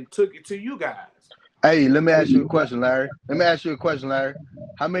and took it to you guys. Hey, let me ask you a question, Larry.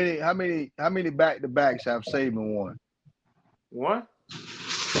 How many back-to-backs have Saban won? One.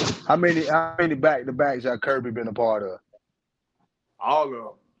 How many back-to-backs have Kirby been a part of? All of them.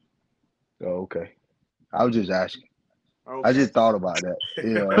 Oh, okay. I was just asking. Okay. I just thought about that.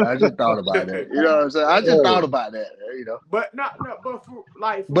 I just thought about that. You know what I'm saying? I just thought about that. But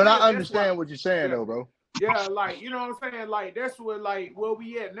But I understand what you're saying, though, bro. Yeah, like, you know what I'm saying? Like, that's where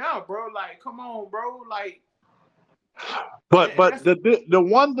we at now, bro. Like, come on, bro. Like, but the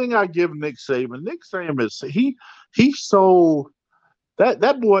one thing I give Nick Saban is he's so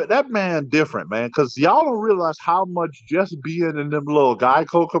that man different, man. Because y'all don't realize how much just being in them little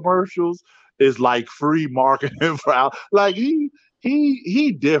Geico commercials is like free marketing for out. Like he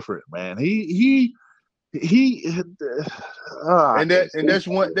different, man. That's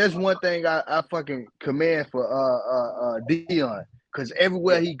one thing I fucking commend for Dion, because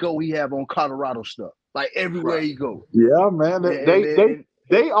everywhere he go, he have on Colorado stuff. Like everywhere he go. Yeah, man.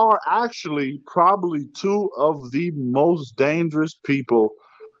 They are actually probably two of the most dangerous people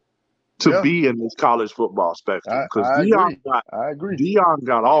to be in this college football spectrum. Because Dion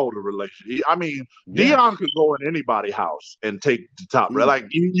got all the relations. I mean, Dion could go in anybody's house and take the top. Like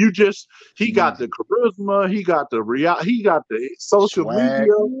he got the charisma, he got the he got the social media,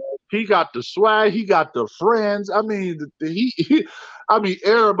 he got the swag, he got the friends. I mean,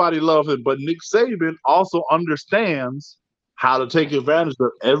 everybody loves him. But Nick Saban also understands how to take advantage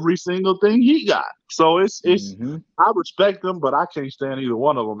of every single thing he got. So it's I respect them, but I can't stand either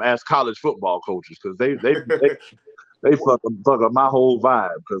one of them as college football coaches, because they fuck up my whole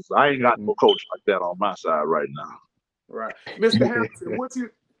vibe, because I ain't got no coach like that on my side right now. Right, Mr. Hamilton,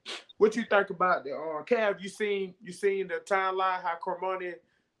 what you think about the Cav? You seen the timeline how Cormani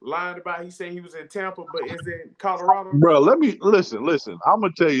lied about? He said he was in Tampa, but is in Colorado. Bro, let me listen. I'm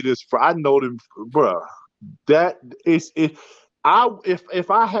gonna tell you this. I know them, bro. That is it.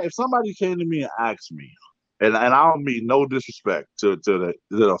 If somebody came to me and asked me, and I don't mean no disrespect to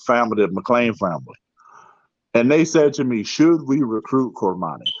the family, the McClain family, and they said to me, should we recruit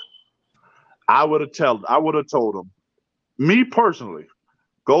Cormani? I would have told them, me personally,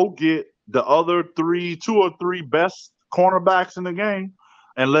 go get the other 2 or 3 best cornerbacks in the game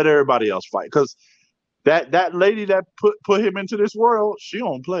and let everybody else fight. Because that lady that put him into this world, she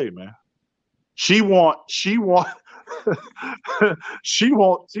don't play, man. She want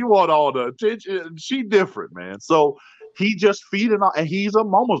all the attention. She different, man. So he just feeding on, and he's a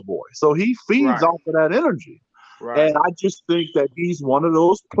mama's boy. So he feeds off of that energy. Right. And I just think that he's one of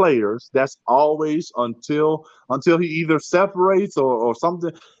those players that's always, until he either separates or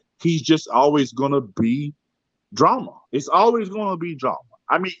something, he's just always gonna be drama. It's always gonna be drama.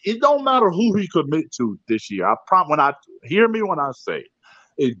 I mean, it don't matter who he commit to this year. Hear me when I say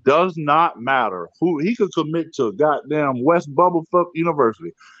it does not matter who he could commit to. Goddamn West Bubblefuck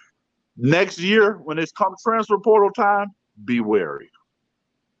University. Next year, when it's come transfer portal time, be wary,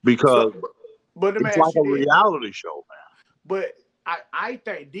 because it's like a reality show, man. But I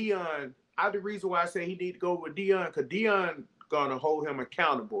think Dion. The reason why I say he need to go with Dion, because Dion gonna hold him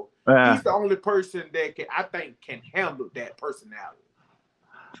accountable. Yeah. He's the only person that I think can handle that personality.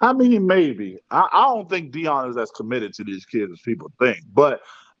 I mean, maybe. I don't think Deion is as committed to these kids as people think. But,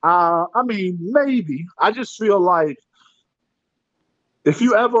 I mean, maybe. I just feel like if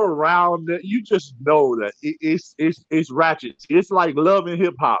you ever around it, you just know that it's ratchet. It's like Love and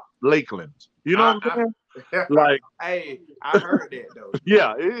Hip Hop, Lakeland. You know what I'm saying? Like, hey, I heard that, though.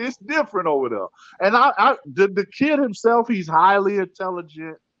 Yeah, it's different over there. And the kid himself, he's highly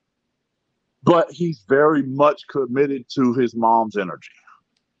intelligent, but he's very much committed to his mom's energy.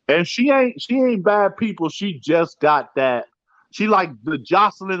 And she ain't bad people. She just got that. She like the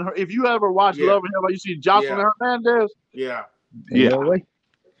Jocelyn. If you ever watch Love and Hip Hop, you see Jocelyn Hernandez. Yeah. Yeah.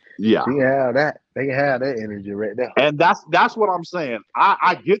 Yeah. She have that. They have that energy right there. And that's what I'm saying.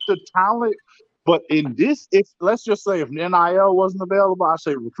 I get the talent, but in this, if let's just say if NIL wasn't available, I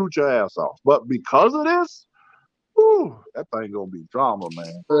say recruit your ass off. But because of this, whew, that thing gonna be drama,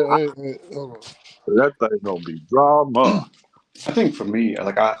 man. That thing gonna be drama. I think for me,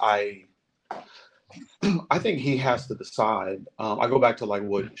 like I think he has to decide. I go back to like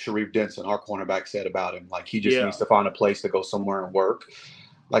what Sharif Denson, our cornerback, said about him. Like he just needs to find a place to go somewhere and work.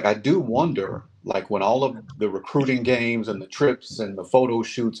 Like I do wonder, like when all of the recruiting games and the trips and the photo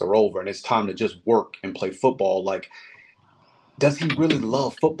shoots are over and it's time to just work and play football, like does he really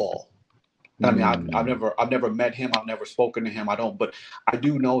love football? I mean, I've never met him. I've never spoken to him. I don't, but I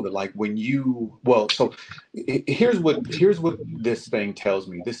do know that like when so here's what this thing tells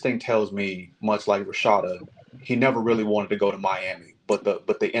me. This thing tells me, much like Rashada, he never really wanted to go to Miami, but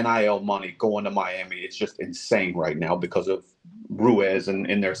the NIL money going to Miami, it's just insane right now because of Ruiz and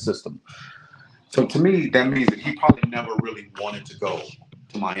in their system. So to me, that means that he probably never really wanted to go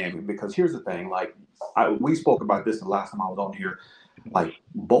to Miami because here's the thing, like we spoke about this the last time I was on here. Like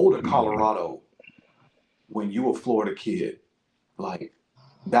Boulder, Colorado, when you a Florida kid, like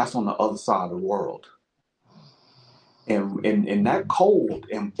that's on the other side of the world. And in that cold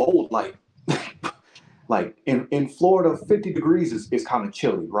and bold, like in Florida, 50 degrees is kind of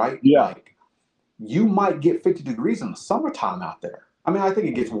chilly, right? Yeah. Like you might get 50 degrees in the summertime out there. I mean, I think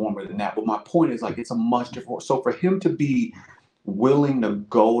it gets warmer than that, but my point is like it's a much different. So for him to be willing to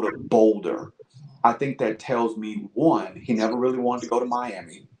go to Boulder, I think that tells me, one, he never really wanted to go to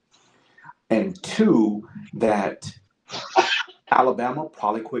Miami. And two, that Alabama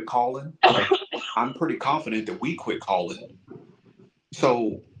probably quit calling. I'm pretty confident that we quit calling.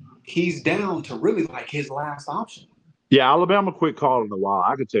 So he's down to really like his last option. Yeah, Alabama quit calling a while.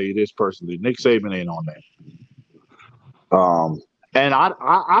 I can tell you this personally. Nick Saban ain't on that. And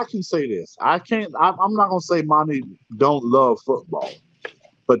I can say this. I'm not gonna say Monty don't love football.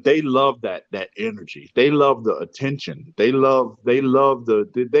 But they love that energy. They love the attention. They love I don't know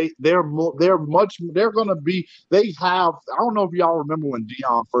if y'all remember when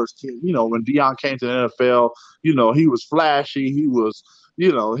Deion first came, when Deion came to the NFL, he was flashy, he was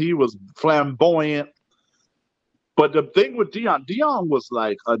flamboyant. But the thing with Deion was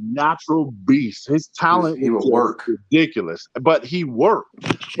like a natural beast. His talent was ridiculous, but he worked.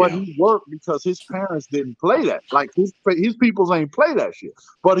 But he worked because his parents didn't play that. Like his peoples ain't play that shit.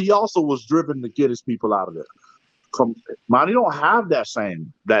 But he also was driven to get his people out of there. Monty don't have that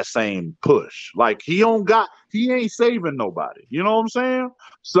same push. Like he ain't saving nobody. You know what I'm saying?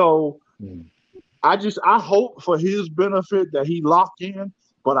 So I hope for his benefit that he locked in.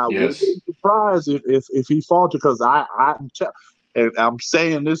 But I wouldn't be surprised if he faltered because I'm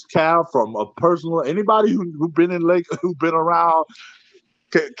saying this, Cal, from a personal. Anybody who been in Lake, who been around,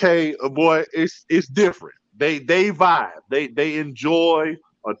 boy, it's different. They vibe. They enjoy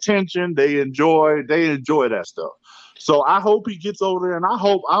attention. They enjoy that stuff. So I hope he gets over there, and I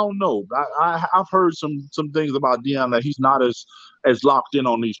don't know. I've heard some things about Deion that he's not as locked in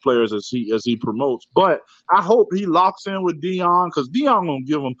on these players as he promotes. But I hope he locks in with Deion because Deion gonna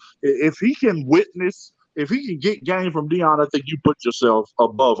give him if he can get game from Deion, I think you put yourself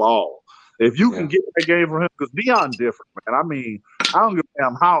above all. If you can get that game from him, because Deion's different, man. I mean, I don't give a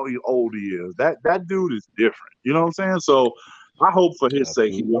damn how old he is. That dude is different. You know what I'm saying? So I hope for his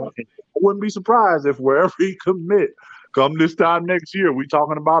sake he locks in. I wouldn't be surprised if wherever he commit, come this time next year, we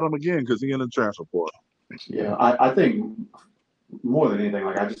talking about him again because he in the transfer portal. Yeah, I think more than anything,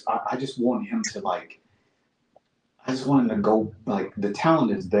 like I just want him to I just want him to go, like the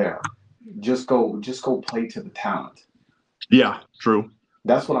talent is there. Just go play to the talent. Yeah, true.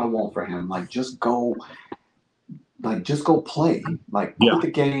 That's what I want for him. Like just go play. Like quit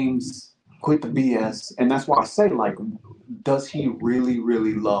the games, quit the BS. And that's why I say, like, does he really,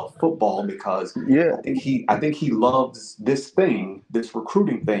 really love football? Because I think he loves this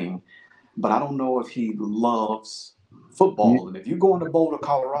recruiting thing, but I don't know if he loves football. And if you go into Boulder,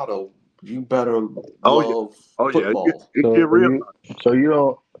 Colorado, you better love football. It get real. So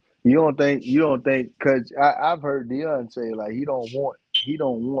you don't think because I've heard Deion say like he don't want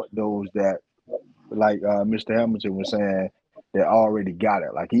those that like Mr. Hamilton was saying that already got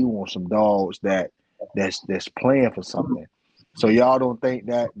it. Like he wants some dogs that's playing for something. So y'all don't think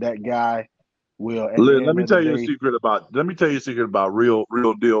that guy will. Let me tell you a secret about real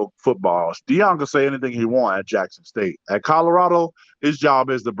deal football. Deion can say anything he wants at Jackson State. At Colorado, his job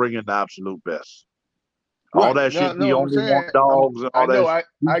is to bring in the absolute best. Right. All that shit, he only want dogs and all that.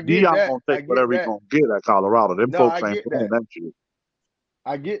 Deion gonna take whatever he's gonna get at Colorado. Them folks ain't playing that shit.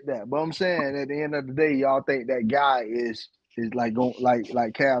 I get that, but I'm saying at the end of the day, y'all think that guy is like going like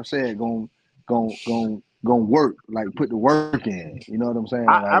Cav said, going work, like put the work in. You know what I'm saying?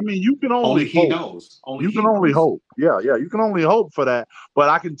 I mean, you can only hope. He knows. You can only hope. Yeah, you can only hope for that. But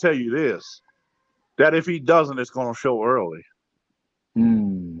I can tell you this: that if he doesn't, it's going to show early.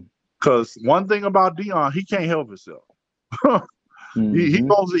 Because one thing about Deion, he can't help himself. He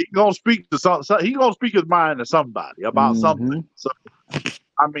gonna speak to he gonna speak his mind to somebody about something. So,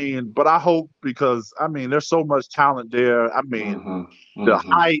 I mean, but I hope because I mean, there's so much talent there. I mean, the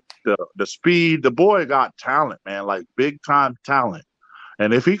height, the speed. The boy got talent, man, like big time talent.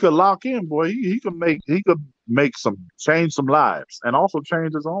 And if he could lock in, boy, he could change some lives and also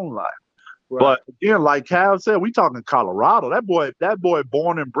change his own life. Right. But again, like Cal said, we talking Colorado. That boy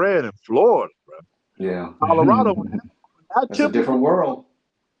born and bred in Florida, bro. Yeah, Colorado. That's a different world.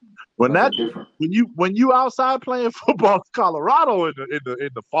 When you outside playing football in Colorado in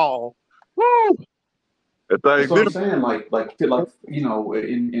the fall, woo! That's what I'm saying. Like you know,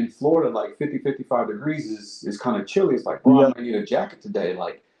 in Florida, like 50, 55 degrees is kind of chilly. It's like, bro, I might need a jacket today.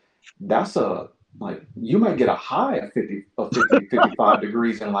 Like that's you might get a high of 50, 55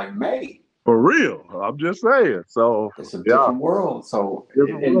 degrees in like May. For real, I'm just saying. So it's a different world. So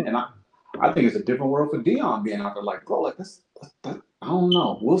and I think it's a different world for Deion being out there. Like, bro, like this, I don't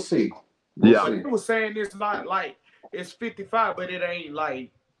know. We'll see. He was saying it's not like it's 55, but it ain't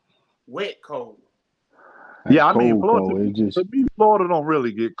like wet cold. Yeah, I mean, Florida don't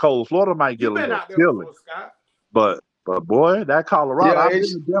really get cold. Florida might get a little chilly. But boy, that Colorado, I've been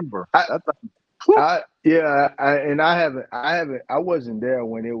in Denver. I wasn't there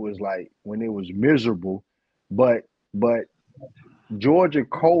when it was miserable, but Georgia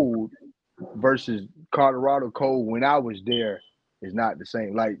cold versus Colorado cold when I was there is not the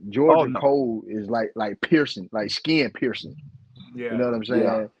same. Like Georgia cold is like piercing, like skin piercing. Yeah. You know what I'm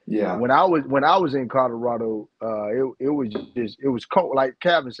saying? Yeah. When I was in Colorado, it was cold. Like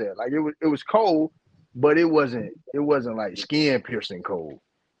Kevin said, like it was cold, but it wasn't like skin piercing cold.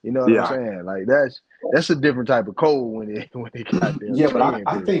 You know what I'm saying? Like that's a different type of cold when it got there. Yeah, but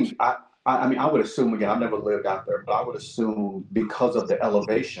I think I mean I would assume, again, I've never lived out there, but I would assume because of the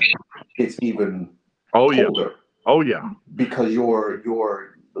elevation, it's even colder. Oh yeah. Because you're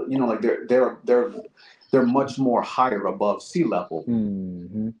you know, like they're much more higher above sea level,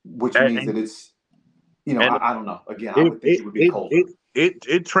 which means that it's, you know, I don't know. Again, I would think it would be colder.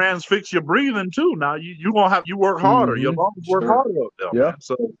 It transfixes your breathing too. Now you gonna have work harder. Your lungs work harder up there. Yeah, man.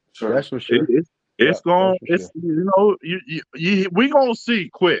 So that's for sure. We gonna see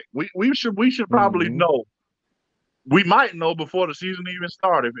quick. We should probably know. We might know before the season even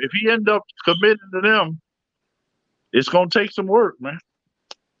started. If he end up committing to them, it's gonna take some work, man.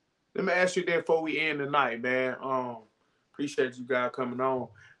 Let me ask you that before we end tonight, man. Appreciate you guys coming on.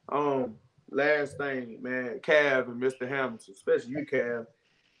 Last thing, man, Cav and Mr. Hamilton, especially you, Cav.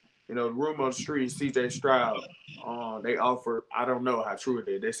 You know, the rumor on the street, CJ Stroud, they offered, I don't know how true it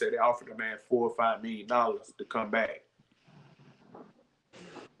is. They said they offered the man $4 or $5 million to come back.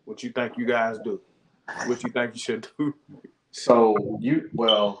 What you think you guys do? What you think you should do? So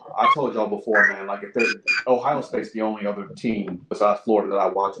I told y'all before, man, like if Ohio State's the only other team besides Florida that I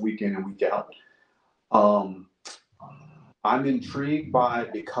watch week in and week out. I'm intrigued by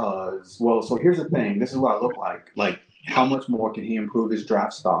it because, so here's the thing. This is what I look like. Like, how much more can he improve his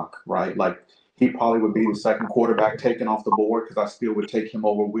draft stock, right? Like, he probably would be the second quarterback taken off the board because I still would take him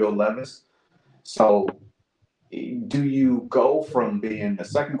over Will Levis. So do you go from being the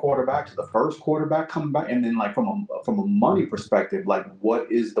second quarterback to the first quarterback coming back? And then, like, from a money perspective, like,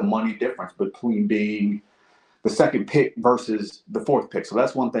 what is the money difference between being the second pick versus the fourth pick? So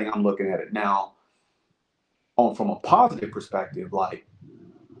that's one thing I'm looking at it now. From a positive perspective, like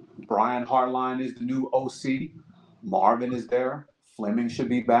Brian Hartline is the new OC, Marvin is there, Fleming should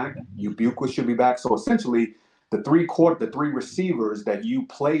be back, Ubuka should be back. So essentially, the three receivers that you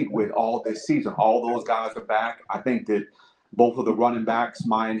played with all this season, all those guys are back. I think that both of the running backs,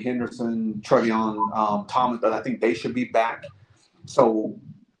 Mayan Henderson, Trevion Thomas, I think they should be back. So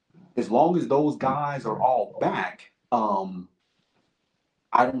as long as those guys are all back,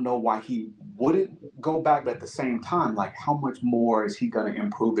 I don't know why he wouldn't go back, but at the same time, like, how much more is he going to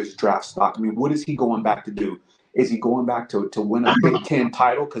improve his draft stock? I mean, what is he going back to do? Is he going back to win a Big Ten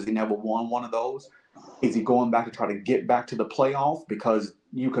title because he never won one of those? Is he going back to try to get back to the playoff? Because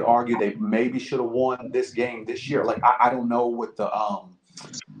you could argue they maybe should have won this game this year. Like, I don't know what the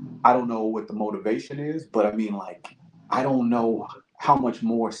motivation is, but I mean, like, I don't know how much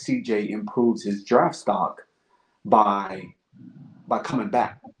more CJ improves his draft stock by coming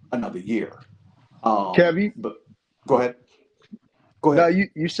back another year. Kev, but go ahead. No,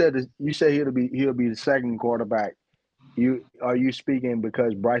 you said he'll be the second quarterback. Are you speaking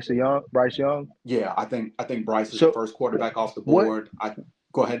because Bryce Young? Yeah, I think Bryce is the first quarterback off the board.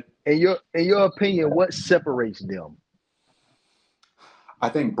 Go ahead. In your opinion, what separates them? I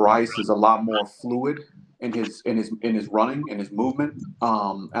think Bryce is a lot more fluid in his running, in his movement,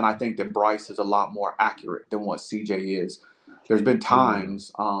 and I think that Bryce is a lot more accurate than what CJ is. There's been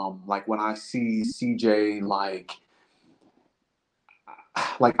times, like when I see CJ, like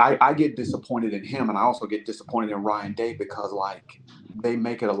I get disappointed in him, and I also get disappointed in Ryan Day because, like, they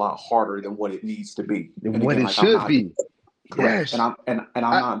make it a lot harder than what it needs to be, than what it should be. Correct. Yes. And I'm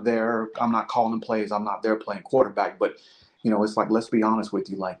not there. I'm not calling plays. I'm not there playing quarterback. But it's like, let's be honest with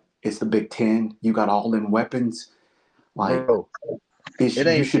you. Like, it's the Big Ten. You got all them weapons. Like, bro, it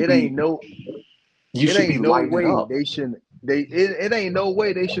ain't no way they shouldn't. It ain't no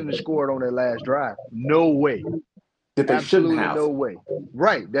way they shouldn't have scored on their last drive. No way. That they Absolutely shouldn't have. No way.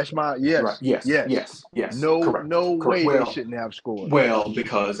 Right. That's my yes. Right. Yes. No, correct. no correct. way they shouldn't have scored. Well,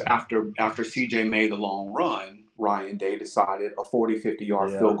 because after CJ made the long run, Ryan Day decided a 40,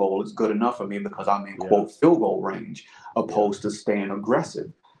 50-yard field goal is good enough for me because I'm in quote field goal range, opposed to staying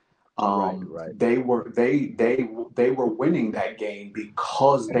aggressive. Right. They were winning that game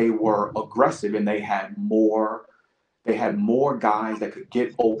because they were aggressive and they had more guys that could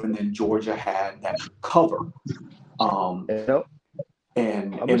get open than Georgia had that could cover.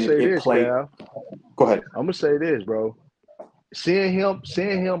 And I'm gonna say this, played. Cal. Go ahead. I'm gonna say this, bro. Seeing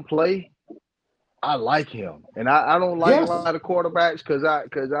him play, I like him, and I don't like a lot of quarterbacks because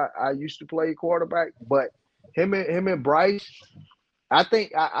I used to play quarterback, but him and Bryce, I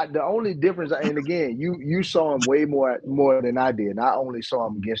think the only difference, and again, you saw him way more than I did. I only saw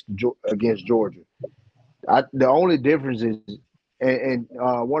him against Georgia. The only difference is. And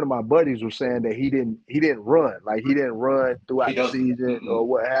one of my buddies was saying that he didn't run, like he didn't run throughout the season or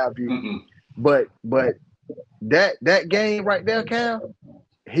what have you. But that game right there, Cal,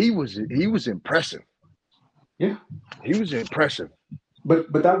 he was impressive. Yeah, he was impressive.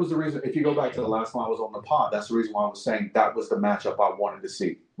 But that was the reason. If you go back to the last time I was on the pod, that's the reason why I was saying that was the matchup I wanted to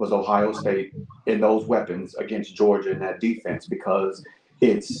see, was Ohio State in those weapons against Georgia in that defense, because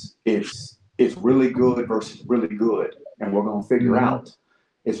it's really good versus really good. And we're going to figure out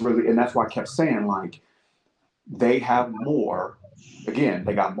and that's why I kept saying, like, they have more. Again,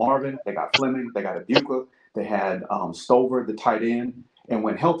 they got Marvin, they got Fleming, they got Ibuka, they had Stover, the tight end, and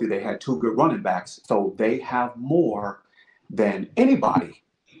when healthy, they had two good running backs. So they have more than anybody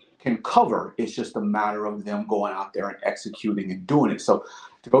can cover. It's just a matter of them going out there and executing and doing it. So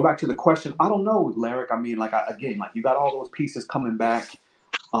to go back to the question, I don't know, Larrick. I mean, like, you got all those pieces coming back.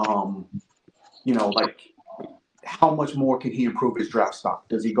 Like, how much more can he improve his draft stock?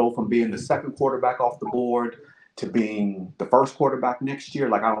 Does he go from being the second quarterback off the board to being the first quarterback next year?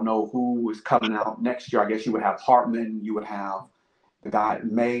 Like, I don't know who is coming out next year. I guess you would have Hartman. You would have the guy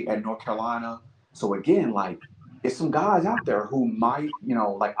May at North Carolina. So, again, like, there's some guys out there who might,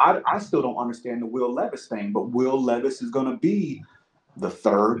 like, I still don't understand the Will Levis thing, but Will Levis is going to be the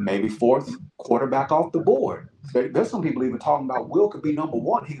third, maybe fourth quarterback off the board. There's some people even talking about Will could be number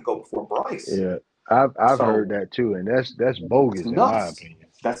one. He could go before Bryce. Yeah. I've heard that too, and that's bogus in my opinion.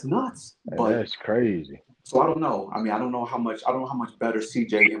 That's nuts. But that's crazy. So I don't know. I mean, I don't know how much better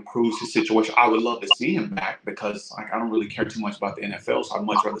CJ improves his situation. I would love to see him back because, like, I don't really care too much about the NFL, so I'd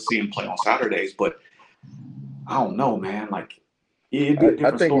much rather see him play on Saturdays. But I don't know, man. Like, it'd be a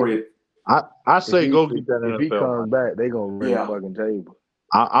different story. I say go get that NFL. If he comes back, they gonna run the fucking table.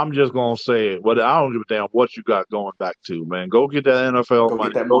 I'm just gonna say it, but I don't give a damn what you got going back to, man. Go get that NFL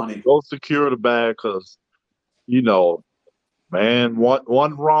money. Get that money. Go secure the bag, because man,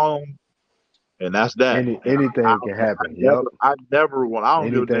 one wrong, and that's that. Anything can happen. I never want. I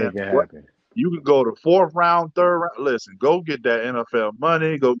don't give a damn. Anything can happen. You can go to fourth round, third round. Listen, go get that NFL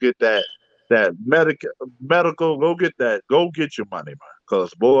money. Go get that medical. Go get that. Go get your money, man.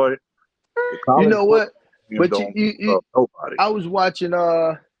 Because boy, you know what? But don't love nobody. I was watching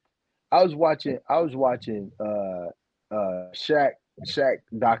Shaq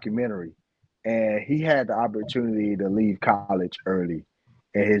documentary, and he had the opportunity to leave college early,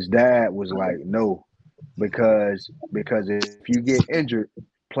 and his dad was like, no, because if you get injured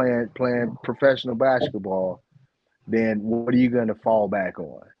playing professional basketball, then what are you going to fall back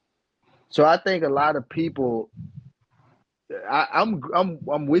on? So I think a lot of people, I'm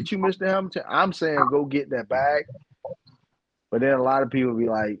with you, Mr. Hamilton. I'm saying go get that bag, but then a lot of people be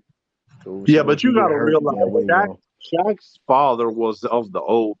like, oh, yeah, so but you got to realize Shaq's father was of the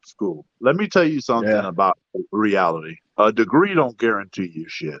old school. Let me tell you something about reality. A degree don't guarantee you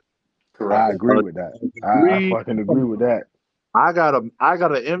shit. Correct. I agree with that. I fucking agree with that. I got an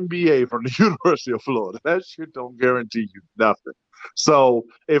MBA from the University of Florida. That shit don't guarantee you nothing. So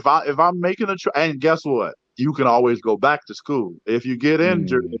if I'm making and guess what? You can always go back to school. If you get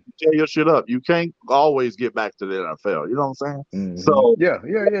injured, if you tear your shit up, you can't always get back to the NFL. You know what I'm saying? So yeah,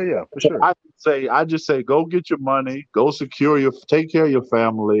 for sure. I just say go get your money, go take care of your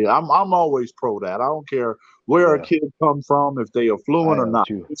family. I'm always pro that. I don't care where a kid come from, if they are affluent or not.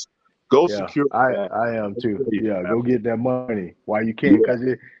 Go secure. I am too. Yeah, go get that money while you can,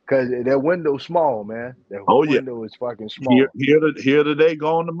 because that window's small, man. That window is fucking small. Here today,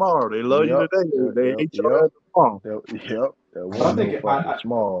 gone tomorrow. They love you today. They hate you tomorrow. That window fucking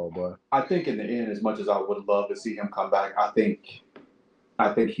small, but I think in the end, as much as I would love to see him come back, I think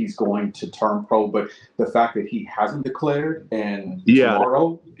he's going to turn pro. But the fact that he hasn't declared and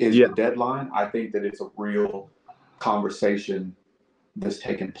tomorrow is the deadline, I think that it's a real conversation that's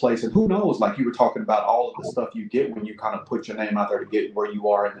taking place. And who knows, like you were talking about all of the stuff you get when you kind of put your name out there to get where you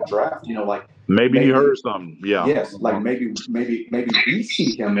are in the draft, like maybe he heard something. Yes, like maybe we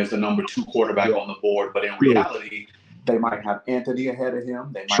see him as the number 2 quarterback on the board, but in reality they might have Anthony ahead of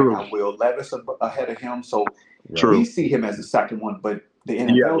him, they might have Will Levis ahead of him, so we see him as the second one, but the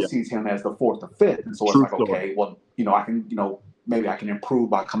NFL sees him as the 4th or 5th, and so it's like, okay, well, I can, maybe I can improve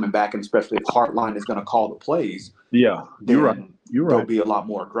by coming back, and especially if Hartline is going to call the plays. Yeah, you're right. They'll be a lot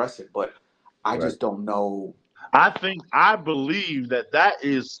more aggressive, but I just don't know. I believe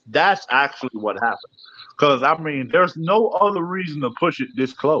that's actually what happened. Because there's no other reason to push it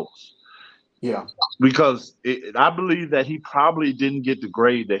this close. Yeah. Because I believe that he probably didn't get the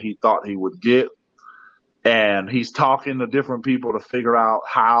grade that he thought he would get. And he's talking to different people to figure out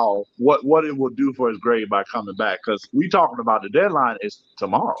what it will do for his grade by coming back. Because we talking about the deadline is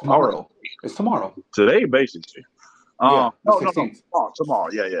tomorrow. It's tomorrow. Today, basically. Tomorrow.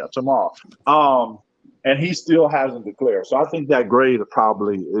 Yeah, tomorrow. And he still hasn't declared. So I think that grade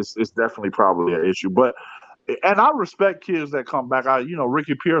is definitely probably an issue. And I respect kids that come back.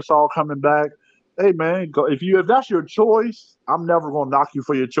 Ricky Pearsall coming back. Hey man, go, if that's your choice, I'm never gonna knock you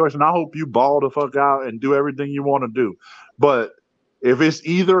for your choice. And I hope you ball the fuck out and do everything you want to do. But if it's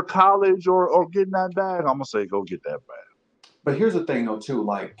either college or getting that bag, I'm gonna say go get that bag. But here's the thing though, too,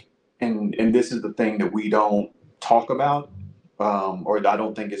 like, and this is the thing that we don't talk about, or I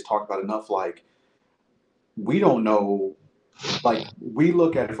don't think it's talked about enough. Like, we don't know, like, we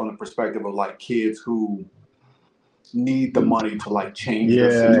look at it from the perspective of like kids who need the money to like change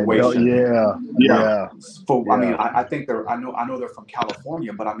their situation. I think I know they're from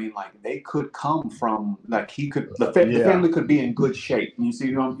California, but like they could come from like the family could be in good shape. You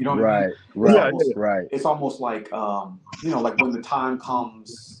see, right. It's almost like like when the time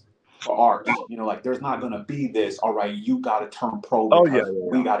comes for art, like there's not gonna be this. All right, you got to turn pro because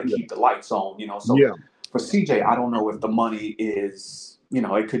we got to keep the lights on. So for CJ, I don't know if the money is.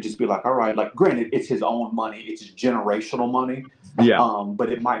 It could just be like, all right, like granted, it's his own money, it's his generational money. Yeah.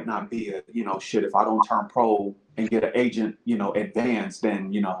 But it might not be if I don't turn pro and get an agent, advance, then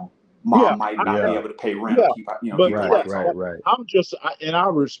mom might not be able to pay rent. Right. I'm just, and I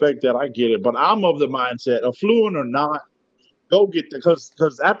respect that, I get it, but I'm of the mindset, affluent or not, go get the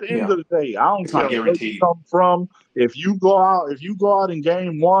because at the end of the day, I don't care where you come from. If you go out in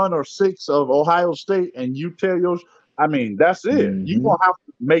game 1 or 6 of Ohio State and you tell your that's it. Mm-hmm. You're gonna have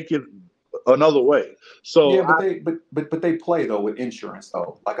to make it another way. So but they play though with insurance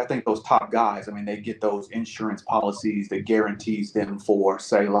though. Like I think those top guys, they get those insurance policies that guarantees them for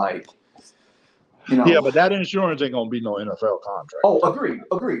say like Yeah, but that insurance ain't gonna be no NFL contract. Oh, agreed.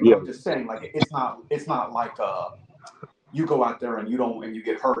 Yeah. I'm just saying like it's not like you go out there and you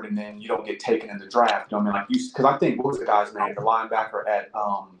get hurt and then you don't get taken in the draft. Because I think what was the guy's name? The linebacker at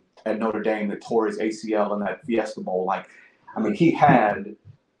Notre Dame that tore his ACL in that Fiesta Bowl. Like, he had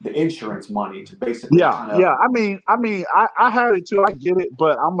the insurance money to basically I had it too. I get it,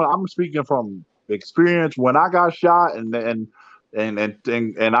 but I'm speaking from experience. When I got shot and and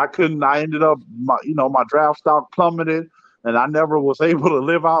I couldn't. I ended up, my draft stock plummeted, and I never was able to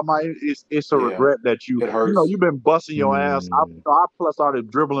live out my. It's a regret that It hurts. you've been busting your ass. I plus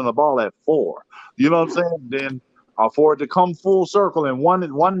started dribbling the ball at 4. You know what I'm saying? Then for it to come full circle and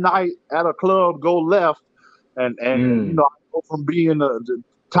one night at a club go left, and I go from being the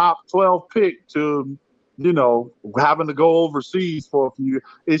top 12 pick to having to go overseas for a few years.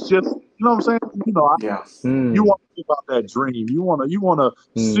 It's just, you know what I'm saying? You want to think about that dream. You want to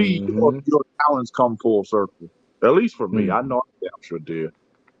see your talents come full circle. At least for me, I know I damn sure did.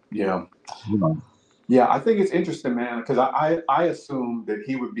 Yeah. Yeah, I think it's interesting, man, because I assumed that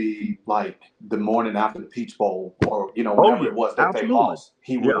he would be like the morning after the Peach Bowl or, whenever it was that they lost,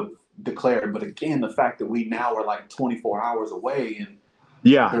 he would have declared. But again, the fact that we now are like 24 hours away and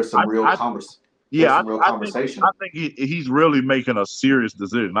there's some real conversation. Yeah, I think he's really making a serious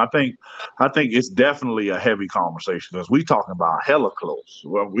decision. I think it's definitely a heavy conversation because we talking about hella close.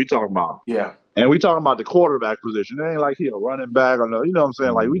 Well, we talking about and we talking about the quarterback position. It ain't like he a running back or no, you know what I'm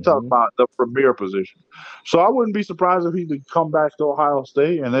saying? Like we talking about the premier position. So I wouldn't be surprised if he could come back to Ohio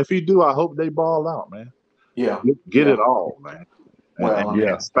State, and if he do, I hope they ball out, man. Yeah, get it all, man. Well, they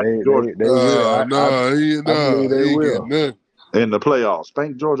will. I believe they will. In the playoffs,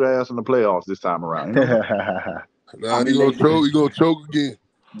 spank Georgia ass in the playoffs this time around. Nah, he gonna choke again.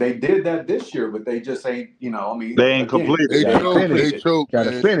 They did that this year, but they just ain't. They ain't completed. They choked.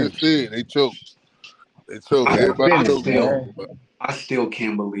 Gotta finish. They choked. Everybody choked. I still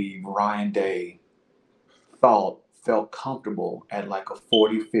can't believe Ryan Day felt comfortable at like a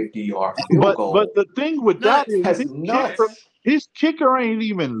 40, 50-yard field goal. But the thing with that is his kicker ain't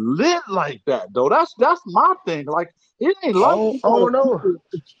even lit like that, though. That's my thing. Like it ain't like no,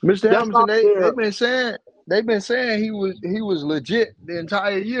 Mr. Hamilton. They've been saying he was legit the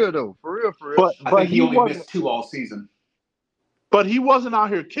entire year though, for real. But I think he only missed 2 all season. But he wasn't out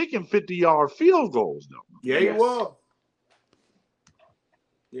here kicking 50-yard field goals though. Yeah, he was.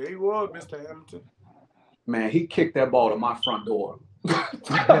 Yeah, he was, Mr. Hamilton. Man, he kicked that ball to my front door.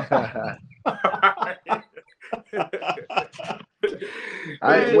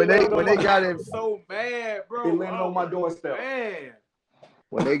 When they got in, so mad, bro. He landed on my doorstep. Man.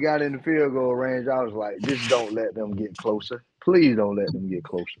 When they got in the field goal range, I was like, just don't let them get closer. Please don't let them get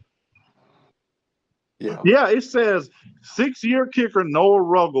closer. Yeah, it says 6-year kicker Noah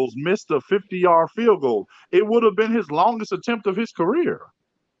Ruggles missed a 50-yard field goal. It would have been his longest attempt of his career.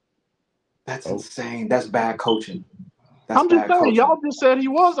 That's insane. That's bad coaching. I'm just saying, y'all just said he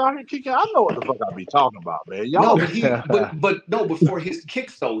was out here kicking. I know what the fuck I be talking about, man. Y'all but before his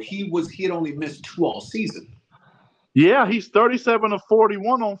kicks though, he had only missed 2 all season. Yeah, he's 37 of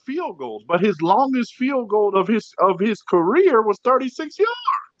 41 on field goals, but his longest field goal of his career was 36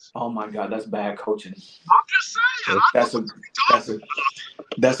 yards. Oh my God, that's bad coaching. I'm just saying.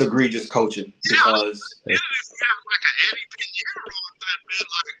 That's egregious coaching because if you have like an Eddie Pinheiro on that man,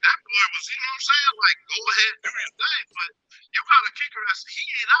 like that boy was, you know what I'm saying? Like, go ahead, do your thing, but you got a kicker he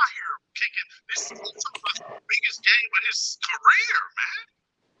ain't out here kicking. This is the biggest game of his career, man.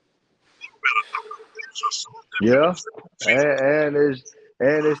 Yeah, and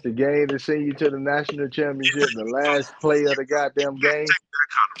it's the game to send you to the national championship, the last play of the goddamn game.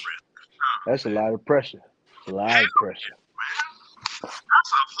 That's a lot of pressure. It's a lot of pressure. That's a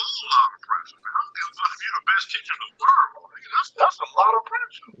whole lot of pressure, man. I don't give a fuck if you're the best kicker in the world. That's a lot of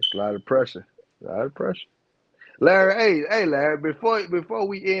pressure. It's a lot of pressure. A lot of pressure. Larry, hey, Larry, before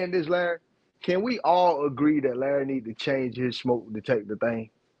we end this, Larry, can we all agree that Larry need to change his smoke detector thing?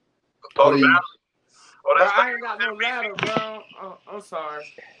 Please. Bro, I ain't got no ladder, bro. I'm sorry.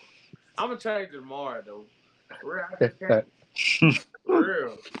 I'm gonna change it tomorrow, though. For real, I just can't. For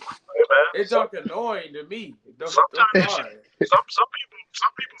real. It's just annoying to me. Some people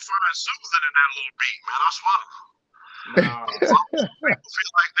find soothing in that little beat, man. I swear. Nah. Some people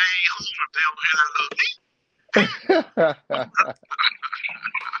feel like they ain't home if they don't hear that little beat.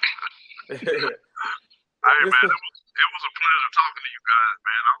 Hey, man, it was a pleasure talking to you guys,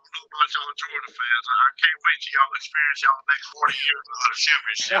 man. I don't know about y'all Georgia fans. I can't wait till y'all experience y'all next 40 years of the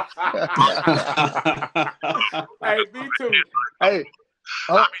championship. Hey, me too. Hey,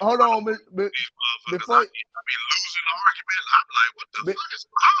 hold on. Before I be losing arguments. I'm like, what the fuck is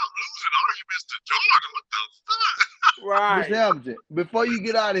I'm losing arguments to Georgia? What the fuck? Right. Mr. Hamilton, before you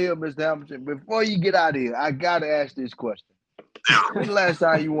get out of here, Mr. Hamilton, I gotta ask this question. When's the last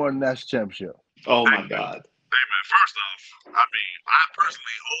time you won a national championship? Oh my God. Hey man, first off, I mean, I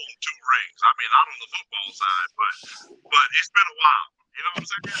personally own 2 rings. I mean, not on the football side, but it's been a while. You know what I'm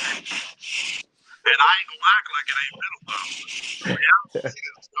saying? And I ain't gonna act like it ain't been a while. The reality is,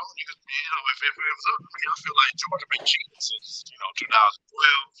 you if it was up to me, I feel like Georgia been cheating since 2012.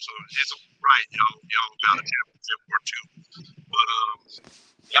 So it's right, y'all got a championship or two, but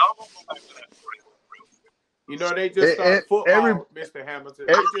y'all gonna go back to that real quick. They just started football, Mr. Hamilton.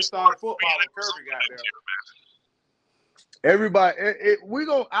 They just started football when Kirby got there. Everybody,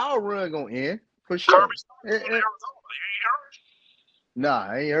 our run gonna end for sure. Nah,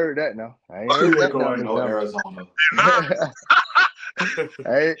 I ain't heard that now. I ain't heard that now, Mr. Arizona.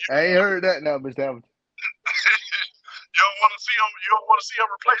 I ain't heard that now, Mr. Hamilton. You don't want to see him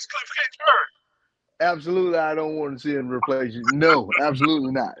replace Cliff Kingsbury? Absolutely, I don't want to see him replace you. No,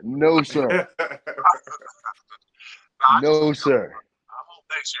 absolutely not. No, sir. No, sir. I hope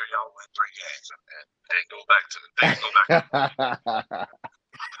next year y'all win 3 games and go back to the days.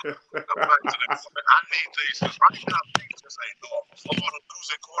 I need these because right now things just ain't normal. Florida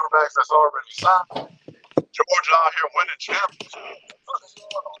losing quarterbacks that's already signed. Georgia out here winning championships. What is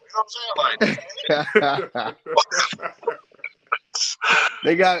going on? You know what I'm saying?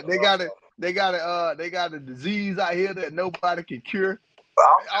 They got a disease out here that nobody can cure.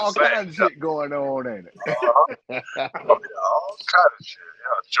 All kinds of shit going on, ain't it? All kinds of shit.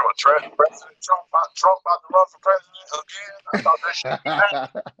 President Trump about to run for president again. I thought that shit.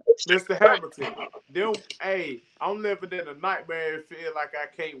 Mr. Hamilton, I'm living in a nightmare and feel like I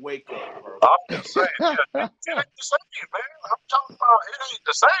can't wake up, bro. I'm just saying, it ain't the same, man. I'm talking about it ain't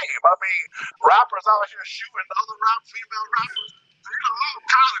the same. I mean, rappers out here shooting other female rappers. All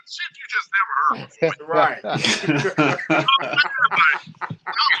kinds of shit you just never heard before. Right. I don't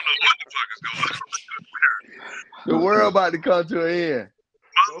know what the fuck is going on. The world about to come to an end.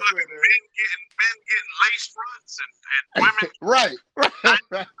 Men getting lace fronts and women. Right.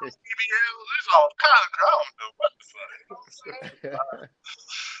 BBLs. It's all kind of. I don't know what the fuck.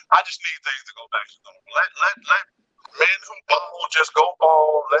 I just need things to go back to normal. Let men who ball just go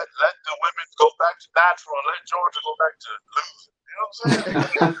ball. Let the women go back to natural. And let Georgia go back to losing. You know what I'm saying?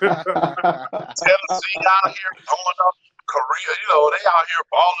 Tennessee out here going up. Korea, they out here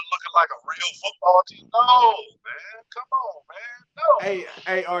balling, looking like a real football team. No, man, come on, man, no. Hey,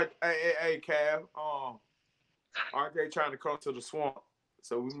 Cav. Aren't they trying to come to the swamp?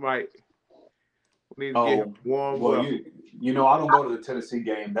 So we need to get warm up. I don't go to the Tennessee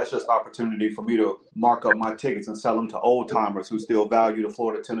game. That's just opportunity for me to mark up my tickets and sell them to old timers who still value the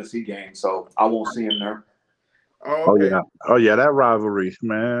Florida Tennessee game. So I won't see them there. Oh, okay. Oh yeah, that rivalry,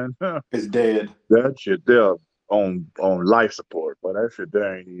 man. It's dead. That shit there. On life support, but that shit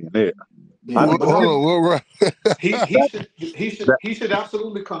there ain't even it. Yeah, right. He should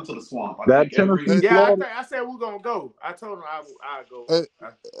absolutely come to the swamp. I said we're gonna go. I told him I'd go.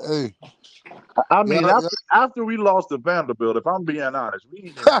 Hey. I mean, after we lost to Vanderbilt, if I'm being honest, we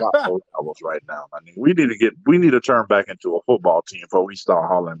need to stop those levels right now. I mean, we need to turn back into a football team before we start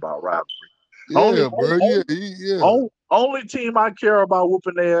hollering about rivalry. Only team I care about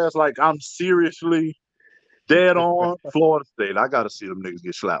whooping their ass like I'm seriously dead on Florida State. I gotta see them niggas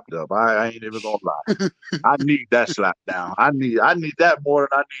get slapped up. I ain't even gonna lie. I need that slap down. I need that more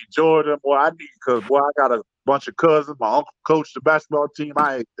than I need Georgia. Because I got a bunch of cousins. My uncle coached the basketball team.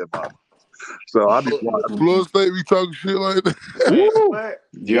 I hate them up. So I be Florida State be talking shit like that.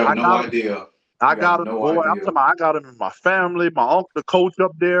 You have no idea. I got him, boy. I'm talking about I got him in my family. My uncle, the coach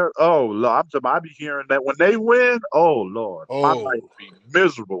up there. Oh, Lord. I'm talking about I be hearing that when they win. Oh, Lord. My life be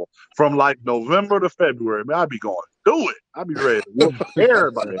miserable from like November to February. Man, I be going through it. I be ready to whoop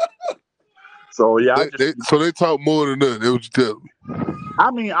everybody. So, yeah. So they talk more than that. That's what you tell me. I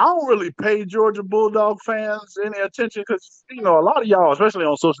mean, I don't really pay Georgia Bulldog fans any attention because, a lot of y'all, especially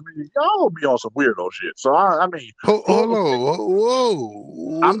on social media, y'all be on some weirdo shit. So, I mean. Hold on.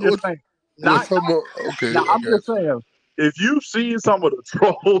 Whoa. I'm just saying. I'm just saying, if you've seen some of the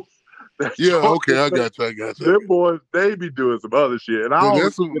trolls, I got you. Them boys, they be doing some other shit, and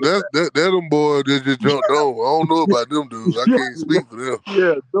that's them boys that just jumped on. I don't know about them dudes. I can't speak for them.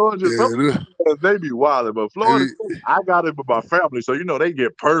 Yeah, they be wilding, but Florida, I got it with my family, so they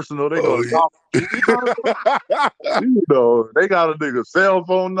get personal. They go, they got a nigga cell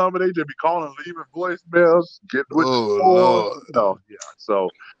phone number. They just be calling, leaving voicemails, getting with So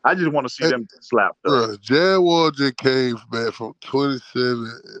I just want to see them get slapped up. Jaguar just came back from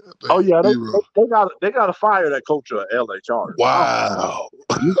 27. Oh yeah, they got to fire that coach of LA Chargers. Wow,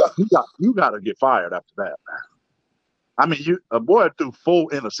 you got to get fired after that, man. I mean, a boy threw 4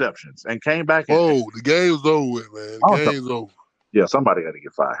 interceptions and came back. The game's over with, man. The game's over. Yeah, somebody got to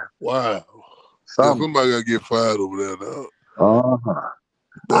get fired. Wow, somebody got to get fired over there now.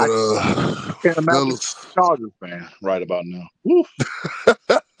 I can't imagine the Chargers fan right about now.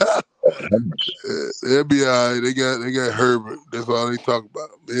 They'll be all right. They got Herbert. That's all they talk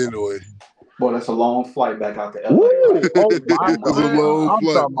about. Anyway. Boy, that's a long flight back out to LA. Woo! Oh my That's a long God! I'm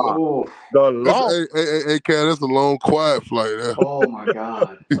flight, talking boy. about the long. Hey, Cal, that's a long, quiet flight. Oh my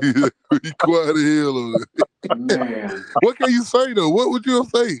God. Be quiet as hell on it. Man. What can you say though? What you gonna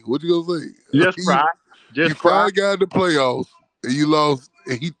say? What you gonna say? Just cry. You Just cry. finally got in the playoffs and you lost,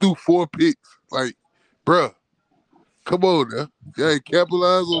 and he threw 4 picks. Like, bruh, come on now. You ain't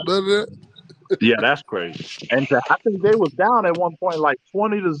capitalized on none of that. Yeah, that's crazy. And I think they was down at one point like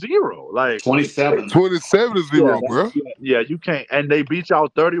 20-0, like 27. 27-0, bro. Yeah, you can't. And they beat y'all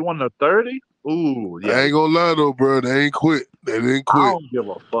 31-30. Ooh, yeah. I ain't gonna lie though, bro. They ain't quit. They didn't I quit. don't give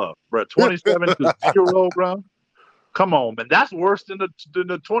a fuck, bro. 27-0, bro. Come on, man. That's worse than the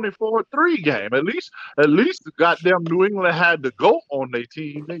 24-3 game. At least goddamn New England had the GOAT on their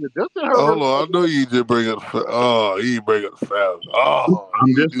team, nigga. Justin Herbert. Hold on, I know you just bring up the he bring up the Falcons. Oh,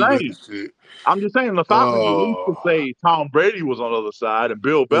 I'm just saying. I'm just saying the Falcons used to say Tom Brady was on the other side and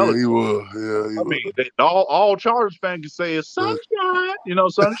Bill Belichick. Yeah, he was. Yeah, he was. mean, all Chargers fans can say is sunshine. You know,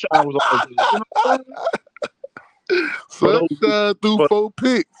 sunshine was on the Sunshine threw 4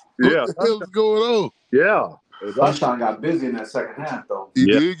 picks. Yeah. What the hell's going on? Yeah. Sunshine got busy in that second half, though. He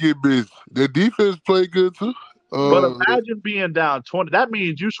did get busy. The defense played good, too. But imagine being down 20. That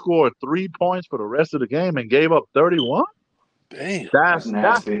means you scored 3 points for the rest of the game and gave up 31. Damn. That's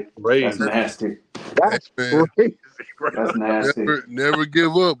nasty. Crazy. That's nasty. That's crazy. That's nasty. Never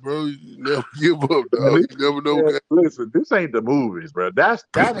give up, bro. You never give up, dog. You never know. Yeah, listen, this ain't the movies, bro. That is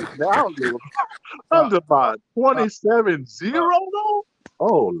under about 27-0 though.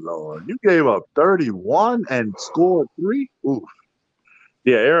 Oh Lord, you gave up 31 and scored 3. Oof.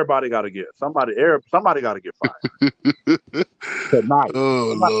 Yeah, everybody got to get somebody got to get fired tonight.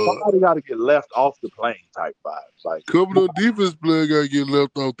 Somebody got to get left off the plane type vibes. Like couple of defense players got to get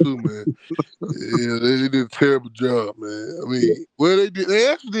left off too, man. Yeah, they did a terrible job, man. I mean, they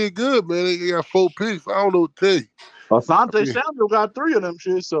actually did good, man. They got 4 picks. I don't know what to tell you. Asante Samuel got 3 of them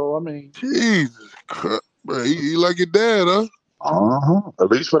shit. So I mean, Jesus Christ, man, he like your dad, huh?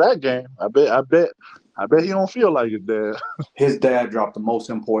 At least for that game, I bet he don't feel like his dad. His dad dropped the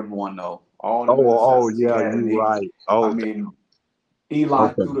most important one though. Yeah, you're right. I mean,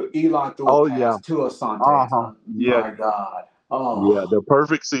 Eli threw a pass to Asante. Yeah. My God. Oh. Yeah, the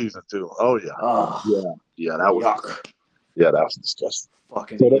perfect season too. Oh yeah. Yeah, that was that was disgusting.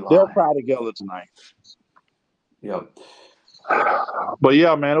 Fucking so Eli. they'll cry together tonight. Yep. But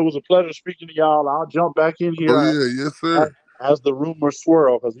yeah, man, it was a pleasure speaking to y'all. I'll jump back in here. Oh yeah, yes sir. As the rumors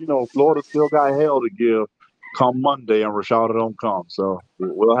swirl, because Florida still got hell to give come Monday, and Rashada don't come, so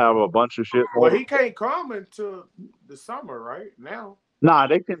we'll have a bunch of shit. Well, he can't come until the summer, right now. Nah,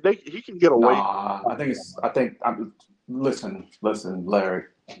 he can get away. Listen, Larry.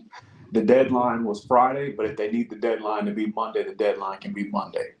 The deadline was Friday, but if they need the deadline to be Monday, the deadline can be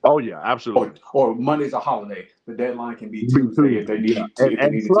Monday. Oh yeah, absolutely. Or Monday's a holiday. The deadline can be Tuesday if they need it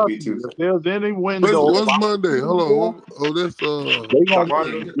to be Tuesday. If there's any window, what's Monday? Hold on. Oh, that's they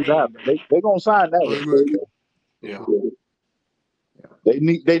gonna do that. They gonna sign that. Yeah. They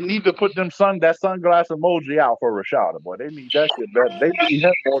need to put that sunglass emoji out for Rashada, boy. They need that shit better. They need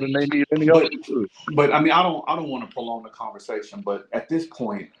him more than they need any other. But I mean, I don't want to prolong the conversation, but at this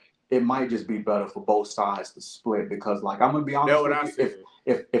point, it might just be better for both sides to split because, like, I'm gonna be honest with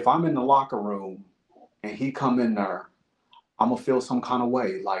you, if I'm in the locker room and he come in there, I'm gonna feel some kind of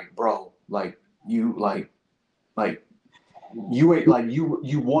way. Like, bro, you ain't like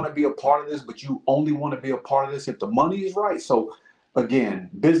you want to be a part of this, but you only want to be a part of this if the money is right. So again,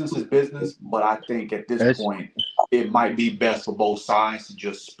 business is business, but I think at this point it might be best for both sides to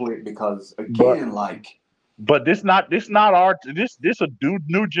just split because again, But this a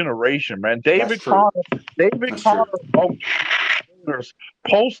new generation, man. David Connor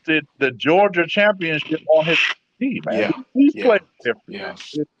posted the Georgia championship on his team, man. Yeah. He's playing different. Yeah.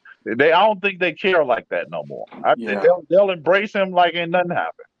 I don't think they care like that no more. They'll embrace him like ain't nothing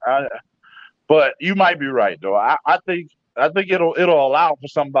happened. But you might be right though. I think it'll allow for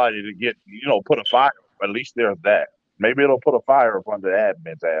somebody to get put a fire. At least there's that. Maybe it'll put a fire up under the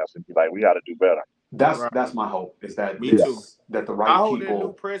admin's ass and be like, we got to do better. That's my hope. Is that that the right I hope people. that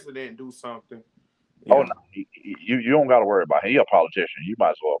new president do something. Yeah. Oh no, you don't got to worry about him. He a politician. You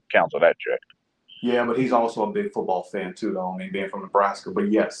might as well cancel that check. Yeah, but he's also a big football fan too, though. I mean, being from Nebraska.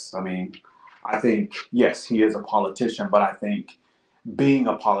 But yes, I mean, I think yes, he is a politician. But I think being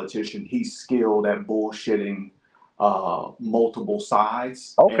a politician, he's skilled at bullshitting multiple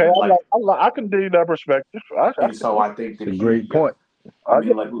sides. Okay, I can do that perspective. So I think that Great point. I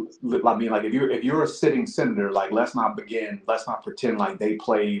mean, like if you're a sitting senator, like let's not pretend like they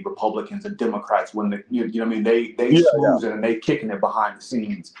play Republicans and Democrats when you know what I mean, they snoozing and they kicking it behind the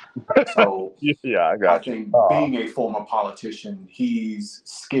scenes. So I think being a former politician, he's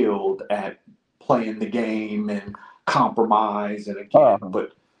skilled at playing the game and compromise and again,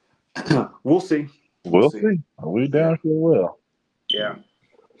 but we'll see. We'll see. We down sure will. Yeah.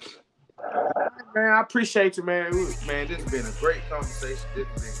 Man, I appreciate you, man. Man, this has been a great conversation. This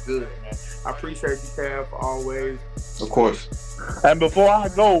has been good, man. I appreciate you, Cav, always. Of course. And before I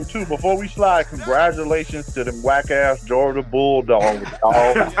go, too, before we slide, congratulations to them whack-ass Georgia Bulldogs.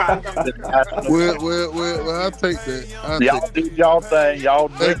 Well, I'll take that. Y'all did y'all thing. Y'all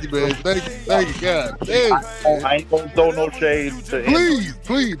thank you, man. Thank you, God. I ain't gonna throw no shade to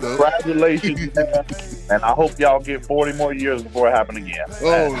Please, though. Congratulations, man. And I hope y'all get 40 more years before it happens again.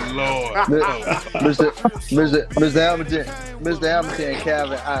 Oh, Lord. Mr. Hamilton and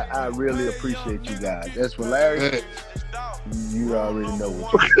Calvin, I really appreciate you guys. As for Larry, you already know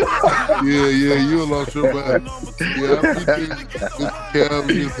what you're Yeah, you lost your mind. Yeah, I appreciate Mr.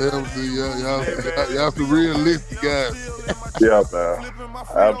 Calvin, Mr. Hamilton. Y'all some realistic guys. Yeah, man.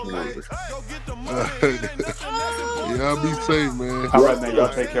 Absolutely. Y'all be safe, man. All right, man.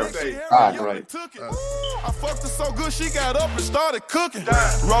 Y'all take care. All right. I fucked her so good, she got up and started cooking.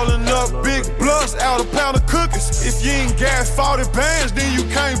 Rolling up big blunts out a pound of cookies. If you ain't gas 40 bands, then you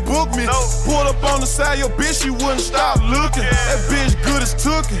can't book me. Pulled up on the side, your bitch, she wouldn't stop looking. That bitch good as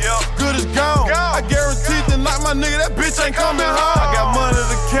tookin', good as gone. I guarantee tonight, my nigga, that bitch ain't coming home. I got money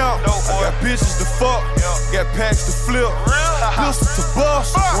to count, I got bitches to fuck, got packs to flip, pistols to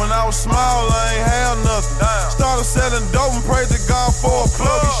bust. When I was small, I ain't have nothing. Started selling dope and prayed to God for a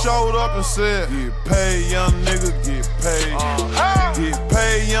plug. He showed up and said, get paid, young nigga, get paid. Get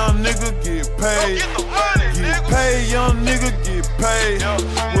paid, young nigga, get paid. Get paid, young nigga, get paid.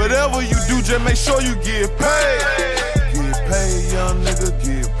 Whatever you do, just make sure you get paid. Get paid, young nigga,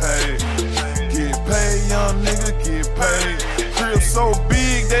 get paid. Get paid, young nigga, get paid. Crib so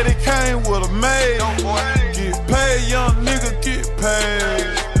big that it came with a maid. Get paid, young nigga, get paid.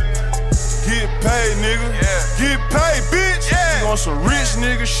 Get paid, nigga. Get paid, bitch. You on some rich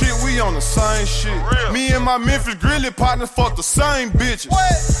nigga shit, we on the same shit. Me and my Memphis Grizzly partners fuck the same bitches.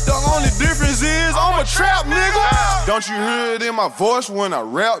 The only difference is I'm a trap nigga. Don't you hear it in my voice when I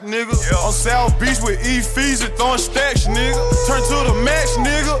rap, nigga? On South Beach with E-Fees and throwing stacks, nigga. Turn to the max,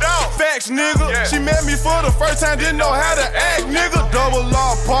 nigga. Facts, nigga. She met me for the first time, didn't know how to act, nigga. Double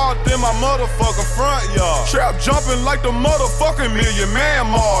law parked in my motherfucking front yard. Trap jumping like the motherfucking Million Man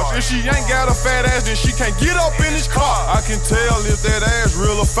March. If she ain't got a fat ass, then she can't get up in this car. I can tell if that ass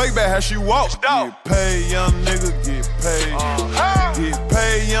real or fake by how she walks. Get paid, young nigga, get paid. Get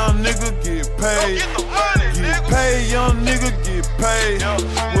paid, young nigga, get paid. Get paid, young nigga, get paid.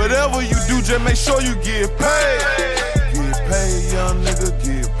 Whatever you do, just make sure you get paid. Get paid, young nigga,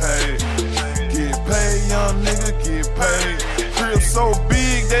 get paid. Get paid, young nigga, get paid. Crib so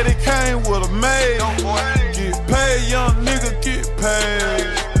big that it came with a maid. Get paid, young nigga, get paid.